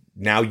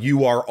now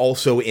you are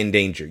also in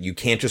danger. You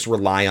can't just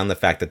rely on the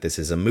fact that this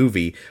is a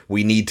movie.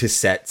 We need to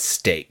set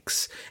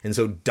stakes. And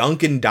so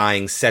Duncan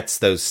dying sets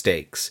those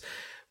stakes.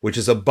 Which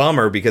is a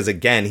bummer because,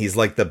 again, he's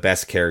like the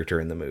best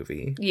character in the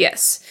movie.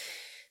 Yes.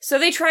 So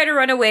they try to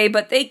run away,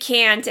 but they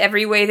can't.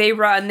 Every way they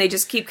run, they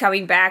just keep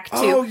coming back to...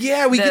 Oh,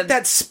 yeah, we get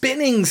that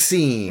spinning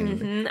scene.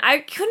 Mm-hmm. I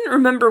couldn't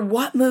remember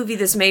what movie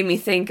this made me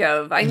think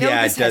of. I know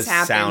this has happened. Yeah, it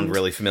does sound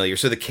really familiar.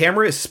 So the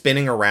camera is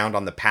spinning around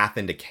on the path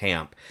into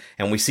camp,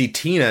 and we see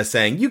Tina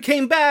saying, "You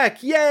came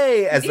back,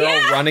 yay!" as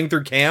they're all running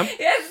through camp.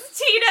 It's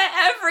Tina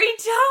every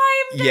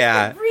time.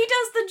 Yeah.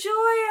 Redoes the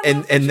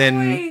joy.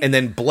 And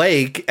then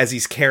Blake, as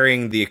he's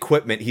carrying the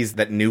equipment, he's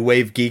that new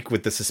wave geek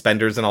with the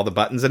suspenders and all the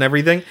buttons and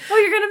everything. Oh,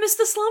 you're going to miss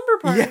the slumber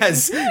party.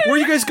 Yes. Where are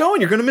you guys going?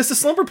 You're going to miss the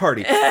slumber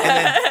party.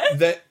 And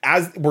then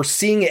as we're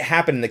seeing it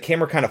happen, and the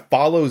camera kind of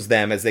follows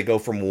them as they go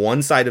from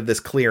one side of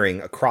this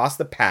clearing across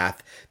the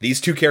path.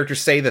 These two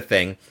characters say the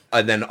thing,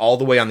 and then all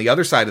the way on the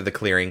other side of the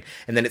clearing,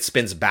 and then it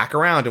spins back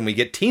around, and we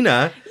get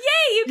Tina.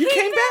 Yay, you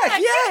came back.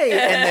 Yay!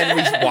 And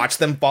then we watch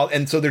them fall,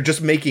 and so they're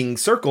just making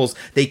circles.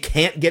 They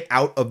can't get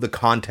out of the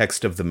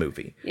context of the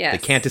movie. Yes.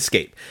 They can't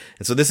escape.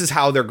 And so this is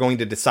how they're going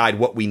to decide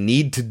what we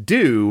need to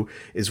do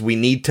is we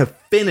need to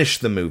finish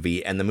the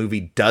movie, and the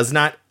movie does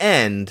not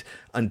end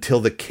until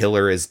the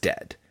killer is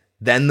dead.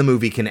 Then the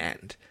movie can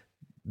end.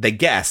 They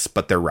guess,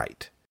 but they're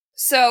right.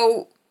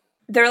 So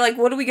they're like,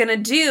 what are we going to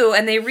do?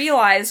 And they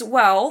realize,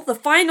 well, the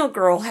final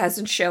girl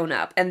hasn't shown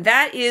up. And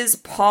that is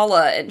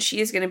Paula. And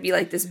she is going to be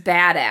like this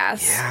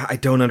badass. Yeah, I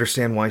don't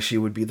understand why she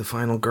would be the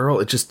final girl.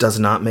 It just does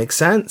not make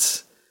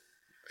sense.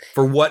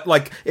 For what,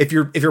 like, if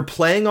you're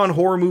playing on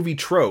horror movie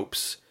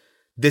tropes,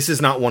 this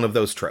is not one of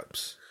those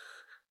tropes.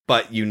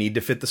 But you need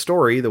to fit the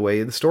story the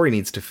way the story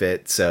needs to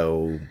fit,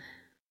 so...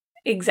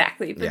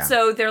 Exactly. But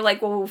so they're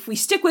like, well, if we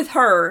stick with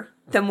her,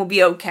 then we'll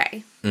be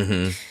okay.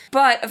 Mm-hmm.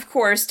 But, of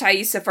course,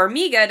 Taissa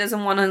Farmiga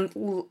doesn't want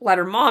to let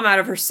her mom out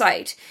of her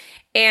sight.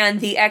 And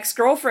the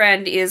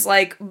ex-girlfriend is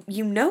like,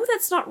 you know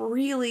that's not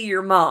really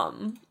your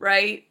mom,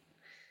 right?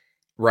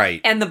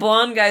 Right. And the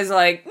blonde guy's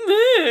like,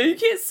 you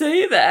can't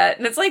say that.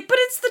 And it's like, but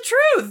it's the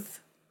truth.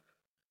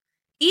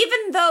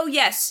 Even though,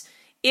 yes,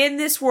 in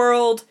this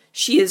world,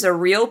 she is a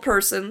real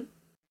person.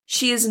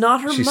 She is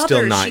not her She's mother.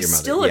 Still not She's your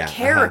mother. still a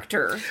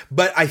character.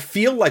 But I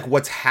feel like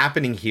what's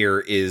happening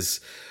here is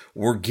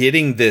we're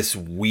getting this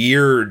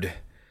weird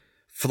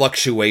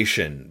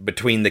fluctuation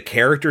between the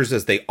characters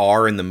as they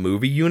are in the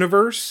movie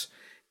universe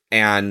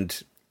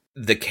and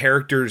the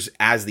characters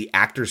as the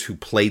actors who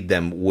played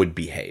them would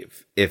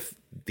behave if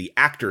the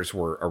actors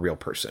were a real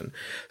person.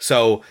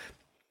 So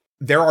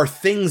there are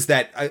things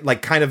that,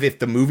 like, kind of if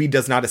the movie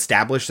does not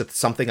establish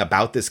something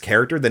about this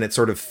character, then it's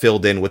sort of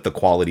filled in with the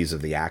qualities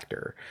of the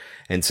actor.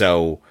 And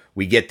so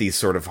we get these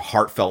sort of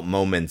heartfelt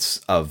moments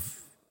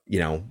of, you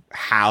know,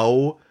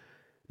 how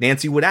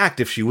Nancy would act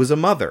if she was a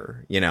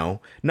mother, you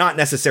know, not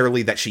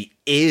necessarily that she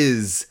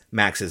is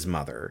Max's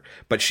mother,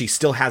 but she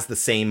still has the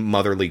same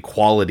motherly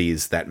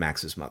qualities that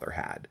Max's mother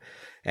had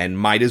and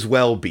might as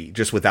well be,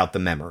 just without the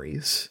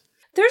memories.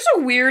 There's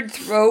a weird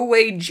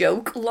throwaway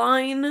joke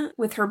line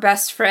with her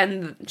best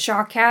friend,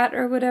 Shawkat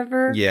or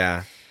whatever.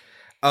 Yeah.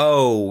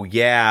 Oh,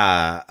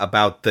 yeah.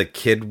 About the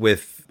kid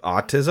with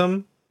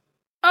autism?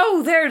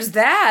 Oh, there's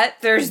that.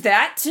 There's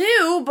that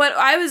too. But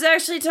I was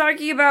actually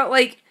talking about,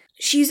 like,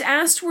 she's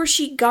asked where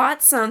she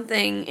got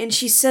something, and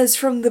she says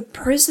from the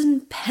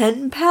prison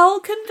pen pal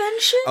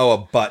convention? Oh, a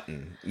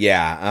button.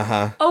 Yeah,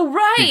 uh-huh. Oh,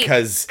 right.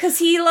 Because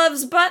he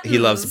loves buttons. He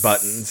loves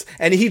buttons.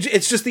 And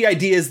it's just the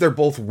idea is they're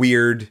both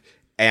weird,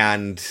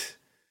 and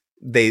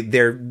they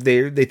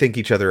think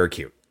each other are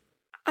cute.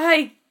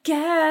 I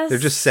guess. They're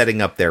just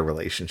setting up their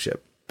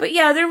relationship. But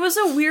yeah, there was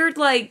a weird,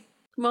 like,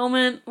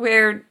 moment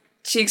where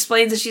she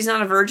explains that she's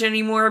not a virgin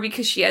anymore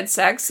because she had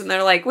sex, and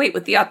they're like, wait,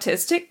 with the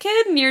autistic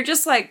kid? And you're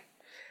just like,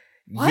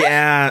 what?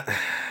 Yeah.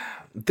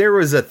 There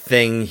was a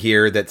thing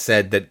here that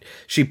said that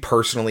she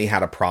personally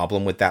had a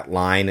problem with that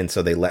line, and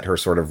so they let her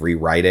sort of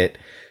rewrite it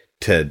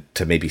to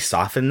maybe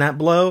soften that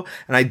blow,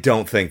 and I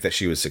don't think that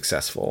she was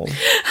successful.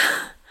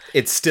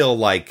 It's still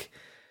like,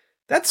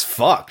 That's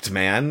fucked,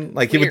 man.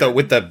 Like,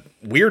 with the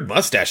weird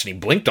mustache, and he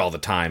blinked all the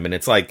time, and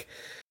it's like,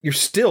 you're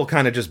still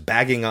kind of just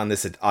bagging on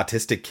this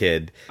autistic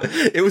kid.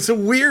 It was a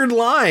weird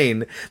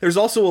line. There's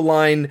also a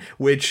line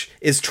which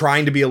is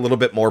trying to be a little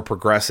bit more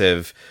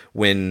progressive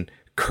when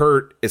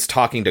Kurt is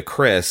talking to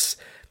Chris,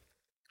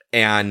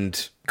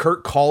 and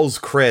Kurt calls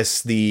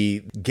Chris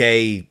the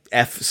gay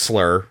F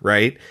slur,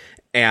 right?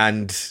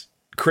 And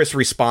Chris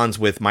responds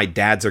with, "My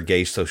dads are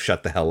gay, so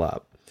shut the hell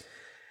up."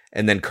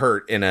 And then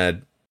Kurt, in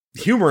a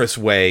humorous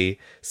way,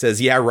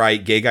 says, "Yeah,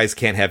 right, gay guys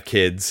can't have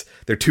kids.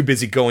 They're too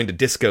busy going to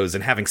discos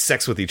and having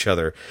sex with each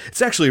other. It's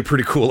actually a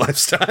pretty cool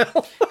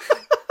lifestyle."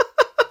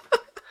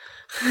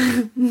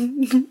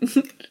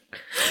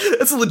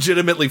 It's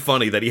legitimately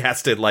funny that he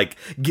has to, like,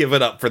 give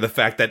it up for the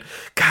fact that,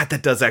 God,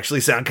 that does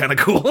actually sound kind of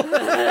cool.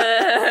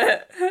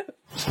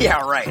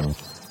 Yeah, right.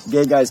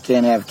 Gay guys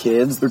can't have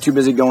kids. They're too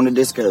busy going to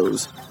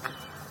discos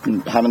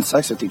and having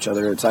sex with each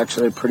other. It's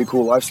actually a pretty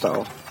cool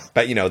lifestyle.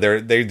 But, you know,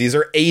 these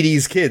are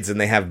 80s kids, and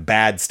they have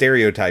bad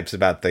stereotypes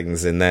about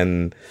things. And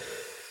then,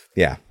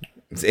 yeah,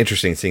 it's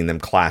interesting seeing them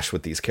clash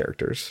with these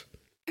characters.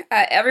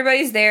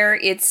 Everybody's there.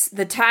 It's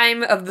the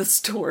time of the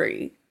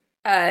story.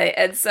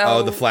 And so...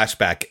 Oh, the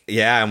flashback.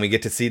 Yeah, and we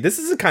get to see... This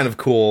is a kind of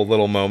cool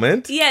little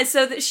moment. Yeah,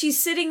 so that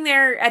she's sitting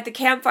there at the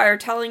campfire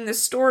telling the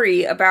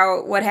story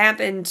about what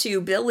happened to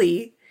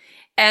Billy.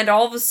 And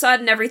all of a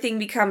sudden, everything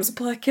becomes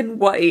black and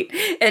white.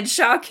 And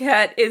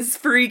Shawkat is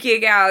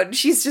freaking out.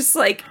 She's just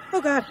like,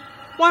 "Oh God,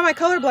 why am I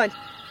colorblind?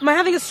 Am I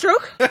having a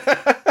stroke?"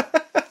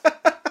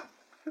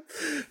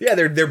 Yeah,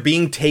 they're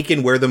being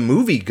taken where the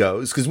movie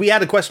goes. Because we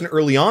had a question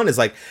early on, is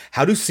like,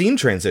 how do scene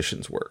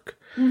transitions work?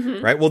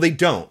 Mm-hmm. Right? Well, they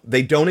don't.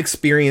 They don't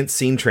experience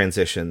scene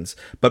transitions.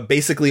 But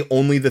basically,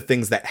 only the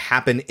things that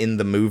happen in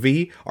the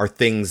movie are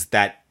things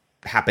that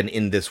happen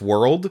in this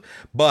world.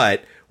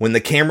 But when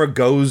the camera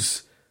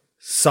goes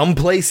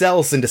someplace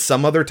else into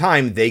some other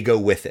time, they go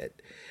with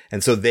it.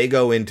 And so they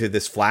go into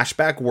this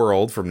flashback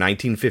world from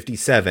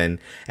 1957,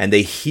 and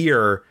they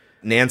hear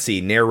Nancy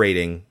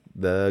narrating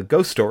the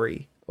ghost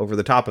story over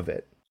the top of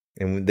it.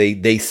 And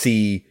they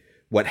see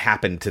what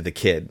happened to the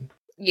kid.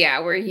 Yeah,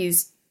 where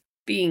he's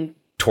being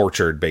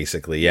tortured,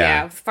 basically.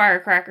 Yeah,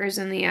 firecrackers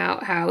in the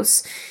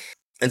outhouse.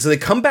 And so they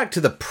come back to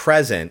the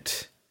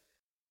present.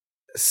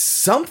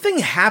 Something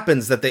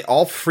happens that they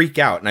all freak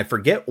out, and I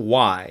forget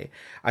why.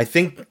 I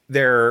think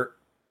they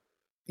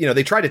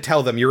try to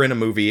tell them, you're in a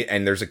movie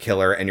and there's a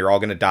killer and you're all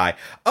going to die.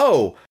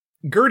 Oh,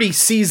 Gertie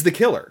sees the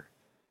killer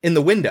in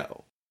the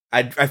window.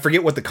 I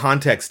forget what the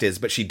context is,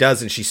 but she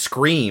does, and she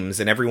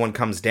screams, and everyone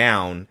comes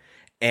down,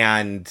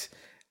 and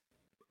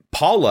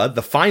Paula,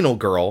 the final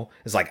girl,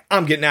 is like,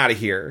 "I'm getting out of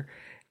here."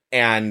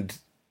 And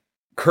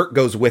Kurt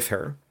goes with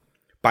her.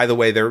 By the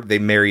way, they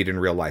married in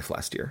real life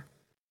last year.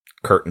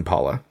 Kurt and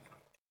Paula.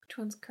 Which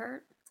one's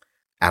Kurt?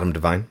 Adam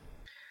Devine.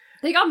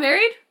 They got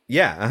married?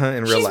 Yeah,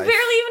 in real life. She's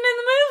barely even in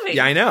the movie.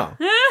 Yeah, I know.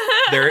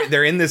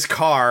 They're in this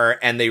car,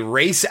 and they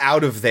race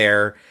out of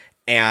there,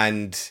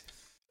 and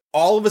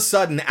all of a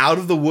sudden, out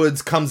of the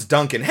woods comes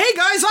Duncan. "Hey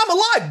guys, I'm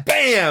alive!"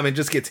 Bam! And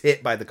just gets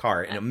hit by the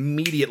car and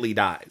immediately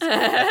dies.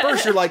 At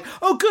first, you're like,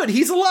 "Oh, good,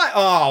 he's alive."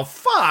 Oh,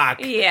 fuck.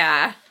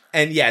 Yeah.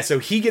 And yeah, so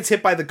he gets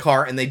hit by the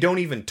car, and they don't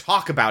even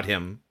talk about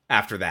him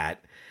after that.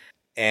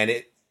 And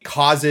it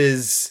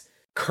causes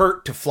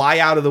Kurt to fly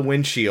out of the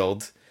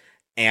windshield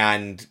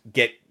and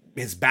get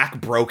his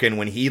back broken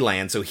when he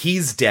lands, so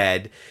he's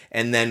dead.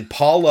 And then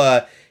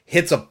Paula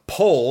hits a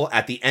pole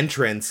at the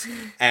entrance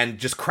and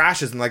just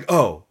crashes, and like,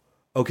 oh,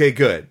 okay,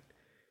 good.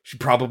 She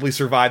probably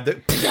survived.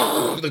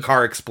 The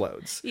car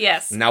explodes.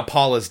 Yes. Now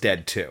Paula's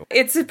dead too.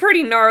 It's a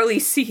pretty gnarly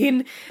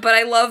scene, but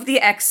I love the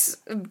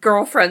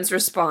ex-girlfriend's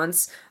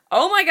response.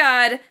 "Oh my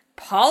God,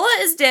 Paula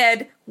is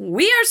dead,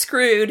 we are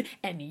screwed,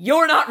 and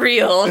you're not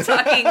real,"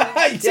 talking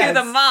to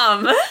the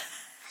mom.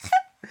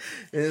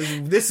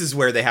 This is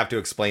where they have to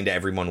explain to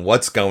everyone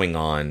what's going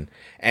on.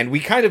 And we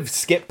kind of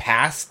skip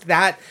past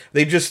that.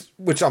 They just,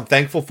 which I'm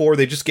thankful for,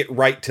 they just get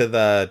right to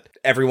the,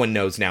 everyone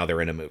knows now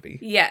they're in a movie.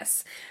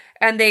 Yes.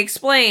 And they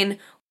explain,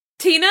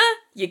 "Tina,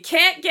 you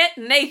can't get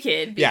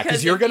naked. Yeah,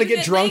 because you're going to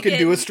get drunk naked, and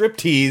do a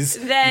striptease.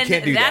 Then you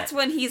can't do that's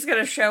when he's going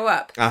to show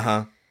up."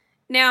 Uh-huh.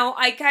 Now,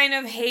 I kind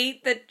of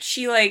hate that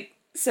she, like,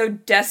 so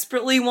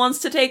desperately wants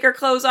to take her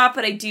clothes off,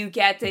 but I do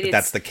get that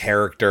that's the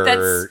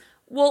character.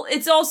 Well,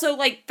 it's also,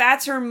 like,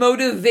 that's her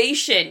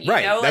motivation, you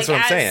know? That's like,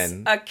 what I'm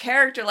saying. A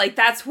character, like,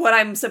 that's what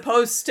I'm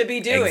supposed to be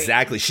doing.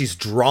 Exactly. She's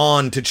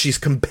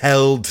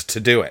compelled to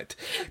do it.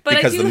 But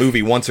because the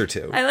movie wants her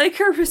to. I like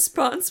her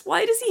response.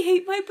 "Why does he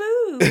hate my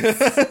boobs?"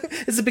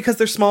 Is it because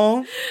they're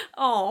small?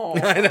 Oh.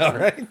 I know,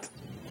 right?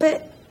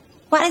 But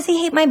why does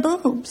he hate my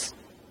boobs?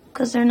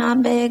 Because they're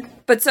not big.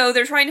 But so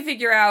they're trying to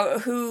figure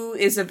out who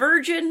is a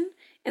virgin,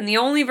 and the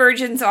only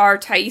virgins are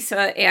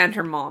Taissa and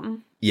her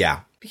mom. Yeah.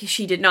 Because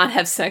she did not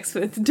have sex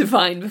with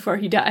Divine before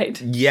he died.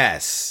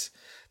 Yes.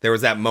 There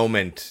was that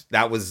moment,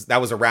 that was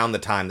around the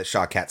time that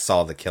Shawkat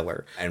saw the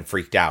killer and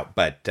freaked out,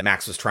 but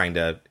Max was trying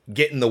to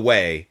get in the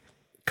way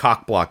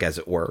cock block, as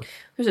it were.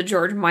 There's a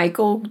George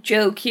Michael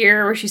joke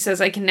here where she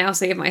says, I can now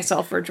save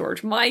myself for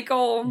George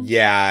Michael.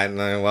 Yeah,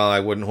 and I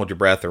wouldn't hold your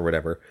breath or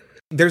whatever.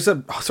 There's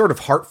a sort of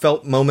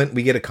heartfelt moment.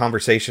 We get a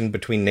conversation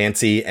between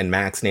Nancy and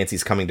Max.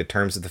 Nancy's coming to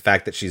terms with the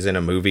fact that she's in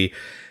a movie.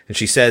 And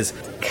she says,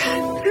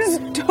 God, this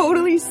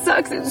totally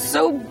sucks. It's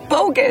so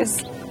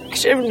bogus. I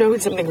should have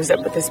known something was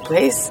up with this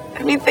place.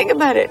 I mean, think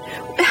about it.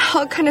 What the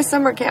hell kind of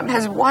summer camp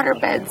has water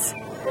beds?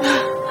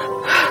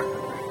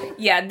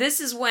 Yeah, this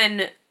is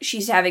when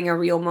she's having a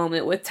real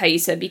moment with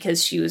Taissa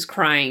because she was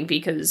crying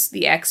because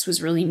the ex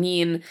was really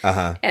mean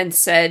and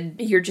said,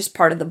 you're just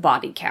part of the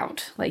body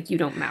count. Like, you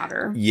don't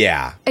matter.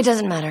 Yeah. It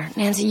doesn't matter.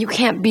 Nancy, you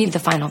can't be the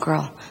final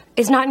girl.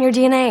 It's not in your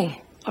DNA.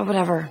 Or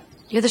whatever.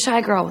 You're the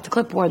shy girl with the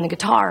clipboard and the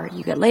guitar.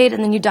 You get laid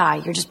and then you die.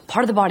 You're just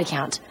part of the body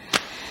count.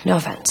 No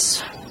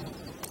offense.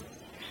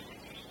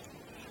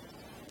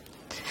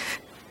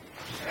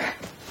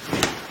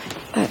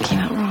 That came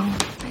out wrong.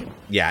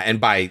 Yeah,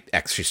 and by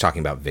ex, she's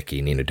talking about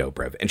Vicky, Nina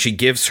Dobrev. And she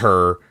gives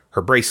her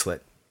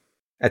bracelet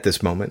at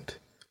this moment.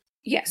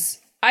 Yes.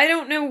 I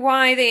don't know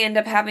why they end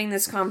up having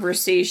this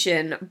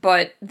conversation,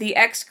 but the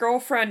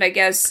ex-girlfriend, I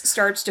guess,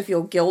 starts to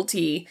feel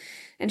guilty.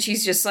 And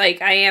she's just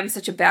like, I am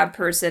such a bad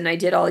person. I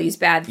did all these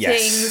bad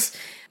things.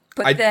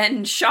 But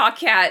then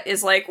Shawkat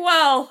is like,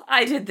 well,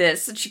 I did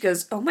this. And she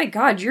goes, oh my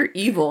God, you're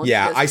evil. And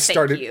yeah, goes,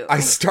 I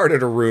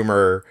started a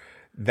rumor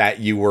that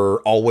you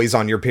were always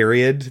on your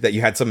period, that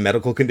you had some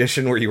medical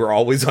condition where you were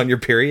always on your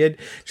period.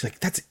 She's like,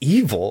 that's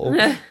evil.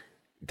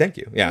 Thank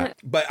you. Yeah.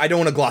 But I don't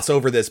want to gloss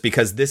over this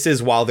because this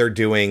is while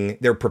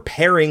they're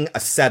preparing a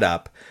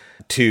setup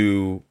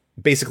to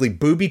basically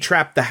booby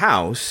trap the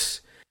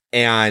house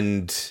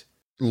and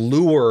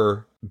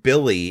lure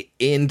Billy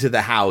into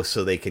the house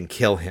so they can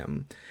kill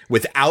him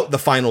without the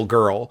final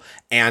girl.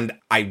 And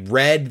I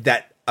read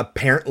that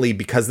apparently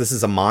because this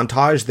is a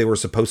montage, they were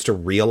supposed to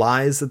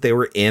realize that they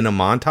were in a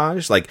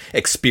montage, like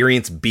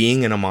experience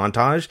being in a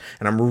montage.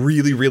 And I'm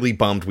really, really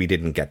bummed we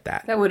didn't get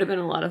that. That would have been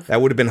a lot of fun.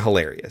 That would have been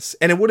hilarious.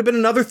 And it would have been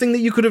another thing that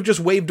you could have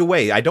just waved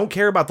away. I don't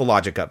care about the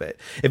logic of it.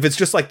 If it's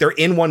just like they're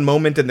in one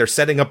moment and they're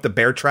setting up the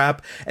bear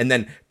trap and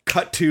then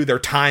cut to they're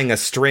tying a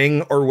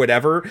string or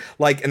whatever,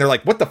 like, and they're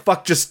like, what the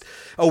fuck,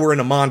 we're in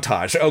a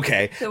montage.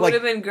 Okay. That would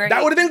have been great.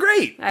 That would have been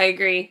great. I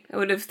agree. I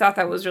would have thought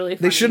that was really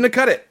funny. They shouldn't have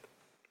cut it.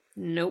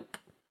 Nope.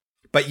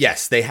 But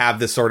yes, they have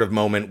this sort of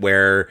moment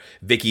where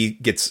Vicky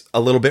gets a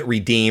little bit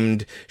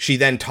redeemed. She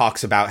then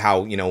talks about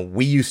how,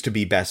 we used to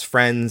be best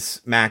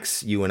friends,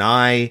 Max, you and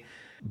I.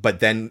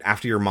 But then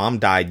after your mom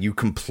died, you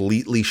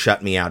completely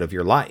shut me out of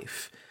your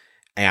life.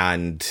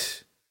 And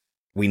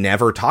we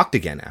never talked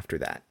again after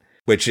that,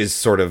 which is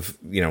sort of,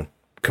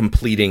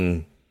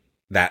 completing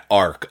that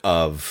arc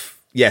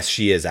of, yes,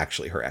 she is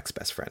actually her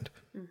ex-best friend.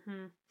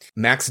 Mm-hmm.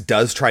 Max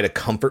does try to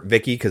comfort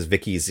Vicky because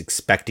Vicky is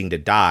expecting to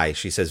die.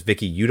 She says,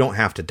 Vicky, you don't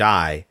have to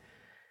die.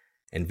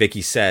 And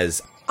Vicky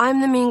says,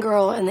 I'm the mean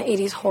girl in the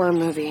 80s horror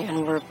movie,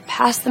 and we're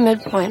past the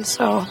midpoint,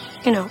 so,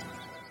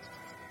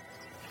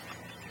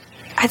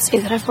 I'd say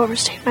that I've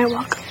overstayed my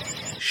welcome.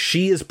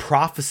 She is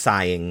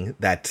prophesying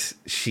that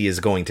she is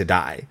going to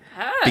die.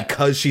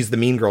 Because she's the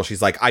mean girl,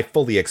 she's like, I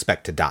fully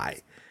expect to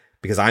die.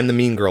 Because I'm the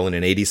mean girl in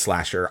an 80s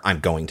slasher, I'm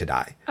going to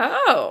die.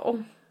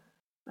 Oh.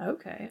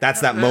 Okay.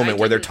 That's that moment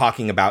where they're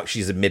talking about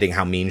she's admitting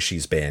how mean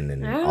she's been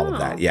and all of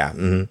that. Yeah.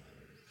 Mm-hmm.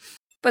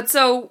 But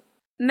so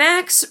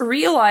Max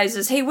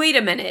realizes, hey, wait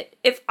a minute.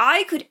 If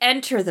I could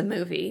enter the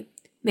movie,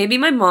 maybe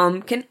my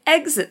mom can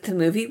exit the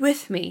movie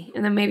with me.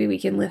 And then maybe we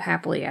can live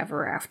happily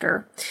ever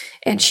after.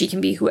 And she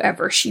can be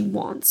whoever she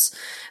wants.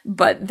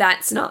 But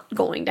that's not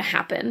going to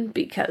happen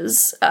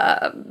because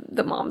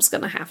the mom's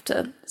going to have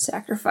to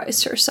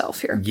sacrifice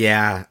herself here.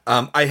 Yeah.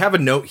 I have a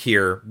note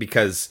here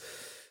because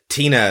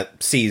Tina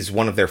sees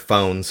one of their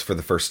phones for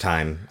the first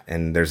time,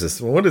 and there's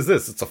this, what is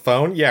this? It's a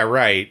phone? Yeah,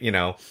 right.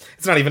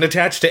 It's not even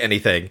attached to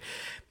anything.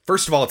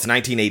 First of all, it's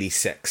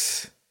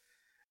 1986.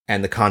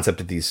 And the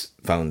concept of these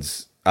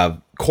phones,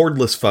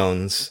 cordless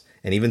phones,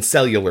 and even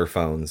cellular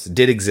phones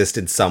did exist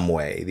in some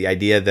way. The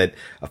idea that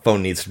a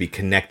phone needs to be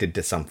connected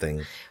to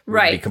something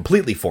would be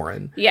completely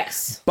foreign.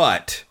 Yes.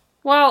 But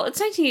well,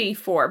 it's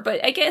 1984,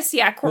 but I guess,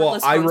 cordless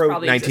phones I wrote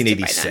probably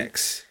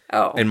 1986.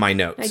 In my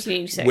notes.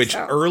 1986. Which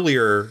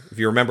earlier, if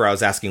you remember, I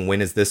was asking,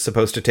 when is this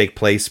supposed to take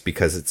place?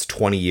 Because it's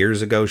 20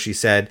 years ago, she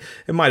said.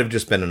 It might have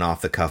just been an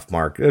off-the-cuff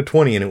mark.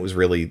 20, and it was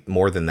really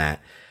more than that.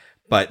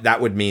 But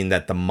that would mean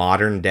that the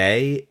modern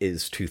day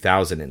is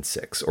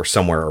 2006, or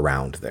somewhere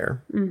around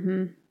there.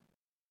 Mm-hmm.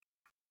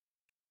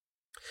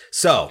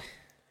 So.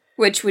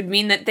 Which would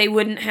mean that they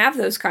wouldn't have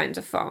those kinds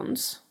of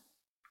phones.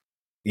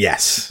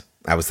 Yes.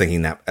 I was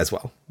thinking that as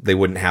well. They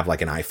wouldn't have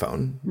like an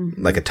iPhone,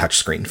 like a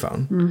touchscreen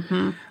phone.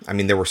 Mm-hmm. I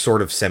mean, there were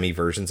sort of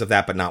semi-versions of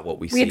that, but not what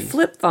we see. We had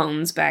flip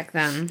phones back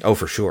then. Oh,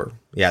 for sure.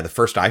 Yeah, the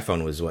first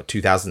iPhone was,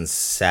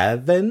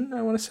 2007,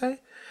 I want to say?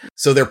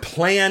 So their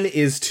plan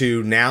is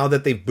to, now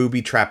that they've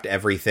booby-trapped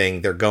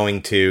everything, they're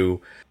going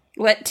to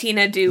let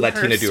Tina do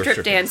her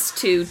strip dance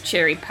to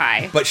Cherry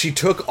Pie. But she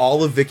took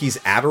all of Vicky's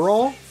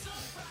Adderall,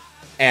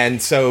 and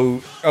so,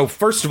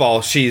 first of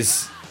all,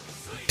 she's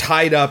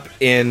tied up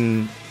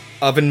in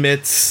oven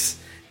mitts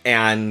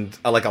and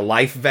like a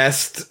life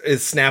vest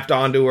is snapped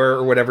onto her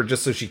or whatever,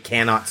 just so she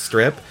cannot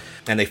strip.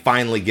 And they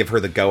finally give her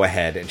the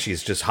go-ahead, and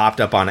she's just hopped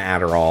up on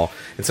Adderall.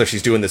 And so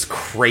she's doing this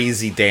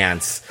crazy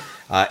dance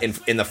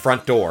in the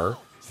front door.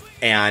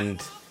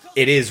 And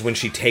it is when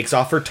she takes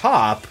off her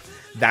top,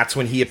 that's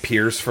when he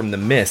appears from the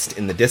mist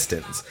in the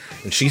distance.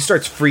 And she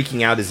starts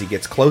freaking out as he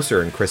gets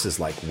closer, and Chris is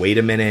like, wait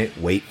a minute,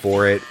 wait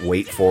for it,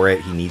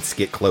 he needs to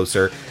get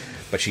closer.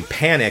 But she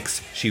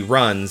panics, she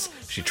runs,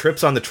 she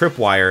trips on the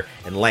tripwire,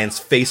 and lands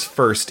face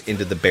first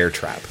into the bear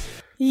trap.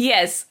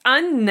 Yes,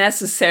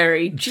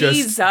 unnecessary.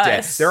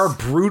 Jesus. There are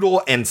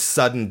brutal and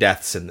sudden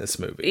deaths in this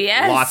movie.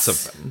 Yes. Lots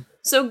of them.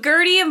 So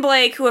Gertie and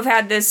Blake, who have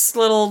had this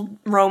little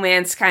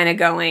romance kind of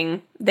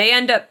going, they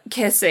end up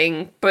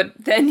kissing, but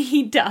then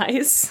he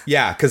dies.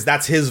 Yeah, because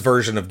that's his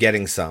version of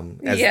getting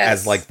some,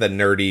 as like the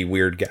nerdy,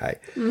 weird guy.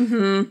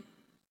 Mm-hmm.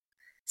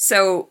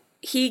 So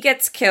he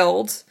gets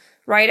killed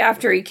right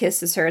after he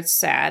kisses her. It's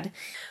sad.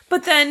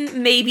 But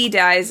then Maybe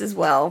dies as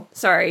well.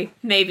 Sorry,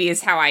 Maybe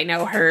is how I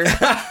know her.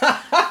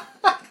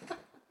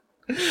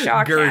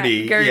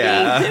 Gertie.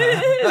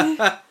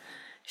 Yeah.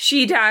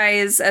 She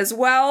dies as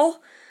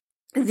well.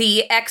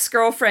 The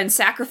ex-girlfriend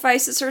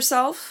sacrifices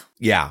herself.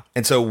 Yeah.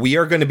 And so we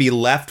are going to be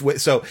left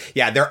with... So,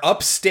 yeah, they're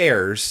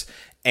upstairs,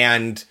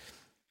 and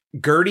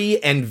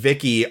Gertie and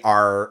Vicky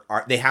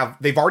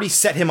they've already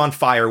set him on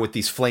fire with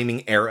these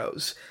flaming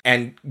arrows.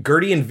 And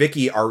Gertie and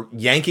Vicky are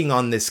yanking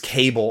on this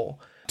cable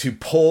to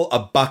pull a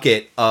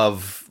bucket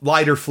of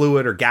lighter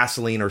fluid or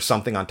gasoline or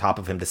something on top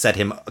of him to set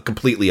him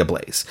completely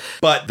ablaze.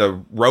 But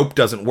the rope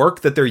doesn't work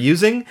that they're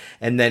using,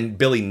 and then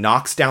Billy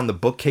knocks down the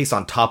bookcase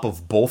on top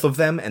of both of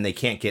them, and they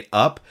can't get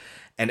up.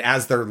 And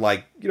as they're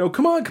like,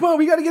 come on,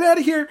 we gotta get out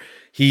of here,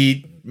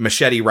 he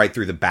machete right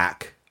through the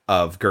back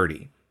of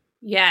Gertie.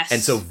 Yes.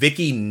 And so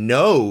Vicky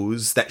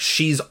knows that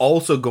she's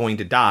also going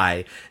to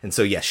die, and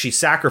so yes, she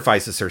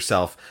sacrifices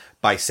herself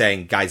by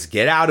saying, guys,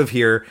 get out of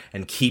here,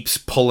 and keeps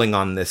pulling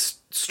on this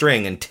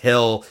string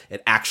until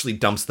it actually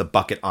dumps the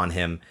bucket on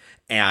him.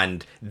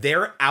 And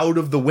they're out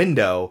of the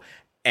window,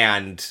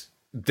 and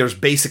there's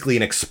basically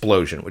an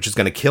explosion, which is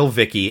going to kill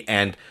Vicky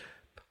and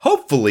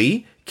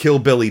hopefully kill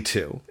Billy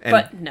too. And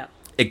but no.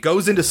 It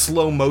goes into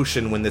slow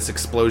motion when this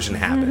explosion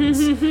happens.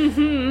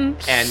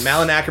 And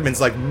Malin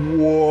Ackerman's like,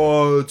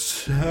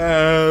 what's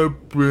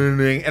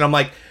happening? And I'm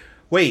like,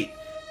 wait,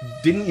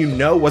 didn't you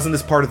know? Wasn't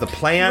this part of the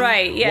plan?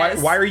 Right,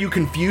 yes. Why are you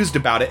confused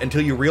about it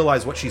until you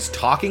realize what she's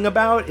talking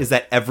about is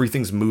that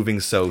everything's moving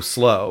so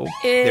slow.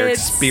 They're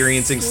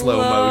experiencing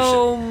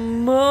slow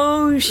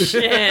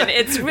motion.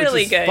 It's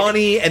really good.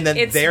 Funny, and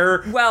then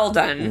they're well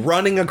done.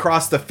 Running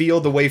across the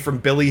field away from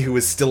Billy, who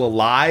is still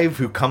alive,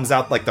 who comes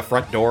out like the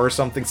front door or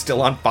something,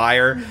 still on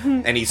fire,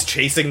 and he's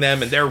chasing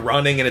them, and they're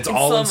running, and it's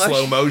all in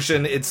slow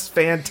motion. It's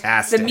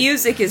fantastic. The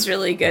music is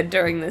really good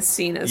during this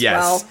scene as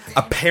well.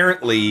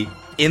 Apparently,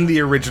 in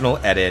the original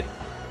edit,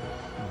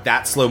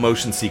 that slow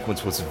motion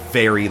sequence was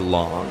very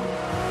long.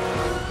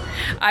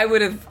 I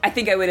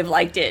think I would have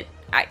liked it.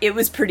 It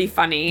was pretty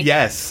funny.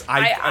 Yes,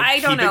 I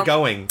don't know. Keep it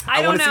going.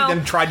 I want to see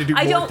them try to do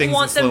more things in slow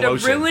motion. I don't want them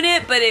to ruin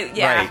it, but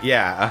Right,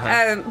 yeah.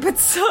 Uh-huh. But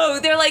so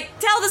they're like,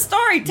 tell the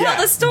story. Take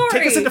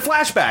us into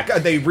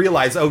flashback. They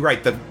realize, oh,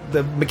 right,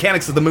 the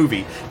mechanics of the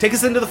movie. Take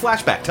us into the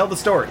flashback. Tell the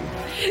story.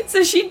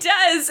 So she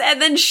does, and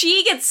then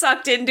she gets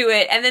sucked into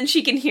it, and then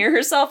she can hear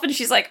herself, and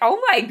she's like,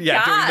 oh my God.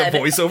 Yeah,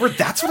 doing the voiceover.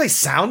 That's what I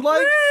sound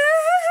like?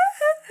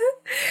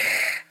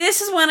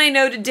 This is when I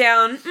noted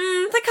down,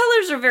 the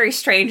colors are very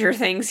Stranger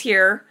Things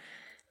here.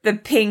 The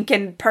pink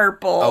and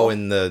purple. Oh,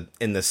 in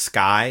the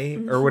sky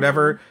or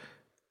whatever.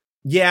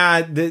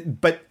 Yeah,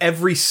 but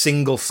every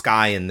single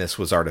sky in this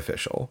was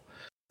artificial.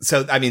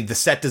 So, I mean, the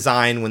set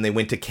design, when they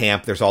went to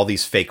camp, there's all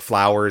these fake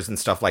flowers and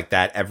stuff like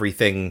that.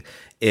 Everything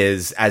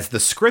is, as the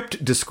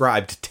script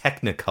described,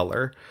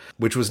 Technicolor,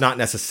 which was not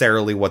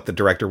necessarily what the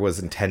director was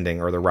intending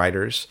or the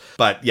writers.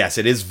 But yes,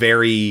 it is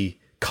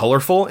very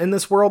colorful in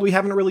this world we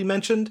haven't really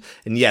mentioned.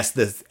 And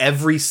yes,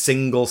 every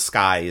single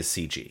sky is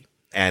CG.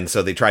 And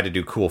so they try to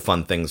do cool,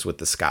 fun things with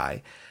the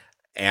sky.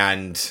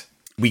 And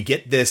we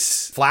get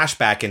this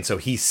flashback, and so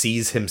he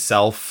sees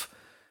himself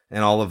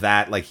and all of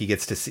that. Like, he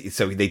gets to see...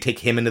 So they take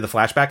him into the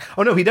flashback.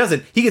 Oh, no, he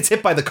doesn't. He gets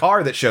hit by the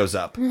car that shows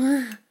up.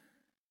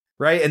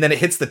 Right? And then it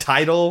hits the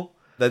title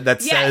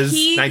that says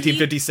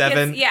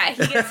 1957. He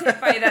gets hit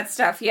by that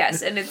stuff,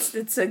 yes. And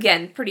it's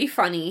again, pretty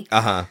funny.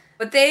 Uh-huh.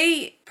 But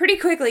they pretty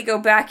quickly go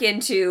back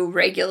into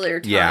regular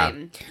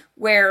time,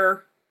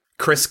 where...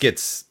 Chris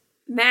gets...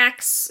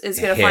 Max is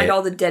going to find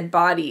all the dead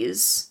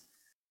bodies.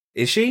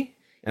 Is she?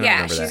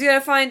 She's going to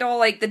find all,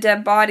 like, the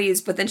dead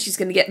bodies, but then she's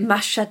going to get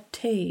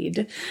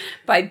macheted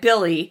by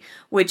Billy,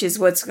 which is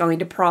what's going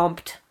to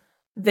prompt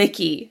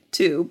Vicky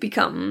to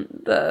become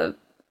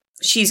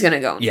she's going to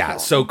go and kill him.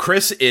 So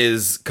Chris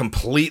is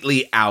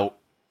completely out.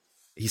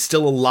 He's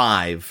still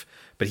alive,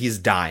 but he's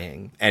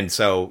dying. And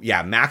so,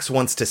 Max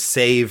wants to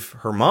save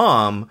her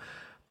mom,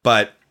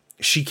 but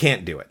she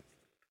can't do it.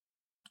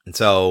 And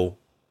so...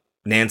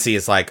 Nancy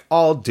is like,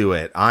 I'll do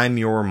it. I'm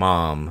your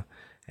mom.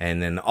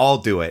 And then I'll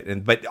do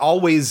it. But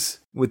always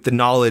with the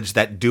knowledge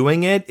that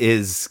doing it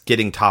is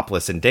getting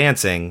topless and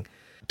dancing,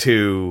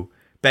 to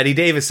Betty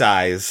Davis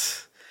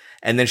eyes.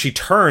 And then she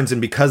turns, and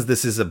because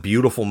this is a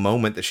beautiful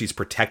moment that she's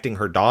protecting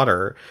her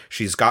daughter,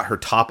 she's got her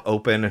top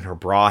open and her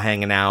bra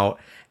hanging out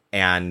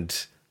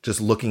and just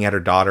looking at her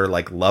daughter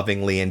like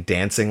lovingly and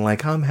dancing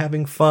like, I'm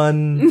having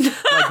fun.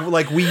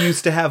 like we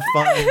used to have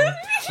fun.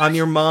 I'm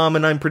your mom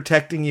and I'm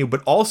protecting you.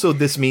 But also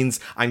this means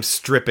I'm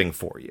stripping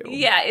for you.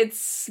 Yeah,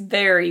 it's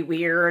very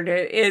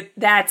weird.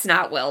 That's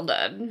not well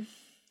done.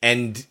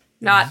 And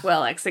not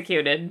well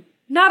executed.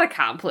 Not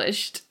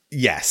accomplished.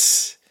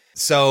 Yes.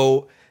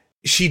 So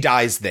she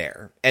dies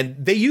there. And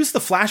they use the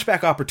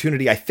flashback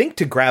opportunity, I think,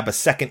 to grab a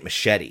second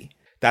machete.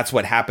 That's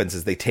what happens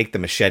is they take the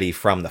machete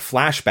from the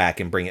flashback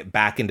and bring it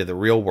back into the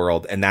real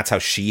world. And that's how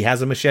she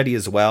has a machete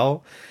as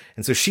well.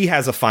 And so she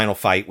has a final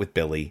fight with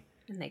Billy.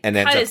 And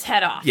they cut his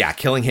head off. Yeah,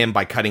 killing him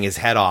by cutting his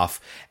head off.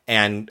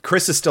 And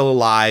Chris is still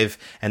alive.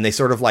 And they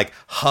sort of like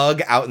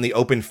hug out in the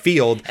open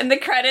field. And the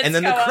credits And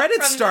then the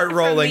credits start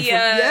rolling.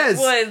 From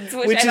woods,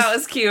 which I thought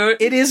was cute.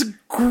 It is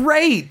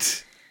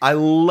great. I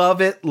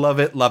love it, love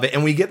it, love it.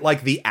 And we get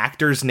like the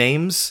actors'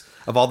 names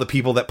of all the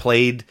people that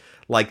played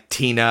like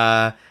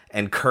Tina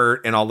and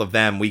Kurt and all of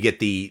them. We get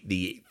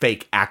the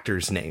fake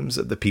actors' names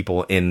of the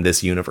people in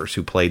this universe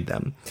who played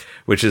them,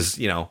 which is,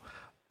 you know,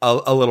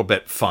 a little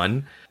bit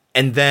fun.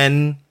 And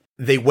then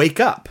they wake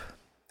up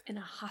in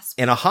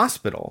a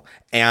hospital.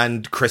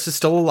 And Chris is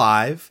still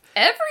alive.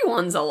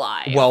 Everyone's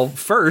alive. Well,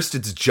 first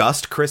it's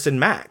just Chris and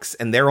Max,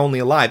 and they're only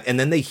alive. And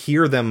then they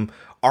hear them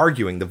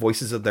arguing, the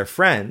voices of their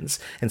friends.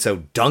 And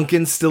so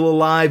Duncan's still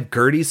alive,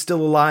 Gertie's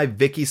still alive,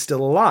 Vicky's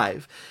still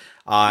alive.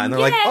 And they're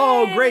like,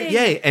 oh, great,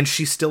 yay. And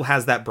she still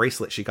has that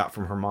bracelet she got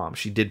from her mom.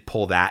 She did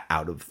pull that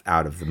out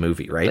of the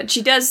movie, right? But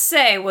she does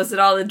say, was it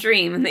all a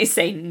dream? And they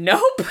say,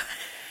 nope.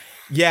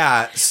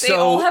 Yeah, so... They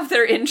all have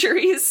their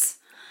injuries.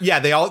 Yeah,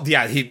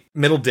 he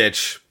middle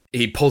ditch,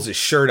 he pulls his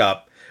shirt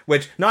up,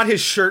 which, not his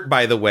shirt,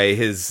 by the way,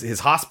 his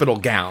hospital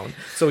gown.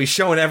 So he's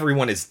showing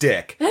everyone his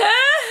dick.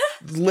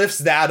 Lifts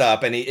that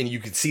up, and you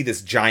can see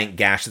this giant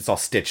gash that's all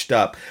stitched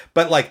up.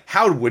 But, like,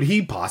 how would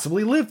he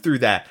possibly live through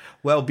that?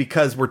 Well,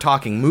 because we're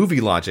talking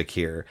movie logic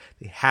here.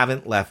 They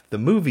haven't left the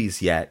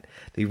movies yet.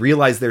 They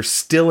realize they're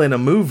still in a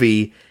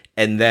movie,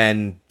 and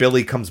then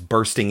Billy comes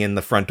bursting in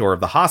the front door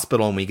of the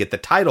hospital, and we get the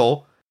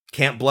title,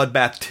 Camp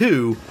Bloodbath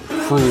 2,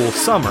 Cruel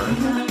Summer.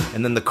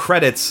 And then the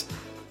credits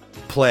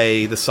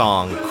play the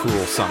song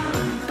Cruel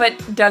Summer.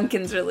 But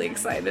Duncan's really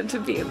excited to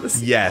be in the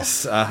sequel.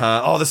 Yes,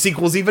 Oh, the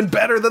sequel's even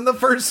better than the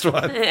first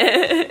one.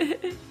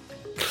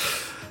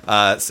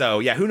 So,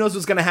 yeah, who knows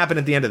what's going to happen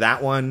at the end of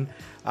that one.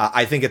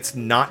 I think it's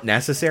not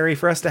necessary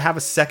for us to have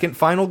a second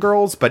Final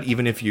Girls, but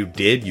even if you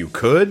did, you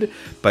could.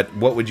 But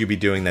what would you be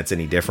doing that's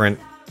any different?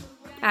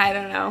 I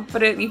don't know,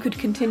 but you could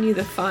continue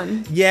the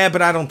fun. Yeah,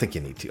 but I don't think you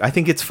need to. I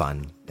think it's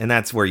fun, and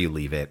that's where you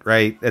leave it,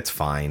 right? It's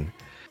fine.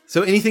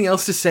 So anything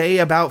else to say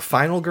about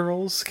Final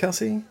Girls,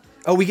 Kelsey?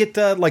 Oh, we get,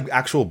 like,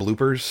 actual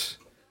bloopers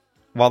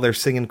while they're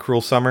singing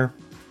Cruel Summer.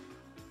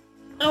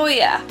 Oh,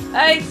 yeah.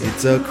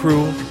 It's a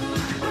cruel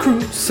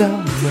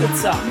summer. Good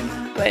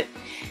song, but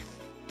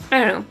I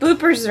don't know.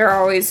 Bloopers are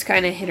always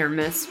kind of hit or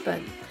miss, but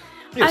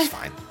it's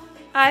fine.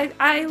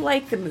 I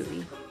like the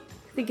movie.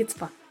 I think it's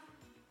fun.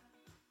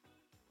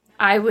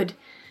 I would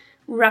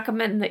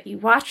recommend that you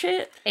watch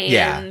it. And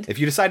yeah, if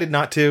you decided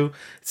not to,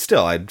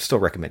 I'd still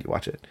recommend you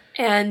watch it.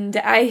 And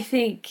I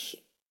think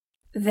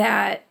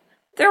that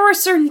there were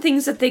certain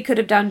things that they could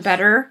have done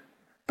better,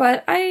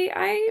 but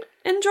I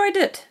enjoyed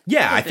it.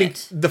 Yeah, I think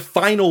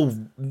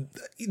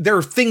there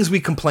are things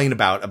we complain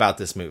about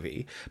this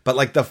movie, but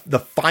like the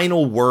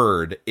final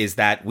word is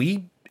that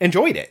we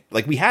enjoyed it.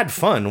 Like, we had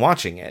fun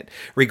watching it,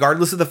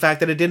 regardless of the fact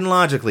that it didn't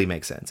logically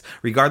make sense,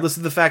 regardless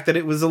of the fact that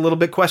it was a little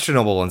bit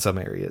questionable in some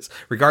areas,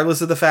 regardless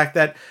of the fact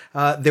that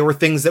there were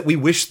things that we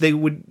wish they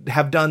would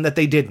have done that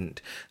they didn't.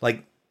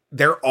 Like,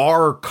 there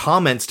are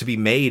comments to be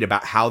made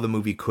about how the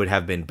movie could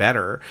have been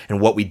better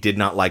and what we did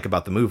not like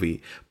about the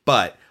movie.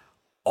 But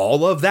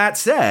all of that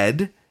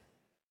said,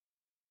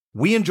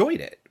 we enjoyed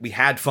it. We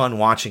had fun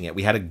watching it.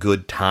 We had a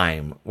good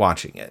time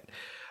watching it.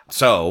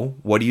 So,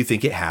 what do you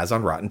think it has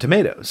on Rotten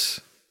Tomatoes?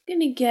 I'm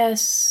gonna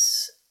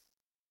guess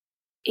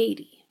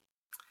 80.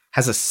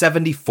 Has a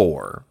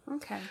 74.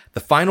 Okay. The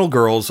Final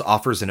Girls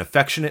offers an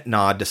affectionate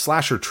nod to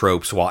slasher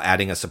tropes while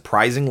adding a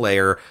surprising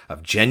layer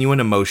of genuine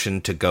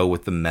emotion to go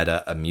with the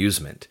meta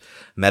amusement.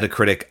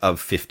 Metacritic of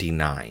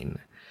 59.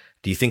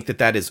 Do you think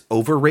that is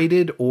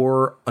overrated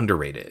or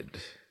underrated?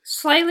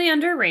 Slightly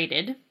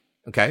underrated.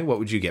 Okay, what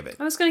would you give it?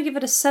 I was going to give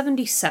it a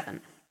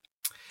 77.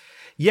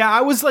 Yeah,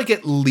 I was like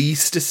at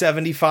least a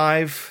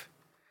 75.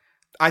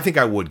 I think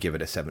I would give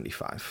it a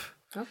 75.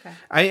 Okay.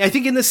 I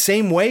think in the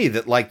same way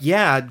that, like,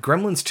 yeah,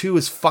 Gremlins 2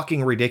 is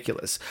fucking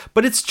ridiculous,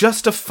 but it's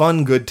just a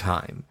fun, good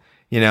time,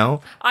 you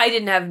know? I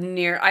don't have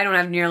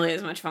nearly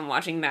as much fun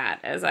watching that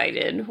as I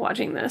did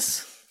watching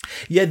this.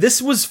 Yeah,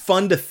 this was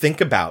fun to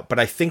think about, but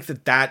I think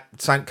that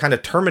kind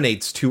of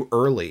terminates too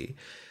early.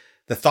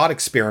 The thought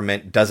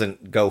experiment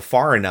doesn't go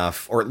far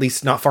enough, or at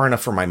least not far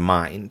enough for my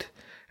mind.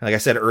 Like I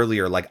said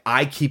earlier, like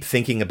I keep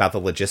thinking about the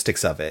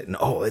logistics of it, and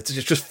it's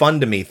just fun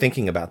to me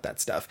thinking about that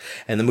stuff.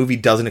 And the movie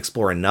doesn't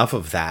explore enough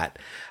of that,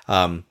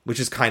 which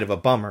is kind of a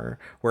bummer.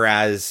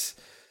 Whereas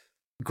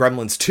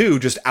Gremlins 2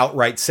 just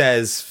outright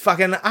says,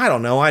 fucking, I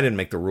don't know, I didn't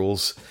make the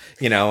rules,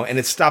 and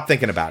it's stop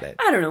thinking about it.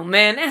 I don't know,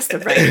 man, ask the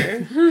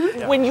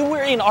writer. When you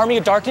were in Army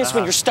of Darkness,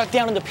 when you're stuck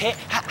down in the pit,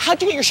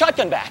 how'd you get your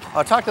shotgun back?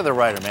 I'll talk to the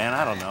writer, man,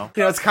 I don't know.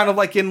 It's kind of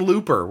like in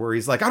Looper, where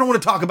he's like, I don't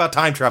want to talk about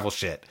time travel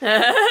shit.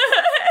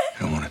 I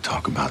don't want to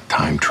talk about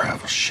time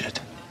travel shit.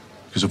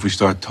 Because if we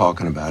start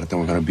talking about it, then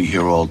we're going to be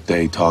here all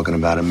day talking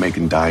about it,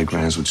 making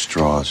diagrams with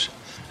straws.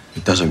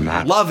 It doesn't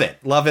matter. Love it,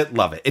 love it,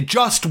 love it. It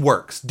just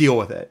works. Deal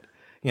with it.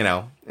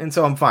 And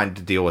so I'm fine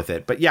to deal with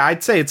it. But yeah,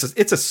 I'd say it's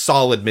a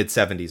solid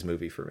mid-70s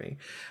movie for me.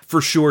 For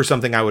sure,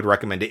 something I would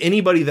recommend to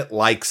anybody that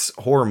likes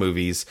horror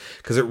movies,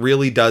 because it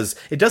really does,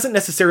 it doesn't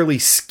necessarily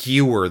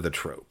skewer the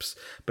tropes,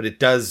 but it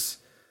does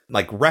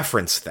like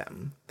reference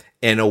them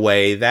in a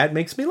way that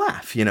makes me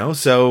laugh,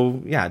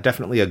 So yeah,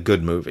 definitely a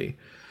good movie.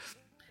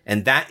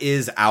 And that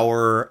is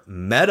our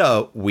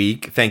meta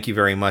week. Thank you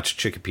very much,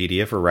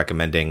 Chikipedia, for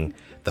recommending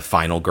The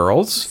Final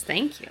Girls.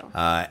 Thank you.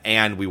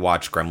 And we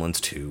watched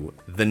Gremlins 2,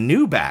 The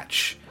New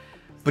Batch.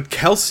 But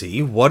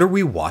Kelsey, what are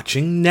we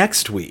watching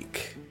next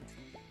week?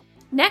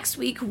 Next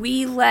week,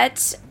 we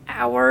let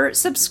our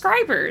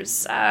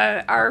subscribers,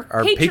 our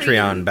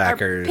Patreon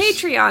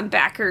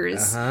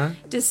backers,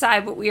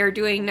 decide what we are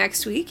doing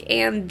next week.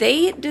 And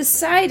they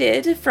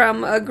decided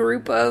from a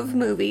group of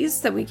movies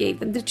that we gave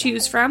them to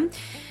choose from.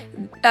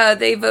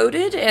 They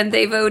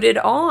voted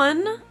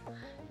on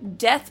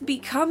Death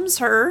Becomes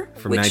Her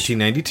from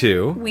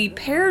 1992. We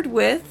paired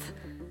with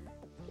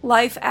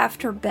Life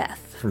After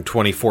Beth from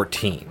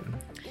 2014.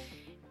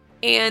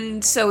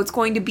 And so it's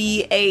going to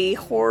be a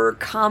horror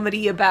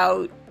comedy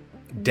about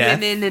death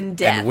women and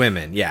death. And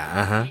women,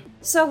 yeah,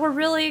 So we're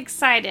really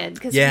excited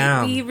because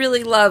we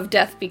really love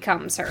Death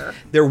Becomes Her.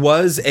 There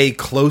was a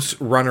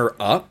close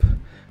runner-up,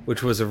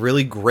 which was a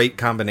really great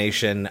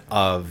combination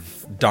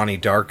of Donnie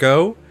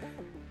Darko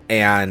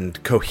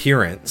and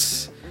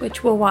Coherence,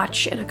 which we'll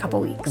watch in a couple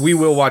weeks. We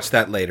will watch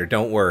that later,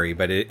 don't worry,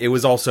 but it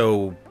was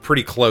also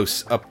pretty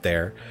close up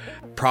there.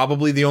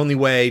 Probably the only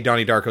way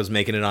Donnie Darko's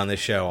making it on this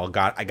show.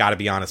 I gotta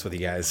be honest with you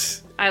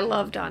guys. I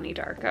love Donnie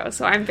Darko,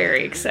 so I'm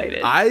very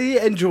excited. I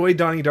enjoy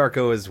Donnie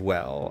Darko as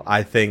well.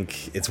 I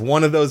think it's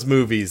one of those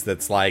movies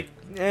that's like,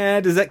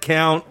 does that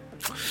count?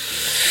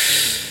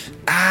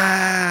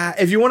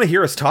 If you want to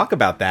hear us talk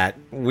about that,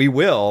 we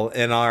will.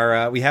 In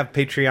our we have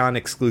Patreon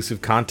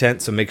exclusive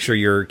content, so make sure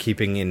you're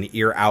keeping an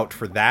ear out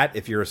for that.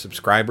 If you're a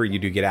subscriber, you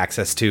do get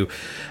access to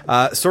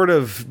sort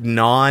of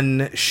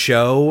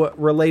non-show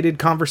related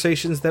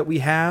conversations that we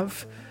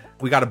have.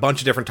 We got a bunch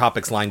of different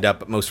topics lined up,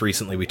 but most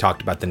recently we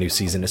talked about the new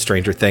season of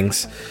Stranger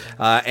Things.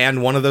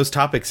 And one of those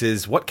topics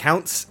is what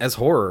counts as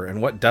horror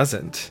and what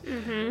doesn't.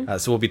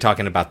 So we'll be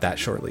talking about that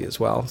shortly as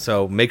well.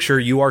 So make sure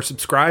you are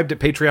subscribed at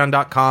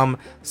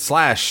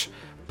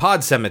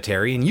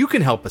patreon.com/podcemetery, and you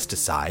can help us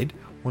decide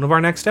one of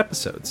our next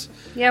episodes.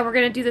 Yeah, we're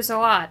going to do this a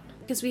lot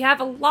because we have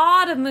a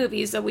lot of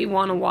movies that we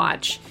want to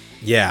watch.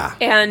 Yeah.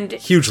 And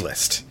huge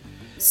list.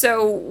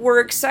 So we're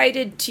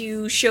excited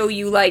to show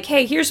you, like,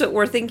 hey, here's what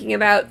we're thinking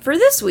about for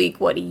this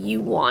week. What do you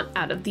want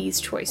out of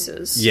these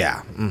choices?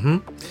 Yeah.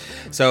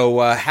 So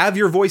have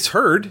your voice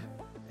heard,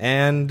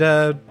 and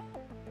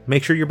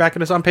make sure you're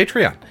backing us on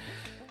Patreon.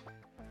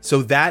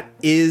 So that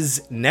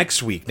is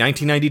next week,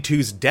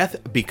 1992's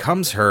Death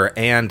Becomes Her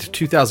and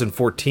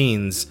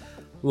 2014's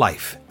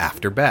Life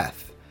After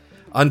Beth.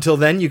 Until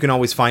then, you can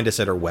always find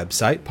us at our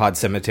website,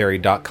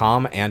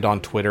 podcemetery.com, and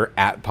on Twitter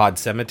at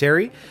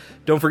podcemetery.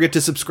 Don't forget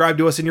to subscribe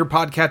to us in your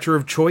podcatcher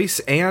of choice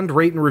and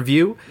rate and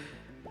review.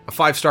 A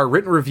 5-star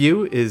written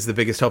review is the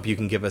biggest help you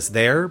can give us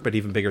there, but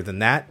even bigger than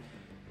that,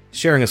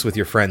 sharing us with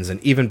your friends,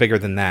 and even bigger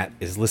than that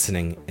is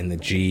listening in the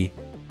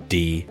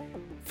GD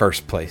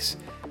first place.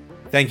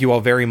 Thank you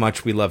all very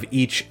much. We love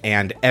each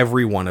and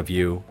every one of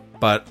you,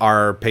 but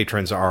our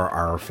patrons are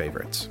our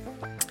favorites.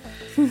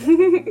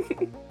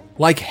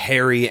 Like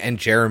Harry and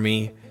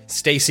Jeremy,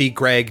 Stacy,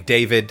 Greg,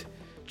 David,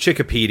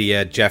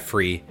 Chikipedia,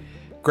 Jeffrey,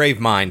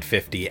 Gravemind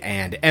 50,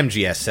 and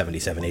MGS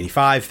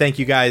 7785. Thank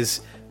you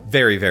guys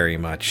very, very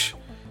much.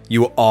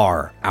 You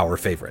are our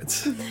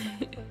favorites.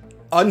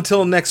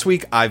 Until next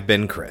week, I've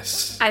been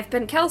Chris. I've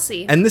been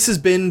Kelsey. And this has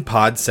been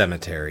Pod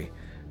Cemetery.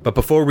 But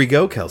before we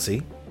go,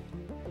 Kelsey,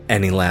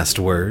 any last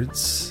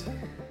words?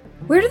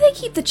 Where do they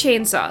keep the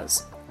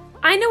chainsaws?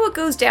 I know what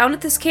goes down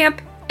at this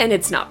camp, and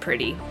it's not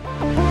pretty.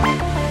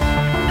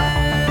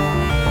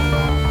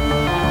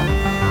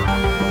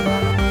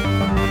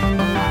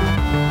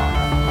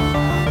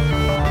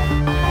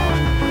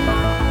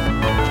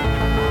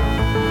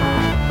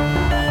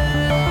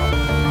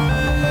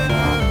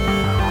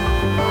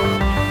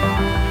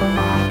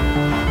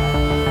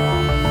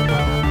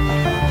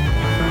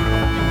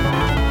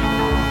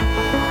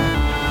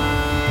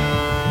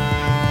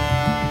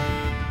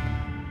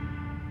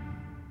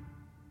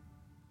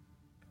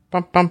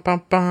 Bum bum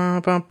bum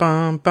bum bum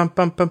bum bum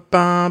bum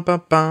bum bum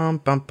bum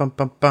bum bum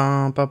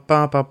bum bum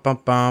bum bum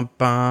bum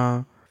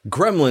bum.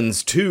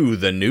 Gremlins 2,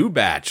 The New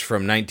Batch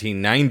from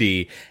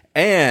 1990,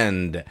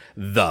 and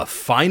The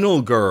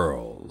Final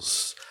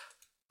Girls,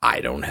 I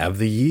Don't Have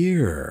the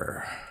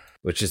Year,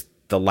 which is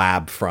the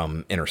lab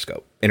from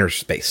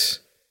Interspace.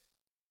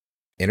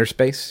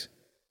 Interspace?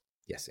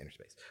 Yes,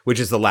 Interspace. Which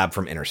is the lab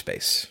from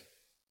Interspace.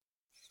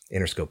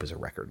 Interscope is a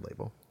record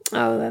label.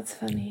 Oh, that's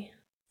funny.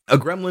 A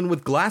gremlin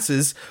with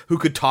glasses who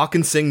could talk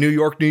and sing New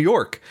York, New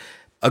York.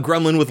 A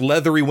gremlin with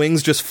leathery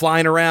wings just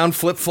flying around,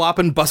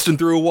 flip-flopping, busting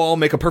through a wall,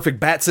 make a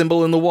perfect bat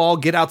symbol in the wall,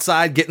 get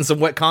outside, get in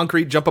some wet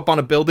concrete, jump up on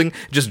a building,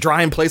 just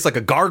dry in place like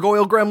a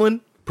gargoyle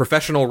gremlin.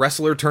 Professional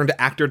wrestler turned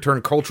actor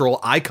turned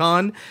cultural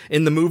icon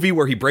in the movie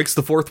where he breaks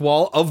the fourth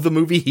wall of the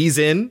movie he's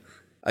in.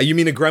 You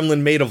mean a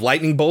gremlin made of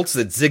lightning bolts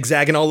that's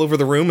zigzagging all over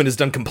the room and is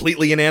done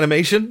completely in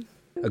animation?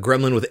 A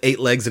gremlin with 8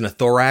 legs and a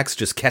thorax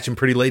just catching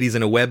pretty ladies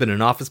in a web in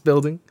an office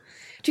building?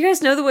 Do you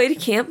guys know the way to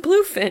Camp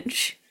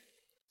Bluefinch?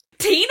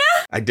 Tina?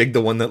 I dig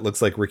the one that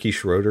looks like Ricky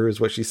Schroeder is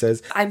what she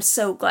says. I'm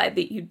so glad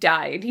that you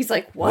died. He's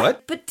like, what?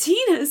 What? But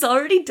Tina's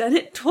already done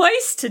it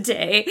twice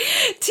today.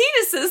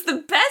 Tina says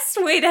the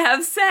best way to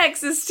have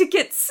sex is to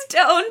get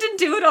stoned and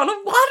do it on a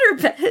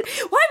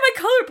waterbed. Why am I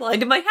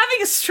colorblind? Am I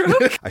having a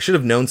stroke? I should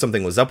have known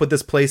something was up with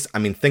this place. I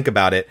mean, think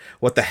about it.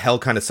 What the hell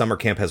kind of summer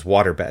camp has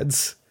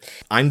waterbeds?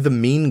 I'm the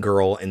mean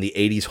girl in the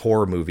 80s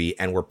horror movie,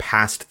 and we're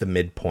past the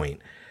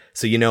midpoint.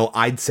 So,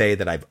 I'd say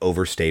that I've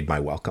overstayed my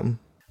welcome.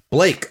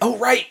 Blake. Oh,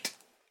 right.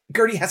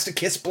 Gertie has to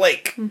kiss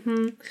Blake.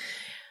 Mm-hmm.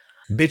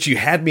 Bitch, you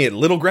had me at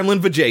Little Gremlin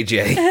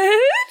Vajayjay.